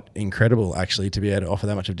quite incredible, actually, to be able to offer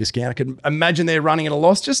that much of a discount. I could imagine they're running at a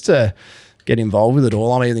loss just to get involved with it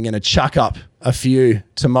all. I'm even going to chuck up a few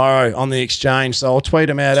tomorrow on the exchange, so I'll tweet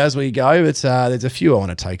them out as we go. But there's a few I want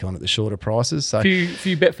to take on at the shorter prices. So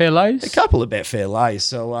few Betfair lays, a couple of Betfair lays.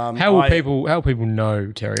 So how will people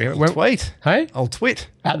know, Terry? I'll tweet. Hey, I'll tweet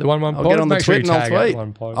at the 1-1 pod. I'll get on the tweet and I'll tweet.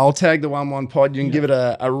 I'll tag the 1-1 pod. You can give it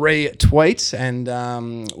a retweet, and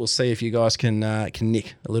we'll see if you guys can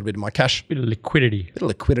nick a little bit of my cash. Bit of liquidity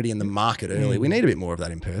in the market early. We need a bit more of that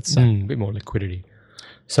in Perth. So. A bit more liquidity.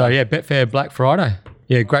 So, yeah, Betfair Black Friday.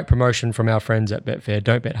 Yeah, great promotion from our friends at Betfair.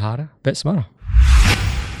 Don't bet harder, bet smarter.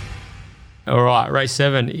 All right, race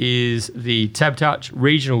 7 is the Tab Touch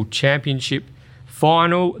Regional Championship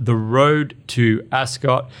final, the road to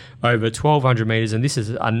Ascot, over 1,200 metres, and this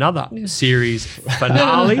is another series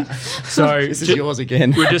finale. So this is yours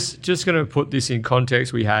again. We're just going to put this in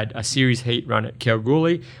context. We had a series heat run at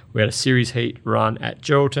Kalgoorlie, we had a series heat run at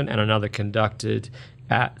Geraldton, and another conducted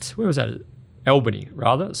at, where was that? Albany,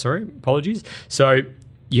 rather. Sorry, apologies. So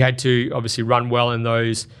you had to obviously run well in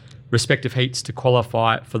those respective heats to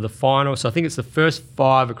qualify for the final. So I think it's the first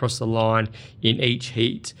 5 across the line in each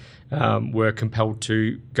heat were compelled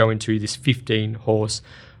to go into this 15-horse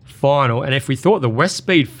final. And if we thought the West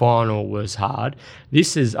Speed final was hard,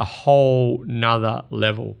 this is a whole nother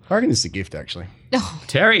level. I reckon this is a gift, actually.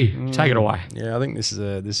 Terry, take it away. Yeah, I think this is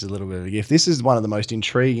a little bit of a gift. This is one of the most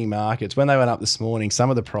intriguing markets. When they went up this morning, some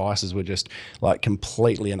of the prices were just like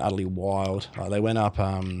completely and utterly wild. They went up.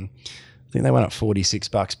 I think they went up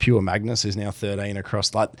 $46. Pure Magnus is now 13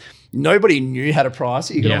 across. Like nobody knew how to price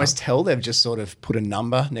it. You can almost tell they've just sort of put a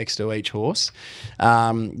number next to each horse.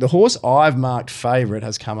 The horse I've marked favourite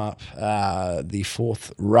has come up the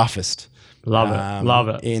 4th roughest. Love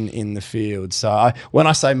it. In the field. So when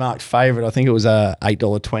I say marked favourite, I think it was a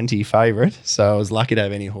 $8.20 favourite. So I was lucky to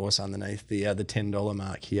have any horse underneath the $10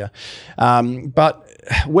 mark here. But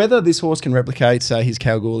whether this horse can replicate his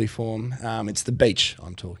Kalgoorlie form, it's the beach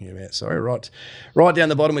I'm talking about. Sorry, right down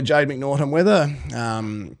the bottom with Jade McNaughton.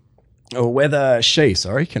 Whether she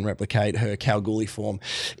can replicate her Kalgoorlie form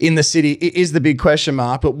in the city is the big question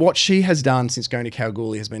mark. But what she has done since going to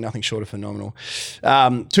Kalgoorlie has been nothing short of phenomenal.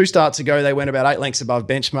 2 starts ago, they went about 8 lengths above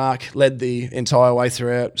benchmark, led the entire way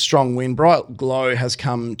throughout. Strong win. Bright Glow has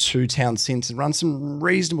come to town since and run some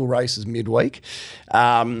reasonable races midweek.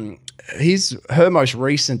 Her most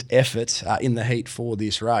recent effort in the heat for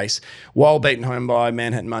this race, while beaten home by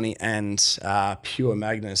Manhattan Money and Pure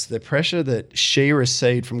Magnus, the pressure that she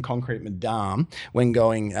received from Concrete Madame when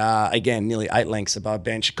going, again, nearly 8 lengths above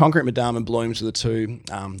bench. Concrete Madame and Blooms were the 2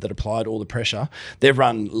 that applied all the pressure. They've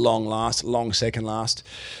run long second last.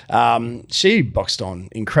 She boxed on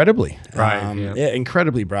incredibly. Brave,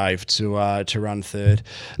 incredibly brave to run 3rd.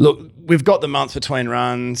 Look, we've got the month between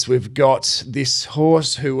runs. We've got this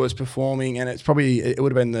horse who was performing, and it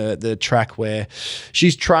would have been the track where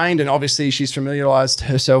she's trained and obviously she's familiarised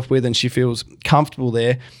herself with and she feels comfortable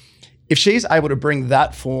there. If she's able to bring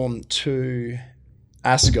that form to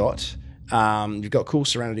Ascot, you've got Cool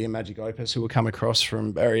Serenity and Magic Opus who will come across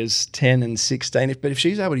from barriers 10 and 16. But if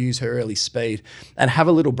she's able to use her early speed and have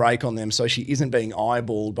a little break on them so she isn't being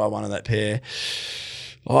eyeballed by one of that pair,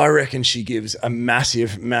 I reckon she gives a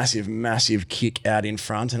massive kick out in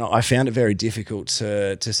front. And I found it very difficult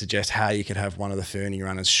to suggest how you could have one of the Fernie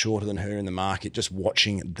runners shorter than her in the market just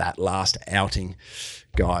watching that last outing,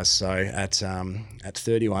 guys. So at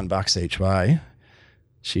 $31 each way,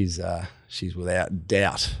 she's without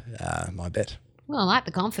doubt my bet. Well, I like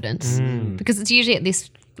the confidence because it's usually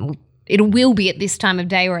it will be at this time of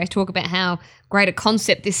day where I talk about how great a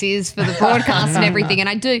concept this is for the broadcast and everything. And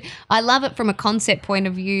I love it from a concept point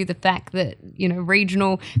of view, the fact that,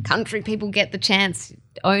 regional country people get the chance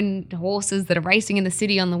to own horses that are racing in the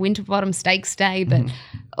city on the Winterbottom Stakes day. But,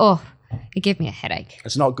 it gave me a headache.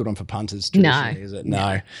 It's not good one for punters traditionally, is it?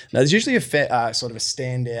 No. There's usually a sort of a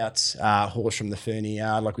standout horse from the Fernie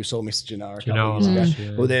yard, like we saw Mr. Gennaro a couple of years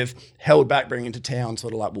ago. Well, they've held back bringing into town,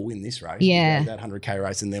 sort of like, we'll win this race. Yeah. That 100K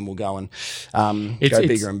race, and then we'll go and go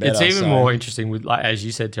bigger and better. It's even more interesting with, like, as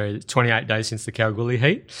you said, Terry, it's 28 days since the Kalgoorlie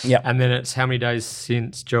heat. Yeah. And then it's how many days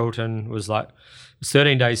since Geraldton was like, it's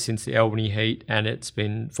 13 days since the Albany heat, and it's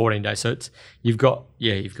been 14 days. So you've got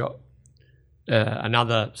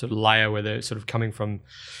another sort of layer where they're sort of coming from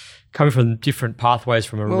different pathways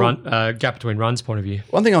from a gap between runs point of view.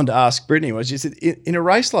 One thing I wanted to ask Brittany was just in a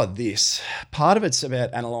race like this, part of it's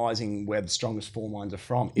about analysing where the strongest form lines are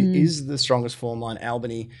from. Is the strongest form line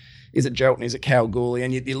Albany? Is it Geraldton? Is it Kalgoorlie?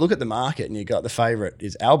 And you look at the market and you got the favourite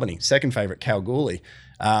is Albany, second favourite Kalgoorlie.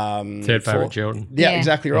 Third favourite Geraldton. Yeah,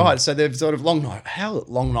 exactly right. So they've sort of Long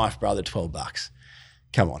Knife brother $12.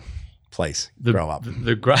 Come on. Please, grow up.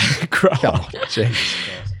 Grow Come up. on, Jesus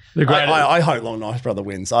Christ. I hope Long Knife Brother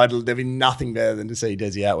wins. There'd be nothing better than to see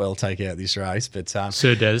Desi Atwell take out this race. But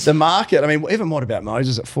Sir Des. The market, even what about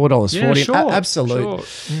Moses at $4.40? Yeah, sure, absolute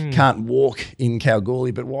can't walk in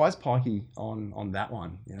Kalgoorlie. But why is Pikey on that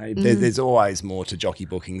one? There's always more to jockey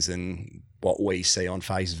bookings than what we see on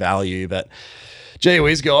face value. But gee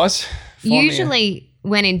whiz, guys. Usually,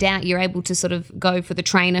 when in doubt, you're able to sort of go for the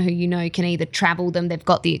trainer who can either travel them. They've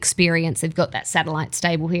got the experience. They've got that satellite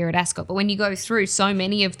stable here at Ascot. But when you go through, so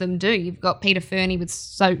many of them do. You've got Peter Fernie with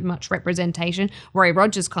so much representation. Rory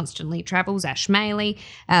Rogers constantly travels. Ash Maley,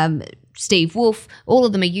 Steve Wolf. All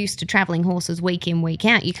of them are used to travelling horses week in, week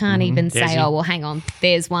out. You can't even say, oh, well, hang on,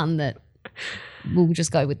 there's one that we'll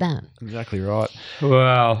just go with that. Exactly right.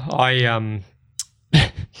 Well, I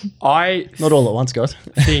Not all at once, guys.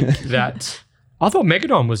 think that I thought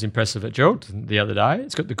Megadon was impressive at Gerald the other day.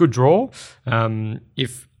 It's got the good draw.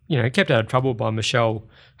 If kept out of trouble by Michelle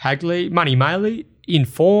Hagley, Money Maley in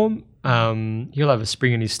form. He'll have a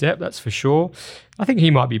spring in his step, that's for sure. I think he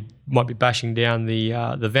might be bashing down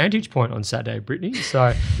the vantage point on Saturday, Brittany.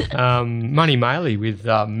 So Money Maley with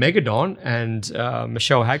Megadon and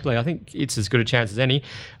Michelle Hagley, I think it's as good a chance as any.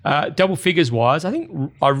 Double figures wise, I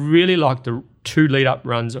think I really like the 2 lead-up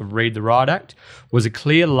runs of Read the Riot Act. Was a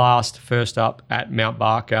clear last first up at Mount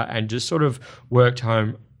Barker and just sort of worked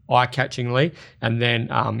home eye-catchingly, and then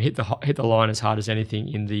hit the line as hard as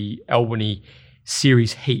anything in the Albany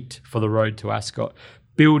Series heat for the road to Ascot.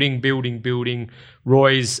 Building.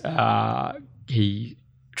 Roy's, he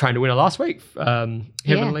trained a winner last week.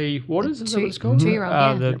 Heavenly Waters, is that what it's called?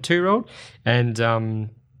 2-year-old, The 2-year-old. And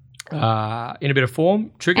in a bit of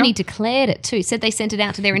form. Trigger. And he declared it too. Said they sent it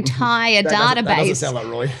out to their entire database. That doesn't sound like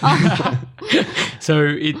Roy. So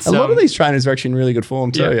it's a lot of these trainers are actually in really good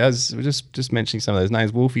form too. Yeah. As we're just mentioning some of those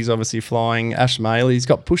names. Wolfie's obviously flying. Ash Maley's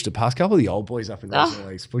got pushed to pass. A couple of the old boys up in recent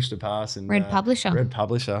weeks pushed to pass. And Red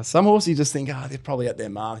Publisher. Some horses you just think, they're probably at their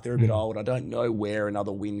mark. They're a bit old. I don't know where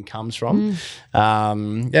another win comes from.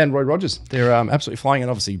 And Roy Rogers. They're absolutely flying. And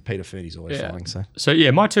obviously Peter Ferdy's always flying. So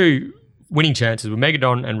yeah, my 2 winning chances were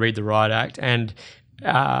Megadon and Read the Riot Act, and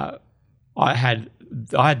I had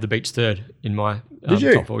the Beach third in my Did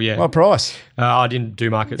you? top 4. Yeah, What price? I didn't do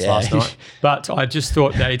markets last night, but I just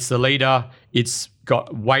thought that it's the leader. It's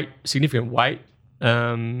got significant weight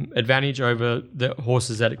advantage over the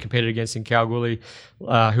horses that it competed against in Kalgoorlie, who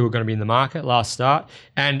are going to be in the market last start.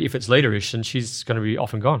 And if it's leaderish, then she's going to be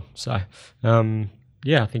off and gone. So.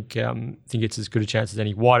 I think it's as good a chance as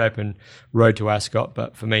any. Wide open road to Ascot,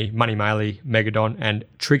 but for me, Money Maley, Megadon, and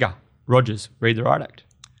Trigger Rogers. Read the Riot Act.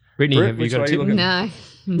 Brittany, have you got a tip?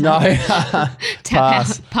 No.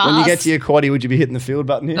 Pass. Pass. When you get to your quaddie, would you be hitting the field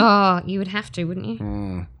button here? Oh, you would have to, wouldn't you?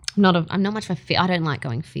 I'm not much of a field. I don't like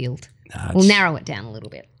going field. We'll narrow it down a little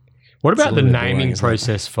bit. What about the boring, naming isn't it?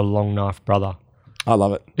 process for Long Knife Brother? I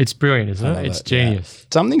love it. It's brilliant, isn't it? It's genius. Yeah.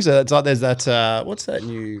 Some things it's like there's that what's that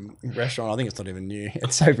new restaurant? I think it's not even new.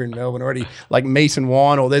 It's over in Melbourne already, like Meat and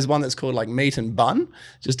Wine, or there's one that's called like Meat and Bun,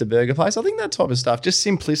 just a burger place. I think that type of stuff, just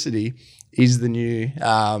simplicity is the new.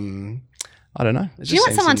 I don't know. Do you know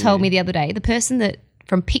what someone told me the other day? The person that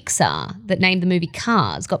from Pixar that named the movie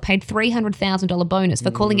Cars got paid $300,000 bonus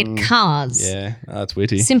for calling it Cars. Yeah, that's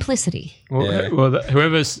witty. Simplicity. Well,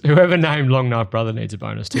 whoever named Long Knife Brother needs a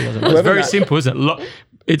bonus too, doesn't it? It's very simple, isn't it?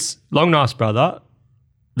 It's Long Knife's brother,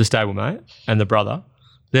 the stablemate, and the brother.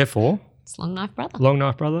 Therefore, it's Long Knife Brother. Long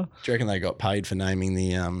Knife Brother. Do you reckon they got paid for naming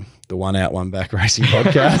the One Out, One Back racing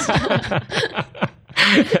podcast?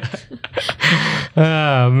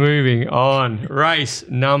 Moving on. Race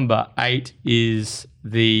number 8 is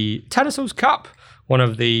the Tattersalls Cup, one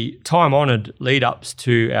of the time-honoured lead-ups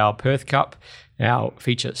to our Perth Cup, our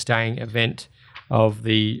feature staying event of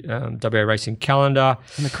the WA racing calendar.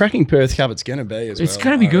 And the cracking Perth Cup it's going to be as well. It's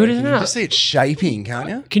going to be good, isn't it? You just see it shaping, can't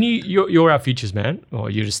you? Can you're our futures man, or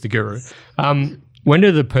you're just the guru. When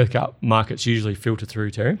do the Perth Cup markets usually filter through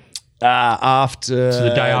to? After the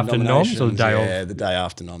day after noms or the day of? Yeah, the day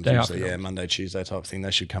after noms Day usually. after Monday, Tuesday type thing. They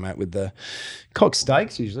should come out with the Cox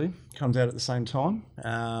Stakes usually. Comes out at the same time.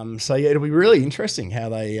 So yeah, it'll be really interesting how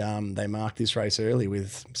they mark this race early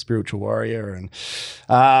with Spiritual Warrior and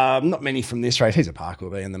not many from this race. He's a Park will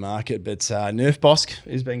be in the market, but Nerf Bosk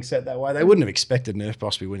is being set that way. They wouldn't have expected Nerf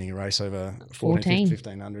Bosk to be winning a race over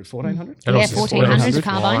 1,500, 1,400. Yeah, 1,400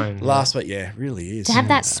 carbine. Last week, yeah, really is. To have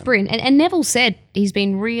that sprint. And Neville said he's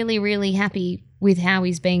been really, really happy with how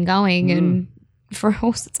he's been going. And for a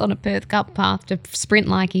horse that's on a Perth Cup path to sprint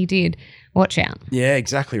like he did, watch out. Yeah,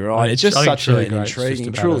 exactly right. It's just such an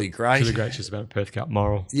intriguing, truly great. Truly great. It's just about a Perth Cup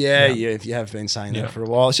moral. Yeah, if you have been saying that for a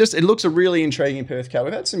while. It looks a really intriguing Perth Cup.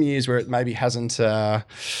 We've had some years where it maybe hasn't got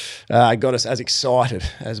us as excited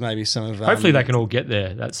as maybe some of Hopefully they can all get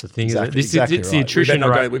there. That's the thing. Exactly, it's the attrition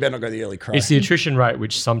rate. We better not go the early crash. It's the attrition rate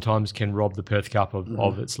which sometimes can rob the Perth Cup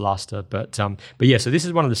of its luster. But yeah, so this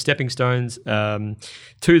is one of the stepping stones to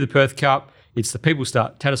the Perth Cup. It's the People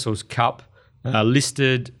Start Tattersalls Cup.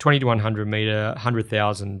 Listed 20 to 100 metre,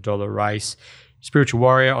 $100,000 race. Spiritual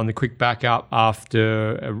Warrior on the quick backup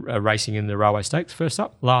after a racing in the Railway Stakes first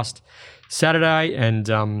up last Saturday. And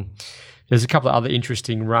there's a couple of other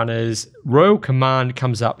interesting runners. Royal Command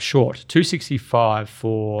comes up short, 265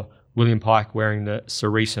 for William Pike wearing the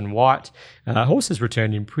cerise and white. Horse has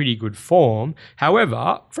returned in pretty good form.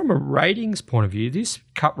 However, from a ratings point of view, this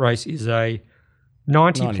cup race is a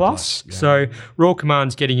 90 90 plus. yeah. So Royal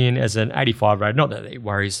Command's getting in as an 85 rated. Not that it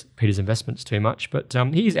worries Peter's investments too much, but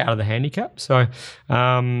he's out of the handicap. So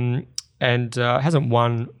hasn't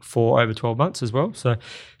won for over 12 months as well. So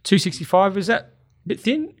 265, is that a bit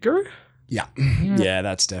thin, Guru? Yeah,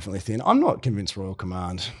 that's definitely thin. I'm not convinced Royal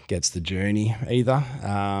Command gets the journey either.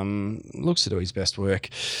 Looks to do his best work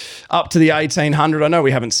up to the 1800. I know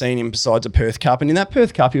we haven't seen him besides a Perth Cup, and in that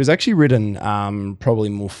Perth Cup, he was actually ridden probably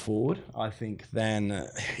more forward, I think, than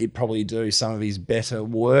he'd probably do some of his better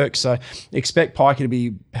work. So expect Pikey to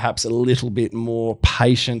be perhaps a little bit more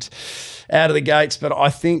patient out of the gates, but I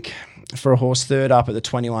think for a horse third up at the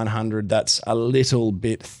 2100, that's a little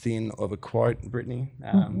bit thin of a quote, Brittany.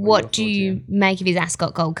 What do you make of his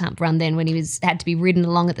Ascot Gold Cup run then, when he had to be ridden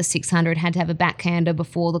along at the 600, had to have a backhander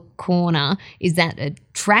before the corner? Is that a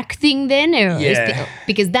track thing then? Or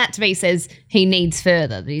because that to me says he needs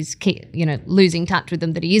further. That he's losing touch with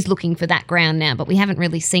them, that he is looking for that ground now, but we haven't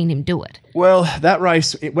really seen him do it. Well, that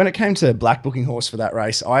race, when it came to black booking horse for that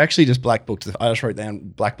race, I actually just I just wrote down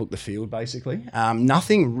black book the field basically.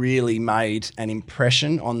 Nothing really made an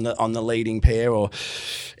impression on the leading pair or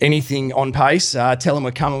anything on pace.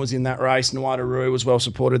 Telemakumma was in that race. Nuadaru was well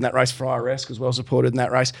supported in that race. Friaresque was well supported in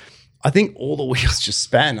that race. I think all the wheels just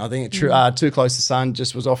span. I think Too Close to Sun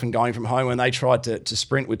just was often going from home when they tried to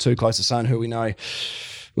sprint with Too Close to Sun, who we know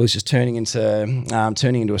was just turning into a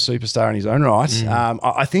superstar in his own right.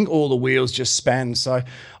 I think all the wheels just span. So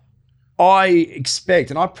I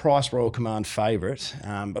expect, and I price Royal Command favourite,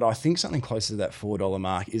 but I think something closer to that $4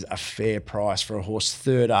 mark is a fair price for a horse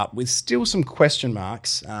third up, with still some question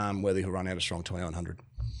marks whether he'll run out a strong 2100.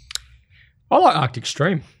 I like Arctic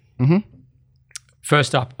Stream. Mm-hmm.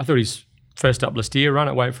 First up, I thought his first up Lastia run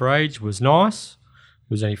at Wait for Age was nice.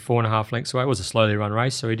 It was only 4.5 lengths away. It was a slowly run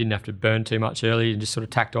race, so he didn't have to burn too much early and just sort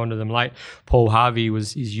of tacked onto them late. Paul Harvey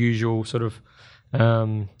was his usual sort of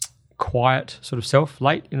quiet sort of self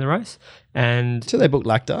late in the race. And so they booked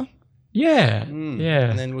Lacta? Yeah.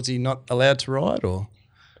 And then was he not allowed to ride, or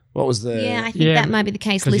what was the... Yeah, I think that might be the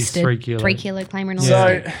case listed. 3 kilo. 3 kilo claimer and all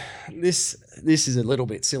So that. this is a little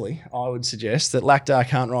bit silly. I would suggest that Lactar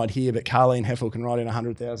can't ride here, but Carleen Heffel can ride in a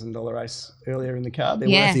 $100,000 race earlier in the card. They're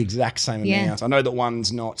worth the exact same amount. I know that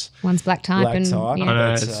one's not black type. I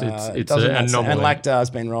know, it's an anomaly. And Lactar's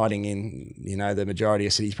been riding in, the majority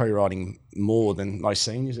of cities, probably riding more than most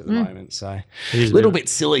seniors at the moment. So a little bit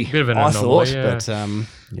silly, bit of an anomaly, but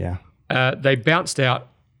yeah. They bounced out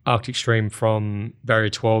Arctic Stream from Barrier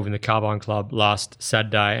 12 in the Carbine Club last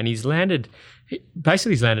Saturday, and he's landed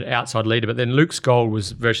outside leader, but then Luke's Gold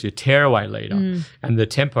was virtually a tearaway leader, and the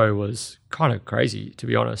tempo was kind of crazy, to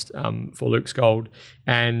be honest, for Luke's Gold.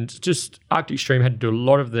 And just Arctic Stream had to do a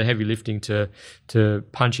lot of the heavy lifting to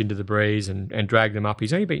punch into the breeze and drag them up.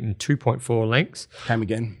 He's only beaten 2.4 lengths. Came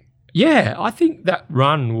again. Yeah, I think that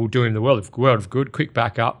run will do him the world of good. Quick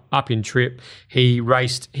back up in trip. He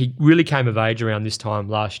really came of age around this time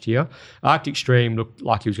last year. Arctic Stream looked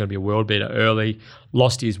like he was going to be a world beater early,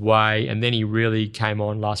 lost his way, and then he really came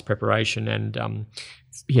on last preparation. And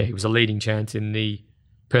he was a leading chance in the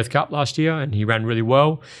Perth Cup last year, and he ran really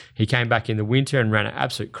well. He came back in the winter and ran an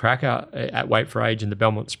absolute cracker at Wait for Age in the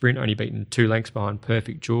Belmont Sprint, only beaten 2 lengths behind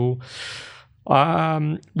Perfect Jewel.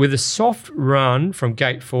 With a soft run from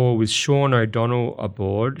Gate 4 with Sean O'Donnell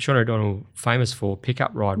aboard. Sean O'Donnell, famous for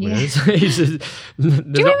pickup ride winners. Do you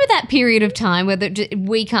remember that period of time where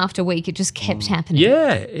week after week it just kept happening?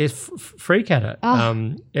 Yeah, it's freak at it.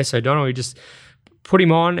 S. O'Donnell, he just put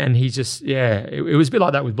him on, and he just, it was a bit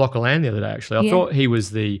like that with Block of Land the other day, actually. I thought he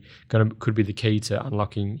was could be the key to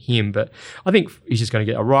unlocking him, but I think he's just going to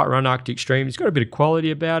get a right run, Arctic Stream. He's got a bit of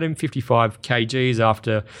quality about him, 55 kgs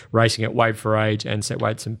after racing at Wait for Age and set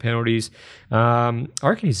weights and penalties. I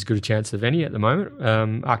reckon he's as good a chance of any at the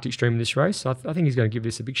moment, Arctic Stream in this race. So I think he's going to give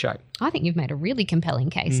this a big shake. I think you've made a really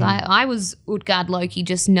compelling case. I was Utgard Loki,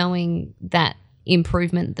 just knowing that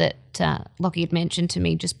improvement that Lockie had mentioned to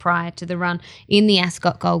me just prior to the run in the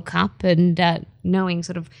Ascot Gold Cup, and knowing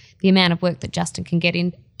sort of the amount of work that Justin can get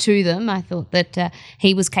into them, I thought that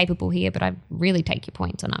he was capable here, but I really take your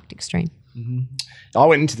points on Arctic Stream. Mm-hmm. I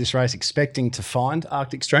went into this race expecting to find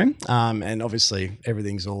Arctic Stream, and obviously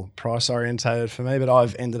everything's all price orientated for me, but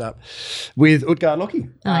I've ended up with Utgard Loki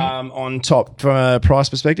on top from a price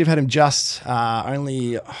perspective. Had him just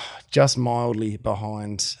only just mildly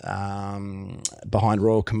behind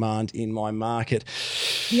Royal Command in my market.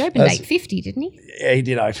 He opened 850, didn't he? Yeah, he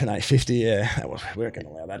did open 850. Yeah, we weren't going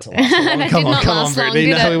to allow that to last. Come on,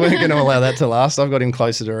 Brittany. No, we weren't going to allow that to last. I've got him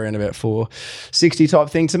closer to around about 460 type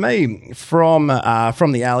thing. To me, from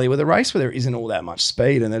the alley with a race where there isn't all that much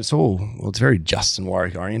speed, and it's very Justin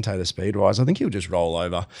Warwick orientated speed wise. I think he'll just roll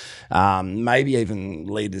over, maybe even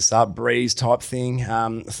lead this up, breeze type thing.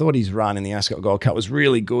 I thought his run in the Ascot Gold Cup was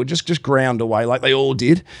really good, just ground away like they all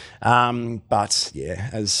did. But yeah,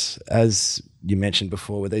 as you mentioned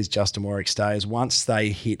before, with these Justin Warwick stays, once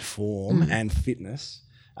they hit form and fitness,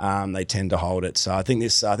 they tend to hold it. So I think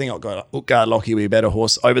I got Utgard Lockie will be a better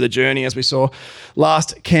horse over the journey, as we saw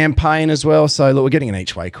last campaign as well. So look, we're getting an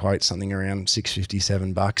each way quote, something around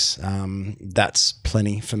 $657. That's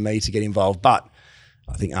plenty for me to get involved. But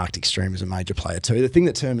I think Arctic Stream is a major player too. The thing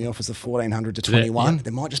that turned me off was the 1400 to 21.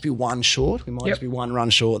 There might just be one short. We might just be one run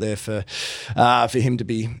short there for him to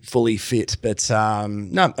be fully fit. But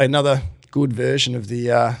no, another good version of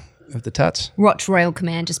the Tats. Watch Royal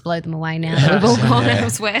Command just blow them away now that we've all gone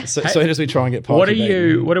elsewhere. So as we try and get what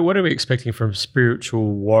are we expecting from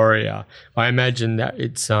Spiritual Warrior? I imagine that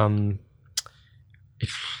it's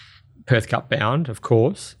Perth Cup bound, of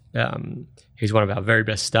course. He's one of our very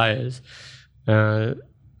best stayers.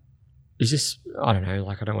 Is this, I don't know,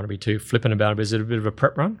 like I don't want to be too flippant about it, but is it a bit of a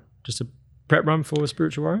prep run? Just a prep run for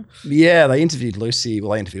Spiritual Warrior? Yeah, they interviewed Lucy.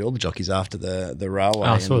 Well, they interviewed all the jockeys after the railway.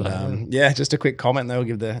 I saw that. Yeah, just a quick comment. They'll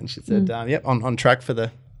give and she said, yep, on track for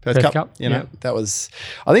the Perth Cup. You know, that was,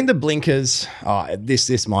 I think the blinkers,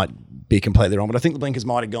 this might be completely wrong, but I think the blinkers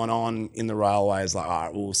might have gone on in the railways like, all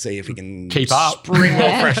right, we'll see if we can keep up. Sprint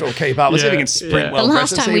well fresh or keep up. Let's see if we can sprint well fresh.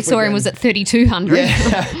 The last time we saw him was at 3,200.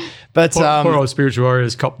 Yeah. But poor old Spiritual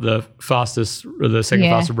Warriors copped the second fastest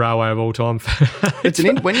railway of all time.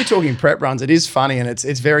 When you're talking prep runs, it is funny, and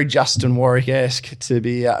it's very Justin Warwick-esque to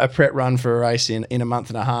be a prep run for a race in a month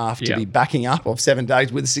and a half, to be backing up of 7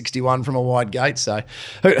 days with 61 from a wide gate. So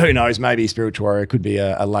who knows? Maybe Spiritual Warrior could be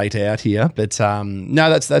a late out here. But no,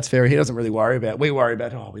 that's fair. He doesn't really worry about. We worry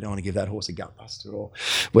about we don't want to give that horse a gut buster, or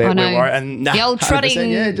we're worried. And the old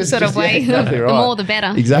trotting sort of way. Exactly right. The more the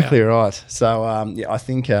better. Exactly right. So I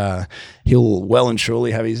think. He'll well and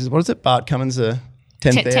truly have his, what is it, Bart Cummins,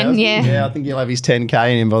 10,000? Yeah, I think he'll have his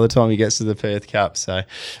 10K in him by the time he gets to the Perth Cup. So,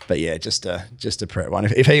 but yeah, just a prep one.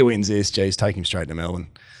 If he wins this, geez, take him straight to Melbourne.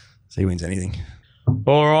 So he wins anything.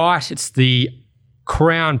 All right, it's the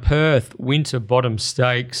Crown Perth Winterbottom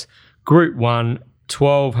Stakes, Group 1,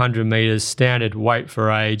 1,200 metres, standard weight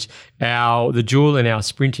for age. The jewel in our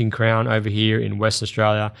sprinting crown over here in Western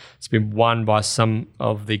Australia. It's been won by some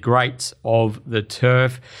of the greats of the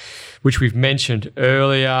turf, which we've mentioned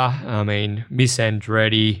earlier. I mean, Miss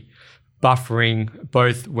Andretti, Buffering,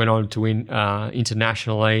 both went on to win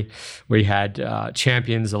internationally. We had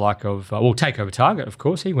champions the like of, Takeover Target, of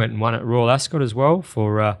course. He went and won at Royal Ascot as well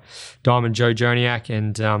for Diamond Joe Joniak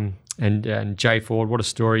and Jay Ford. What a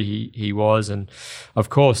story he was. And, of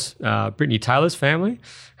course, Brittany Taylor's family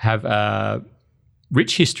have a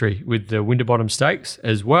rich history with the Winterbottom Stakes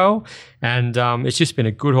as well. And it's just been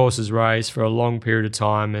a good horses race for a long period of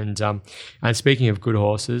time. And speaking of good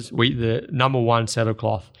horses, the number 1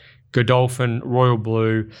 saddlecloth, Godolphin, Royal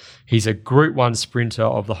Blue. He's a Group 1 sprinter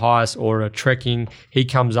of the highest order, trekking. He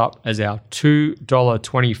comes up as our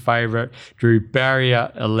 $2.20 favourite. Drew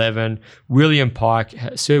barrier 11. William Pike,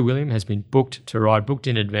 Sir William, has been booked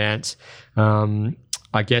in advance.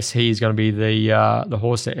 I guess he is going to be the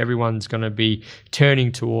horse that everyone's going to be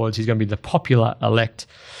turning towards. He's going to be the popular elect.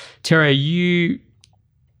 Terry, are you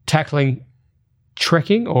tackling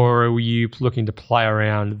trekking, or are you looking to play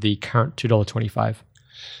around the current $2.25?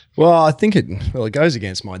 Well, I think it goes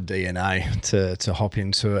against my DNA to hop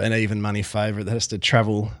into an even money favourite that has to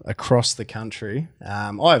travel across the country.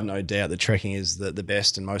 I have no doubt that trekking is the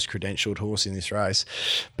best and most credentialed horse in this race,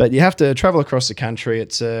 but you have to travel across the country.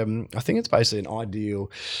 It's I think it's basically an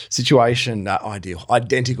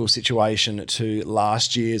identical situation to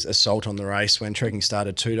last year's Assault on the Race when trekking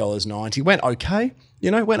started $2.90. Went okay.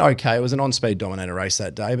 Went okay. It was an on-speed dominator race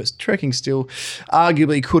that day, but trekking still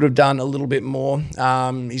arguably could have done a little bit more.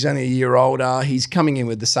 He's only a year older. He's coming in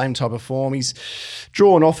with the same type of form. He's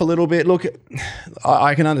drawn off a little bit. Look,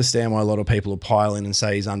 I can understand why a lot of people will pile in and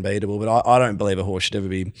say he's unbeatable, but I don't believe a horse should ever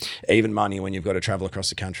be even money when you've got to travel across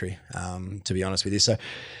the country, to be honest with you. So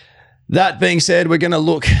that being said, we're going to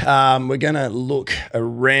look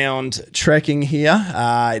around trekking here.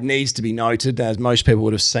 It needs to be noted, as most people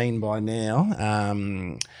would have seen by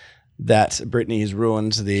now, that Brittany has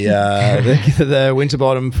ruined the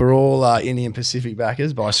Winterbottom for all Indian Pacific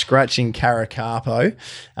backers by scratching Caracapo.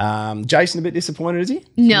 Jason a bit disappointed, is he?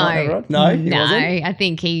 No, right? No, he wasn't? I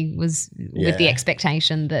think he was with the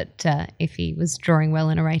expectation that if he was drawing well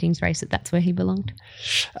in a ratings race, that's where he belonged.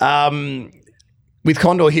 With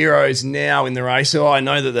Condor Heroes now in the race, so I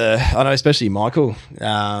know especially Michael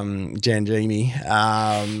Janjimi,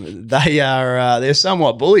 they're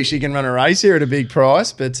somewhat bullish. He can run a race here at a big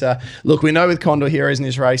price, but look, we know with Condor Heroes in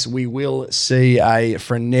this race, we will see a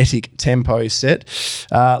frenetic tempo set.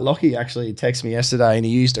 Lockie actually texted me yesterday, and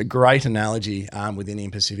he used a great analogy with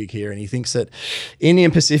Indian Pacific here, and he thinks that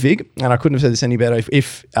Indian Pacific, and I couldn't have said this any better,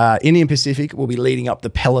 if Indian Pacific will be leading up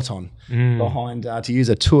the peloton behind, to use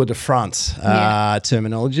a Tour de France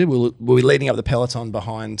terminology, we'll be leading up the peloton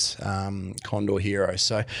behind Condor Hero.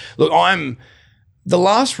 So, look, the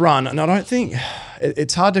last run, and I don't think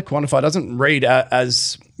it's hard to quantify. It doesn't read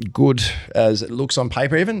as good as it looks on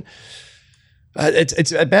paper. Even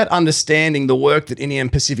it's about understanding the work that Indian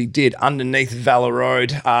Pacific did underneath Valor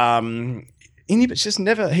Road. He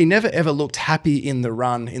never ever looked happy in the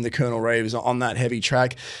run in the Colonel Reeves on that heavy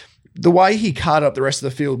track. The way he carted up the rest of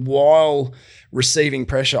the field while receiving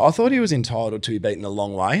pressure, I thought he was entitled to be beaten a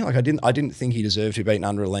long way. Like I didn't think he deserved to be beaten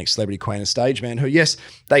under a length. Celebrity Queen and Stage Man, who, yes,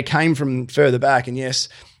 they came from further back, and yes,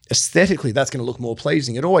 aesthetically that's going to look more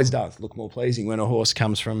pleasing. It always does look more pleasing when a horse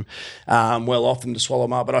comes from well off them to swallow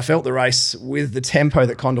them up. But I felt the race, with the tempo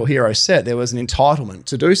that Condor Hero set, there was an entitlement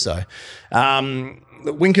to do so.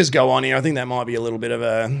 The winkers go on here. I think that might be a little bit of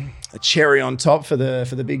a cherry on top for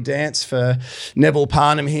the big dance for Neville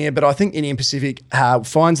Parnham here. But I think Indian Pacific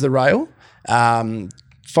finds the rail,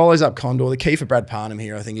 follows up Condor. The key for Brad Parnham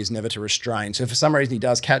here, I think, is never to restrain. So if for some reason he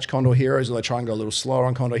does catch Condor Heroes, or they try and go a little slower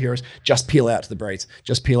on Condor Heroes, just peel out to the breeze.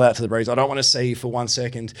 I don't want to see for 1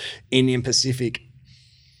 second Indian Pacific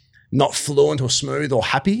not fluent or smooth or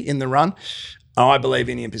happy in the run. I believe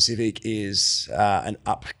Indian Pacific is an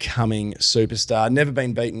upcoming superstar. Never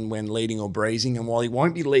been beaten when leading or breezing. And while he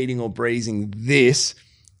won't be leading or breezing this,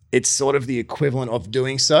 it's sort of the equivalent of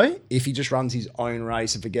doing so if he just runs his own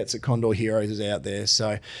race and forgets that Condor Heroes is out there.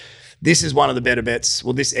 So this is one of the better bets.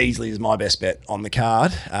 Well, this easily is my best bet on the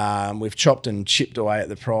card. We've chopped and chipped away at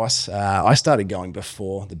the price. I started going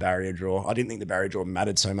before the barrier draw. I didn't think the barrier draw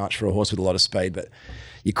mattered so much for a horse with a lot of speed, but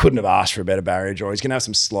you couldn't have asked for a better barrier draw. He's going to have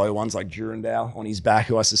some slow ones like Durandal on his back,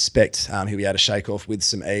 who I suspect he'll be able to shake off with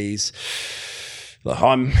some ease. Look,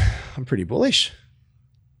 I'm pretty bullish.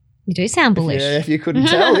 You do sound bullish. Yeah, if you couldn't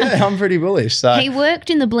tell, I'm pretty bullish. So he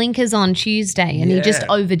worked in the blinkers on Tuesday and he just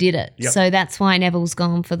overdid it. Yep. So that's why Neville's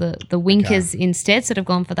gone for the winkers instead, sort of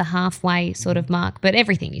gone for the halfway sort of mark. But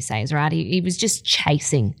everything you say is right. He was just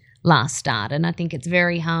chasing last start, and I think it's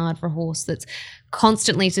very hard for a horse that's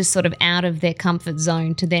constantly just sort of out of their comfort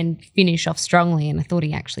zone to then finish off strongly, and I thought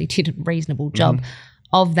he actually did a reasonable job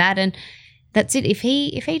of that. And that's it. If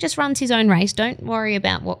he just runs his own race, don't worry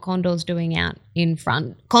about what Condor's doing out in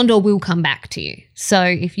front. Condor will come back to you. So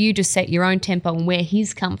if you just set your own tempo and where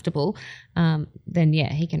he's comfortable, then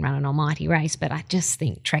he can run an almighty race. But I just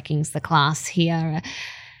think trekking's the class here.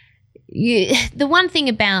 The one thing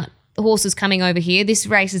about the horses coming over here, this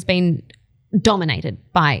race has been dominated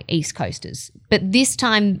by East Coasters. But this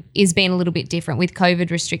time is being a little bit different with COVID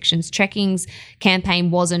restrictions. Trekking's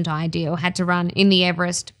campaign wasn't ideal. Had to run in the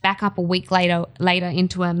Everest, back up a week later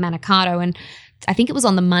into a Manikato, and I think it was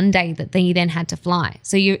on the Monday that he then had to fly.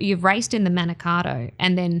 So you've raced in the Manikato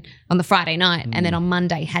and then on the Friday night and then on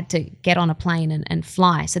Monday had to get on a plane and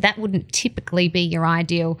fly. So that wouldn't typically be your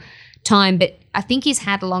ideal time. But I think he's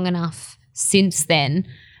had long enough since then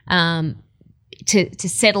to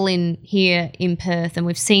settle in here in Perth, and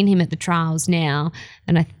we've seen him at the trials now,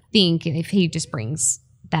 and I think if he just brings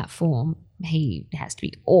that form, he has to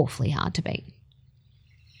be awfully hard to beat.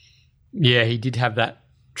 Yeah, he did have that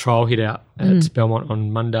trial hit out at Belmont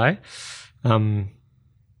on Monday.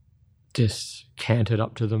 Just cantered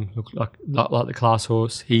up to them, looked like the class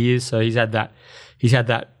horse he is. So he's had that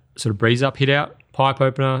sort of breeze up hit out, pipe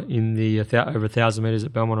opener in the over 1,000 metres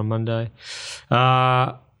at Belmont on Monday.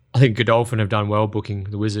 I think Godolphin have done well booking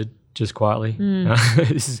the Wizard just quietly.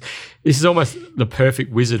 This is almost the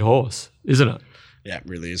perfect Wizard horse, isn't it? Yeah, it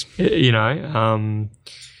really is. You know,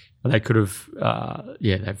 they could have.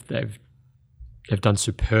 They've done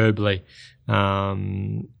superbly.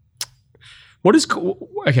 What does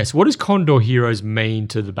Condor Heroes mean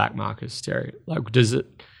to the back markers, Terry? Like,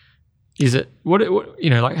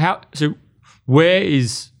 where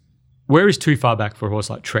is too far back for a horse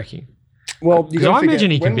like Trekking? Well, you got to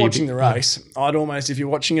imagine he when can be watching the race, I'd almost, if you're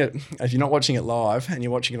not watching it live and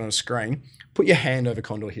you're watching it on a screen, put your hand over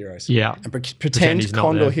Condor Heroes. Yeah. And pretend he's not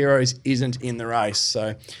Condor there. Heroes isn't in the race.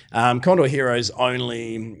 So Condor Heroes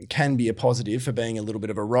only can be a positive for being a little bit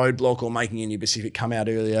of a roadblock or making Indian Pacific come out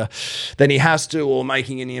earlier than he has to, or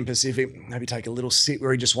making Indian Pacific maybe take a little sit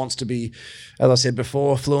where he just wants to be, as I said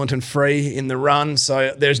before, fluent and free in the run.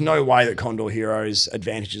 So there's no way that Condor Heroes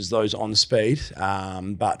advantages those on speed.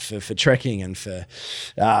 But for trekking and for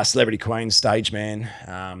Celebrity Queen, Stage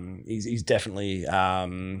Man, he's definitely...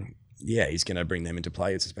 he's going to bring them into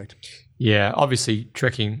play, I suspect. Yeah, obviously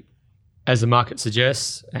trekking, as the market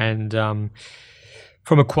suggests, and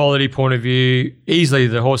from a quality point of view, easily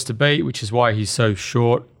the horse to beat, which is why he's so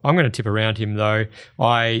short. I'm going to tip around him, though.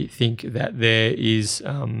 I think that there is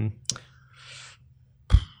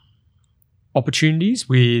opportunities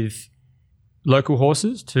with local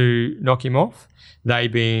horses to knock him off, they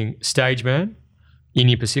being Stage Man,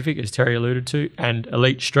 Indian Pacific, as Terry alluded to, and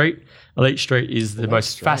Elite Street. Elite Street is the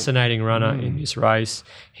most fascinating runner in this race.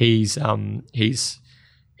 He's handled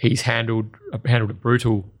a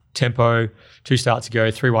brutal tempo, 2 starts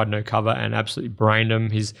ago, 3 wide no cover, and absolutely brained him.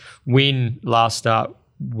 His win last start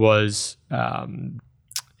was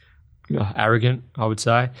arrogant, I would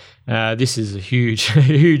say. This is a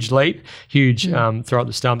huge leap, throw at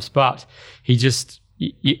the stumps, but he just,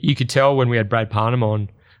 you could tell when we had Brad Parnham on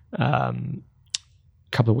a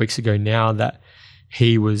couple of weeks ago now that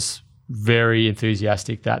he was very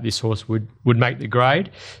enthusiastic that this horse would make the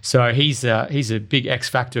grade. So he's a big X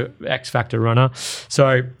factor runner.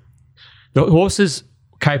 So the horses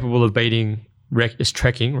capable of beating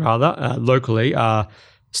trekking locally are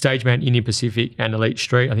Stage Man, Indian Pacific, and Elite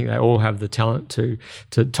Street. I think they all have the talent to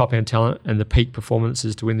top end talent and the peak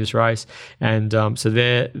performances to win this race. And so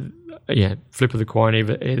they're flip of the coin,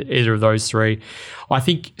 either of those three. I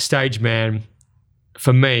think Stage Man,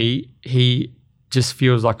 for me, he just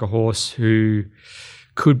feels like a horse who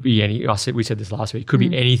could be any. We said this last week. Could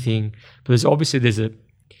be anything, but there's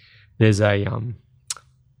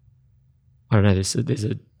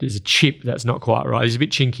a chip that's not quite right. He's a bit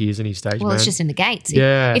chinky, isn't he, Stage Man? Well, it's just in the gates.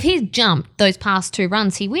 Yeah. If he's jumped those past 2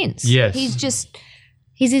 runs, he wins. Yes.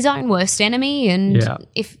 He's his own worst enemy, and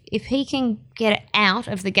if he can get it out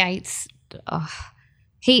of the gates,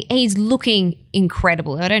 he's looking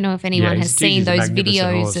incredible. I don't know if anyone has seen those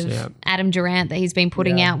videos of Adam Durant that he's been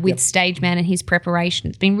putting out with Stage Man and his preparation.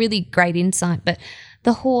 It's been really great insight, but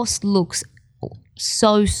the horse looks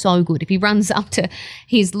so good. If he runs up to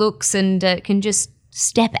his looks and can just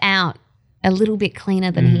step out a little bit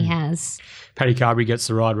cleaner than he has. Paddy Carberry gets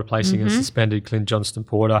the ride, replacing a suspended Clint Johnston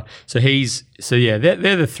Porter. So they're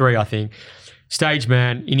the 3, I think. Stage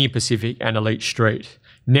Man, Indian Pacific, and Elite Street.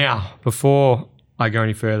 Now, before I go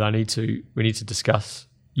any further, we need to discuss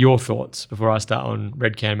your thoughts before I start on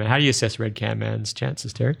Red Can Man. How do you assess Red Can Man's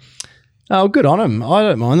chances, Terry? Oh, good on him. I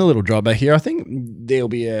don't mind the little drawback here. I think there'll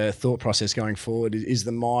be a thought process going forward. Is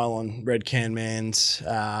the mile on Red Can Man's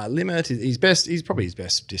limit? His probably his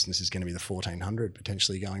best distance is going to be the 1400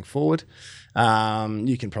 potentially going forward.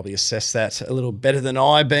 You can probably assess that a little better than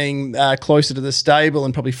I, being closer to the stable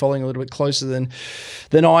and probably following a little bit closer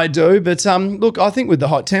than I do. But look, I think with the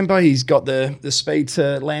hot tempo, he's got the speed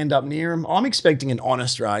to land up near him. I'm expecting an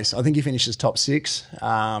honest race. I think he finishes top 6.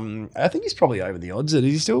 I think he's probably over the odds. Is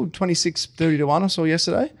he still 26-30 to 1 I saw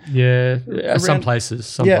yesterday? Yeah, some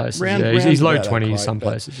places. He's low 20s some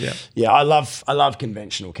places. Yeah, I love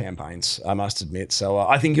conventional campaigns, I must admit. So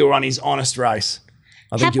I think he'll run his honest race.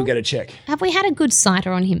 I think you'll get a check. Have we had a good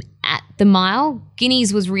sighter on him at the mile?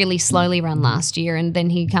 Guineas was really slowly run last year, and then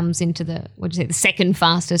he comes into the second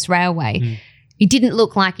fastest railway. He didn't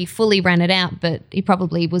look like he fully ran it out, but he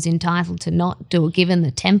probably was entitled to not do it given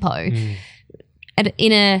the tempo.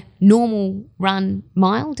 In a normal run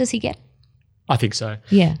mile, does he get? I think so.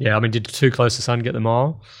 Yeah. Yeah, I mean, did Too Close to Sun get the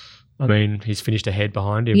mile? I mean, he's finished ahead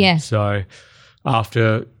behind him. Yeah. So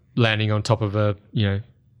after landing on top of a,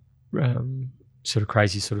 sort of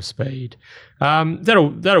crazy sort of speed,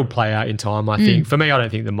 that'll play out in time, I think. For me, I don't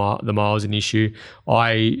think the mile is an issue.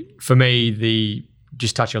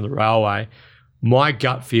 Just touching on the railway, my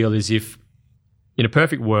gut feel is if in a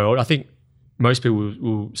perfect world, I think most people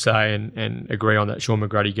will say and agree on that Sean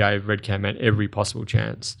McGrady gave Red Can Man every possible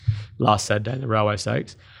chance last Saturday in the Railway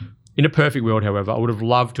Stakes. In a perfect world, however, I would have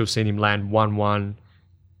loved to have seen him land 1-1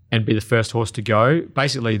 and be the first horse to go.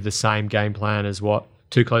 Basically the same game plan as what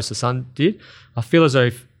Too Close to Sun did. I feel as though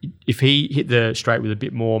if he hit the straight with a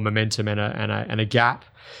bit more momentum and a gap,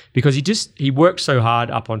 because he worked so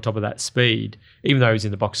hard up on top of that speed, even though he was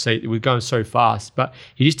in the box seat. It was going so fast, but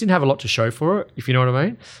he just didn't have a lot to show for it, if you know what I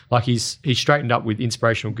mean. Like he straightened up with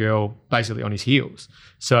Inspirational Girl basically on his heels.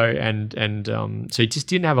 So so he just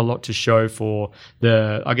didn't have a lot to show for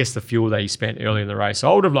the fuel that he spent early in the race.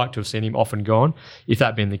 So I would have liked to have seen him off and gone. If that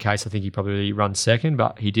had been the case, I think he probably run second,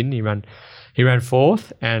 but he didn't. He ran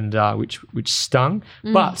fourth, and which stung.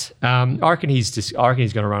 But I reckon he's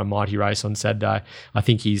going to run a mighty race on Saturday. I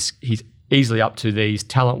think he's easily up to these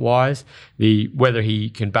talent-wise. Whether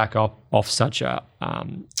he can back off such a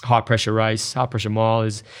high pressure mile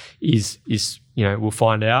is we'll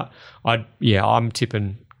find out. I'm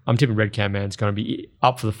tipping Red Can Man's going to be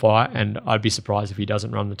up for the fight, and I'd be surprised if he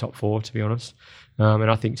doesn't run the top 4, to be honest.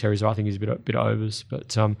 And I think Terry's right. I think he's a bit overs,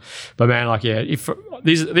 but man, if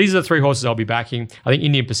these are the 3 horses I'll be backing. I think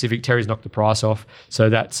Indian Pacific, Terry's knocked the price off, so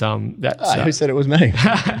that's who said it was me?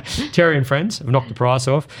 Terry and friends have knocked the price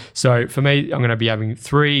off. So for me, I'm going to be having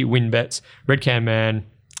 3 win bets: Red Can Man,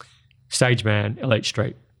 Stage Man, Elite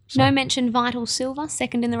Street. So. No mention Vital Silver,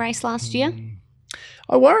 second in the race last year.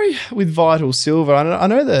 I worry with Vital Silver. I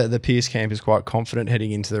know the Pierce camp is quite confident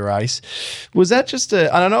heading into the race. Was that just and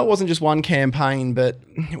I know it wasn't just one campaign, but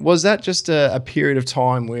was that just a period of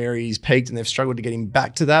time where he's peaked and they've struggled to get him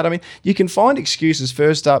back to that? I mean, you can find excuses.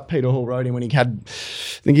 First up, Peter Hall rode him when I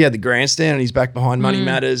think he had the grandstand and he's back behind Money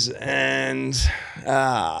Matters and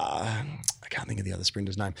I can't think of the other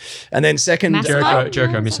sprinter's name. And then second,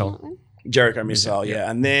 Jericho Missile. Jericho Missile,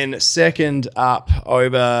 yeah. And then second up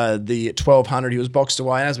over the 1200, he was boxed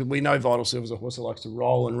away. And as we know, Vital Silver's a horse that likes to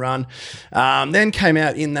roll and run. Then came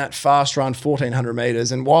out in that fast run, 1400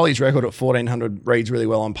 metres. And while his record at 1400 reads really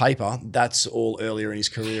well on paper, that's all earlier in his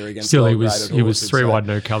career against still he was 3 wide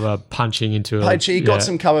no cover, punching into He got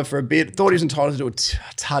some cover for a bit. Thought he was entitled to do a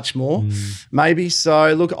touch more, maybe.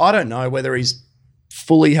 So, look, I don't know whether he's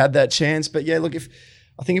fully had that chance. But, yeah, look,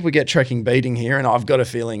 I think if we get Trekking beating here, and I've got a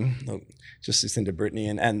feeling, look, just listening to Brittany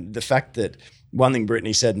and the fact that one thing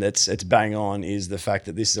Brittany said, and it's bang on, is the fact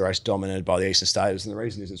that this is a race dominated by the Eastern Staters, and the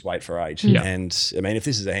reason is it's weight for age. Yeah. And I mean, if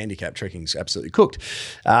this is a handicap, Trekking's absolutely cooked.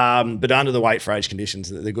 But under the weight for age conditions,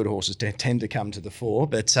 the good horses tend to come to the fore.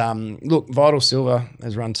 But look, Vital Silver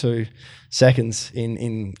has run 2 seconds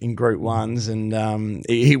in Group 1s, and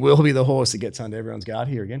he will be the horse that gets under everyone's guard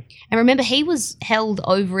here again. And remember, he was held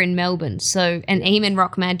over in Melbourne. So, and him and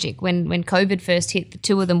Rock Magic, when COVID first hit, the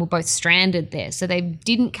 2 of them were both stranded there. So they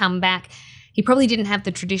didn't come back. He probably didn't have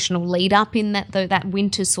the traditional lead up in that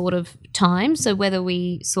winter sort of time. So whether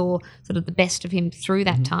we saw sort of the best of him through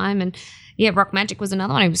that time, and Rock Magic was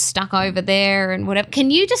another one who was stuck over there and whatever.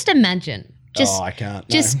 Can you just imagine? I can't.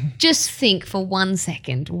 No. Just think for 1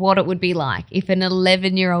 second what it would be like if an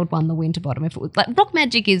 11-year-old won the Winterbottom. If it was like Rock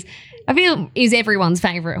Magic is everyone's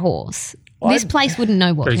favourite horse. This place wouldn't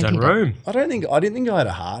know what his own room. I didn't think I had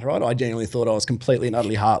a heart, right? I genuinely thought I was completely and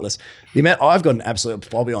utterly heartless. I've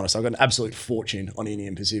got I'll be honest, I've got an absolute fortune on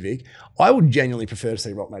Indian Pacific. I would genuinely prefer to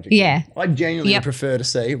see Rock Magic win. I genuinely prefer to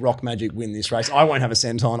see Rock Magic win this race. I won't have a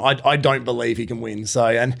cent on. I don't believe he can win. So,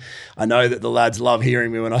 and I know that the lads love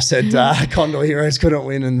hearing me when I said Condor Heroes couldn't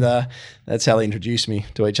win, and that's how they introduce me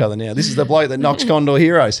to each other now. This is the bloke that knocks Condor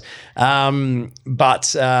Heroes.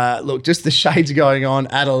 But look, just the shades going on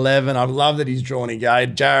at 11. I love that he's drawn a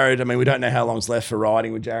gate. Jared, I mean, we don't know how long's left for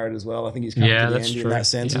riding with Jared as well. I think he's coming to the end in that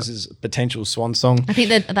sense. This is a potential swan song. I think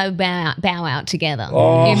that they'll bow out together,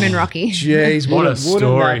 him and Rocky. Jeez, wouldn't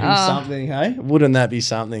that be something, hey? Wouldn't that be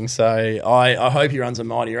something? So I hope he runs a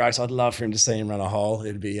mighty race. I'd love for him to see him run a hole.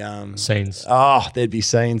 It'd be scenes. There'd be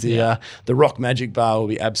scenes. The Rock Magic bar will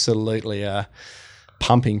be absolutely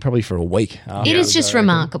pumping probably for a week. It is just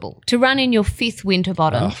remarkable to run in your 5th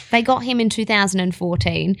Winterbottom. They got him in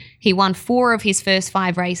 2014. He won 4 of his first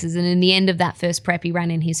 5 races, and in the end of that first prep, he ran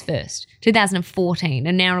in his first. 2014,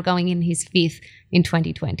 and now we're going in his 5th in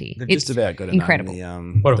 2020. They've just about got incredible.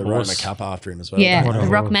 The Roma Cup after him as well. Yeah, the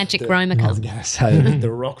Rock Magic Roma Cup. I was going to say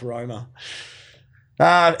the Rock Roma.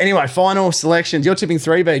 Anyway, final selections. You're tipping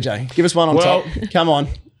 3, BJ. Give us one on top. Come on.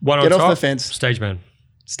 Get off the fence. Stage Man.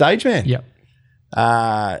 Yep.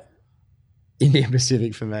 Indian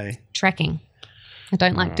Pacific for me. Trekking. I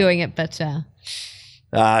don't like doing it, but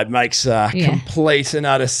it makes complete and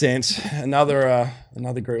utter sense. Another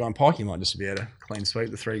Group 1. Pikey might just be able to clean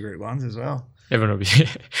sweep the 3 Group 1s as well. Everyone will be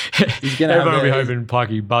hoping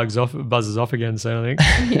Pikey buzzes off again soon, I think.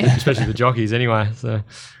 Especially the jockeys anyway. So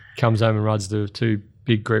comes home and rides the 2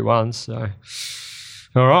 big Group 1s. So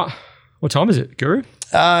all right. What time is it, Guru?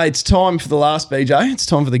 It's time for the last, BJ. It's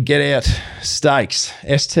time for the Get Out Stakes.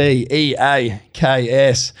 STEAKS.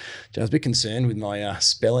 I was a bit concerned with my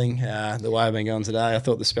spelling, the way I've been going today. I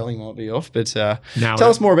thought the spelling might be off, but tell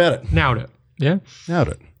us more about it. Nailed it. Yeah? Nailed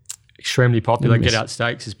it. Extremely popular Get Out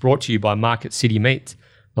Stakes is brought to you by Market City Meats,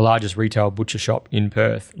 the largest retail butcher shop in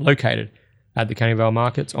Perth, located at the Canning Vale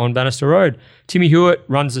Markets on Bannister Road. Timmy Hewitt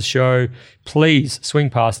runs the show. Please swing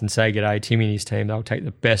past and say g'day. Timmy and his team, they'll take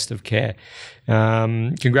the best of care.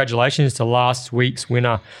 Congratulations to last week's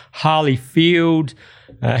winner, Harley Field.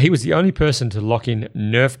 He was the only person to lock in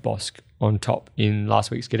Nerf Bosk on top in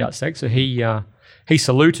last week's Get Out Stakes. So he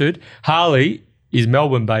saluted. Harley is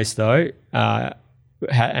Melbourne-based though,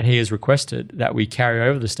 and he has requested that we carry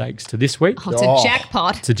over the stakes to this week. Oh, it's a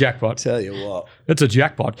jackpot. It's a jackpot. Tell you what. It's a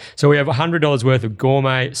jackpot. So we have $100 worth of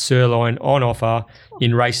gourmet sirloin on offer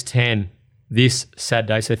in race 10 this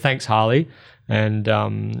Saturday. So thanks, Harley.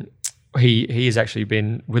 And he has actually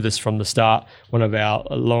been with us from the start, one of our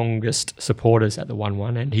longest supporters at the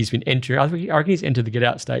 1-1. And he's been entering, I reckon he's entered the Get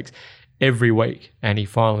Out Stakes every week, and he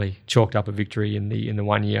finally chalked up a victory in the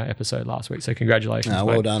 1 year episode last week. So congratulations, mate.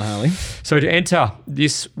 Well done, Harley. So to enter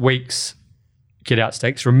this week's Get Out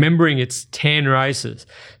Stakes, remembering it's 10 races.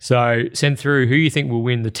 So send through who you think will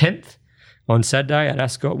win the 10th on Saturday at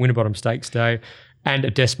Ascot, Winterbottom Stakes Day, and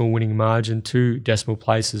a decimal winning margin, 2 decimal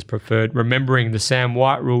places preferred. Remembering the Sam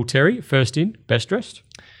White rule, Terry, first in, best dressed.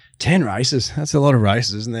 10 races. That's a lot of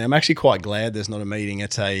races, isn't there? I'm actually quite glad there's not a meeting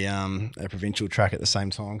at a provincial track at the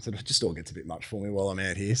same time, because it just all gets a bit much for me while I'm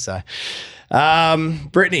out here. So,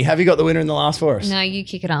 Brittany, have you got the winner in the last for us? No, you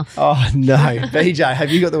kick it off. Oh, no. BJ,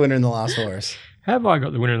 have you got the winner in the last for us? Have I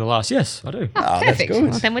got the winner in the last? Yes, I do. Oh, perfect. That's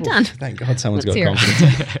good. Well, then we're done. Thank God someone's Let's got hear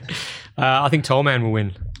confidence. I think Tollman will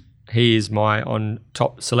win. He is my on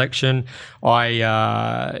top selection.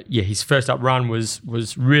 His first up run was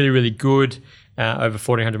really, really good. Over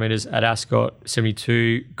 1,400 metres at Ascot,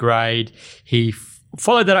 72 grade. He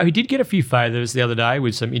followed that up. He did get a few favours the other day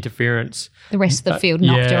with some interference. The rest of the field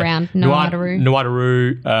knocked around.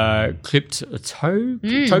 Nuadaru clipped a toe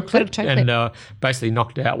clip and basically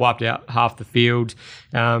wiped out half the field.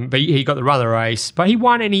 But he got the run of the race. But he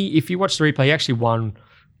won if you watch the replay, he actually won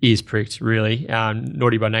ears pricked, really.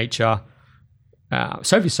 Naughty by Nature.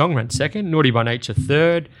 Sophie Song ran second. Naughty by Nature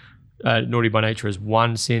third. Naughty by Nature has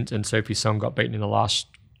won since, and Sophie Song got beaten in the last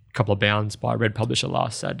couple of bounds by Red Publisher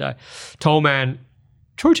last Saturday. Tollman,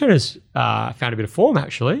 Troy Turner's found a bit of form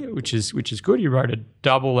actually, which is good. He rode a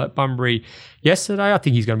double at Bunbury yesterday. I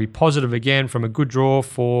think he's going to be positive again from a good draw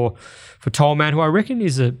for Tollman, who I reckon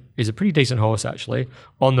is a pretty decent horse actually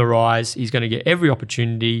on the rise. He's going to get every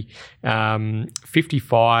opportunity.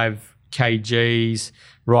 55 kgs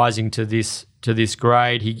rising to this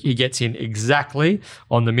grade. He gets in exactly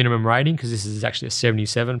on the minimum rating, because this is actually a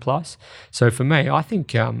 77 plus. So for me, I think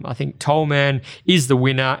Tollman is the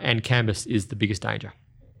winner and Canvas is the biggest danger.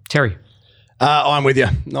 Terry. I'm with you.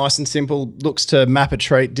 Nice and simple. Looks to map a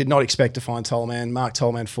treat. Did not expect to find Tollman. Mark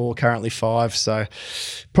Tollman 4, currently 5. So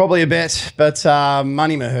probably a bet. But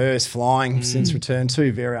Money Maher is flying since return.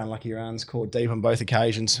 2 very unlucky runs, caught deep on both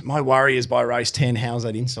occasions. My worry is by race 10, how's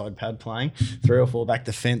that inside pad playing? 3 or 4 back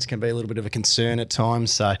the fence can be a little bit of a concern at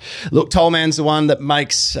times. So look, Tollman's the one that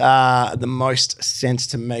makes the most sense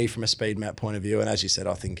to me from a speed map point of view. And as you said,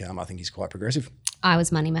 I think he's quite progressive. I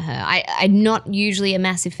was Money Maher. I'm not usually a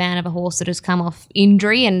massive fan of a horse that has come off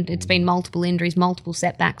injury, and it's been multiple injuries, multiple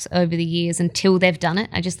setbacks over the years until they've done it.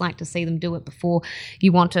 I just like to see them do it before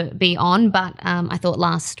you want to be on. But I thought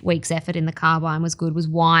last week's effort in the Carbine was good, was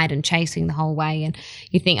wide and chasing the whole way. And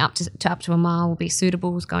you think up to a mile will be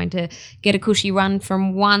suitable, was going to get a cushy run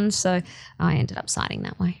from 1. So I ended up siding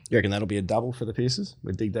that way. You reckon that'll be a double for the Pierces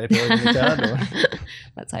with Dig Deep in the card? Or?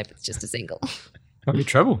 Let's hope it's just a single. Might be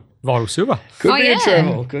treble. Vital Silver. Could be a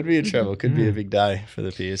treble. Could be a big day for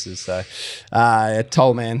the Pierces. So,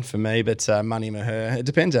 Tollman for me, but Money Maher. It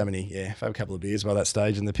depends how many. Yeah, if I have a couple of beers by that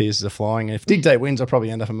stage and the Pierces are flying. If Dig Day wins, I'll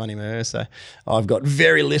probably end up on Money Maher. So, I've got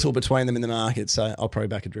very little between them in the market. So, I'll probably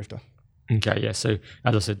back a drifter. Okay, yeah. So,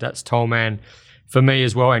 as I said, that's Tollman for me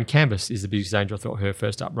as well. And Canvas is the biggest danger. I thought her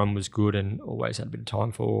first up run was good and always had a bit of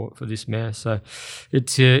time for this mare. So,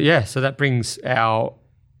 it's so that brings our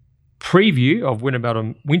preview of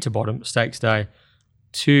Winterbottom Stakes Day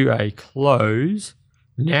to a close.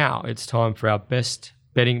 Now it's time for our best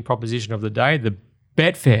betting proposition of the day, the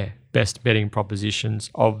Betfair Best Betting Propositions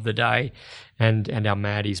of the day, and our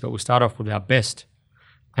Maddies. But we'll start off with our best,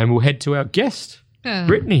 and we'll head to our guest,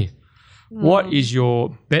 Brittany. What is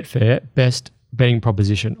your Betfair Best Betting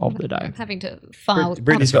Proposition of the day? I'm having to file.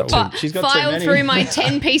 Brittany's got two. She's got file too many. through my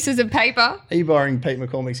 10 pieces of paper. Are you borrowing Pete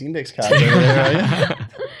McCormick's index card over there, are you?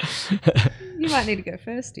 You might need to go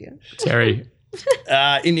first, dear. Terry.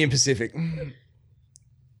 Indian Pacific.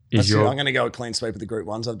 I'm going to go a clean sweep of the Group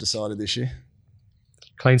 1s I've decided this year.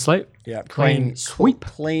 Clean sweep? Yeah, Clean sweep.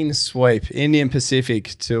 Clean sweep. Indian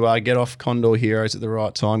Pacific to get off Condor Heroes at the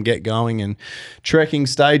right time, get going, and Trekking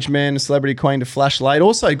Stage Man, Celebrity Queen to flash late.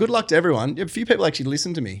 Also, good luck to everyone. A few people actually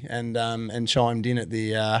listened to me and chimed in at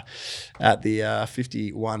the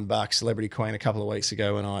 $51 Celebrity Queen a couple of weeks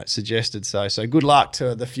ago when I suggested so. So good luck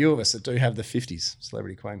to the few of us that do have the 50s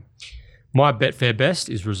Celebrity Queen. My Betfair Best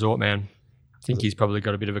is Resort Man. I think he's probably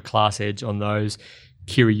got a bit of a class edge on those.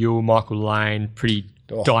 Kiri Yule, Michael Lane, pretty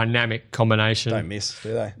dynamic combination. Don't miss,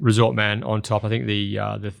 do they? Resort Man on top. I think the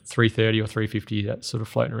 330 or 350 that's sort of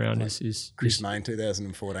floating around is Chris Main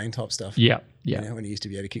 2014 type stuff. Yeah. You know, when he used to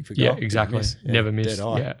be able to kick for goal. Yeah, exactly. Never miss.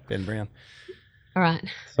 Yeah. Ben Brown. All right.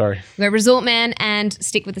 Sorry. Go Resort Man and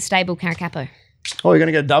stick with the stable Caracapo. Oh, you're going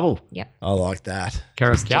to go double? Yep. I like that.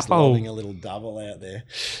 Caracapo. Just loving a little double out there.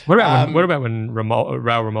 What about when Raul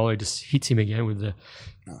Romoli just hits him again with the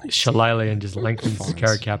shillelagh and just lengthens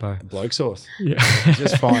Caracapo? Bloke sauce. Yeah.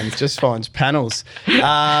 just finds panels.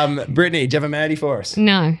 Brittany, do you have a Maddie for us?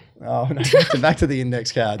 No. Oh, no. Back to the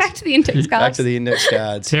index cards. Back to the index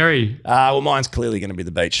cards. Terry. Well, mine's clearly going to be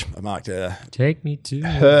the beach. I marked Take me to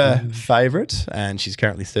her favourite, and she's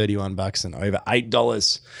currently $31 and over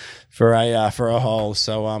 $8 for a hole.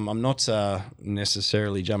 So I'm not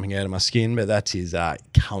necessarily jumping out of my skin, but that is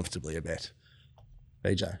comfortably a bet.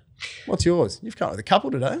 BJ, what's yours? You've come up with a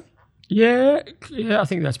couple today. Yeah, I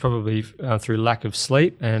think that's probably through lack of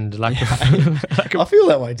sleep and lack of I feel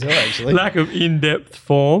that way too, actually. Lack of in-depth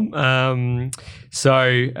form. So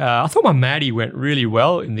I thought my Maddie went really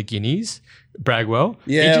well in the Guineas. Bragwell.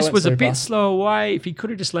 Yeah, he just was a bit slow away. If he could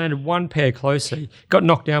have just landed one pair closer, he got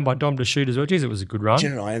knocked down by Dom to shoot as well. Jeez, it was a good run. Do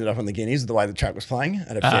you know, I ended up on the Guineas the way the track was playing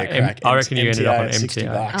at a fair crack. I reckon you ended up on MTA.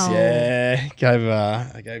 MTA. Oh.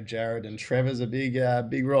 Yeah, I gave Jared and Trevor's a big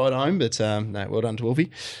ride home, but no, well done to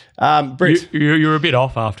Wolfie. Britt, you were a bit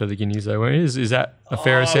off after the Guineas though, weren't you? Is that a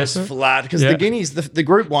fair assessment? It's flat because the Guineas, the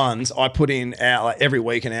Group 1s, I put in every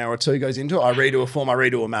week an hour or two goes into it. I redo a form, I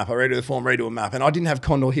redo a map, I redo the form, redo a map, and I didn't have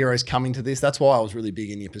Condor Heroes coming to this. That's why I was really big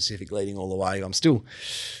Indian Pacific leading all the way. I'm still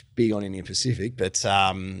big on Indian Pacific, but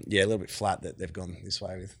a little bit flat that they've gone this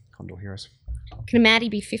way with Condor Heroes. Can a Maddie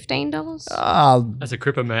be $15? That's a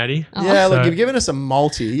cripper, Maddie. Yeah, look, you've given us a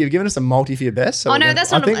multi. You've given us a multi for your best. So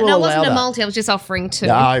that's not. It wasn't a multi. I was just offering two.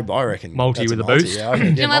 No, I reckon multi with a boost. Yeah,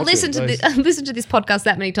 okay. I've listened to this podcast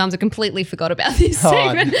that many times. I completely forgot about this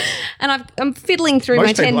segment, and I'm fiddling through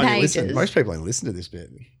my 10 pages. Most people ain't listen to this bit.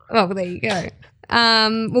 Oh, well, there you go.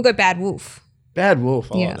 We'll go Bad Wolf. Bad Wolf,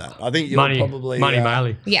 I like that. I think you'll probably money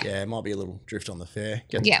Maley. Yeah, it might be a little drift on the fare.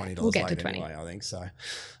 Get to $20 we'll get late to 20. anyway, I think so.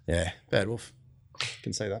 Yeah, Bad Wolf.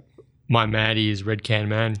 Can say that. My Maddie is Red Can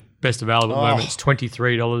Man. Best available at the moment. It's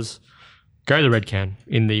 $23. Go the Red Can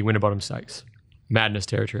in the Winterbottom Stakes. Madness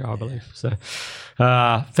territory, I believe. So,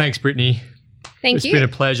 thanks, Brittany. Thank you. It's been a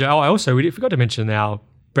pleasure. Oh, I also we forgot to mention our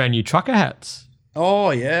brand new trucker hats.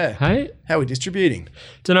 Oh, yeah. Hey? How are we distributing?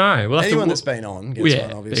 Don't know. We'll Anyone that's been on gets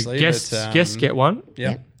one, obviously. Guests get one.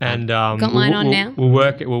 Yeah. And got mine on now. We'll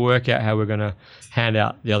work out how we're going to hand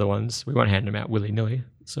out the other ones. We won't hand them out willy-nilly,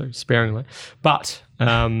 so sparingly. But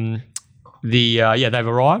they've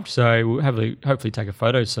arrived, so we'll hopefully take a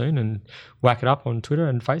photo soon and whack it up on Twitter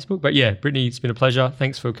and Facebook. But yeah, Brittany, it's been a pleasure.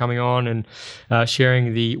 Thanks for coming on and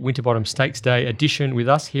sharing the Winterbottom Stakes Day edition with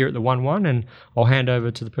us here at the 1-1. And I'll hand over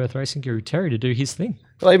to the Perth racing guru Terry to do his thing.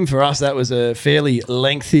 Well, even for us, that was a fairly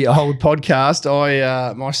lengthy old podcast.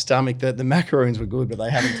 My stomach, the macaroons were good, but they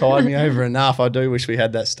haven't tired me over enough. I do wish we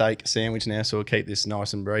had that steak sandwich now, so we'll keep this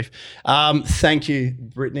nice and brief. Thank you,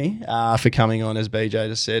 Brittany, for coming on. As BJ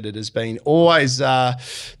just said, it has been it's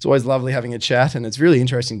always lovely having a chat, and it's really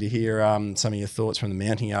interesting to hear some of your thoughts from the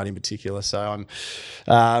mounting yard in particular. So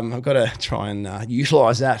I've got to try and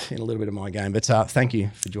utilise that in a little bit of my game. But thank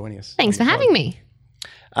you for joining us. Thanks for having me.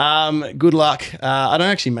 Good luck. I don't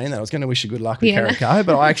actually mean that. I was going to wish you good luck with Caracapo,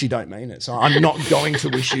 but I actually don't mean it. So I'm not going to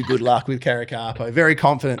wish you good luck with Caracapo. Very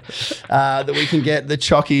confident that we can get the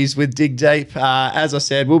chockies with Dig Deep. As I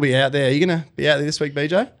said, we'll be out there. Are you going to be out there this week,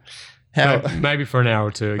 BJ? Maybe for an hour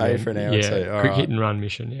or two. Maybe for an hour or two. Quick hit and run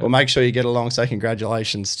mission. Yeah. Well, make sure you get along. So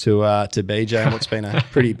congratulations to BJ on what's been a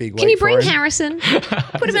pretty big week. Can you bring Harrison?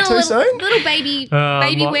 Put him in a little baby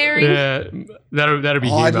wearing. Yeah, that'll be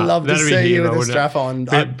him. I'd love to see you with a strap on.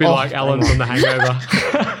 Bit like Alan from The Hangover.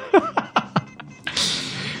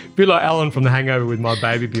 Bit like Alan from The Hangover with my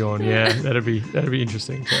baby Bjorn. Yeah, that'd be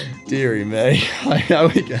interesting. So. Deary me. I know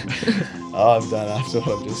we go. I've done after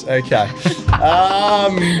I've just okay.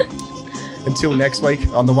 Until next week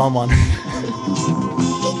on the 1-1.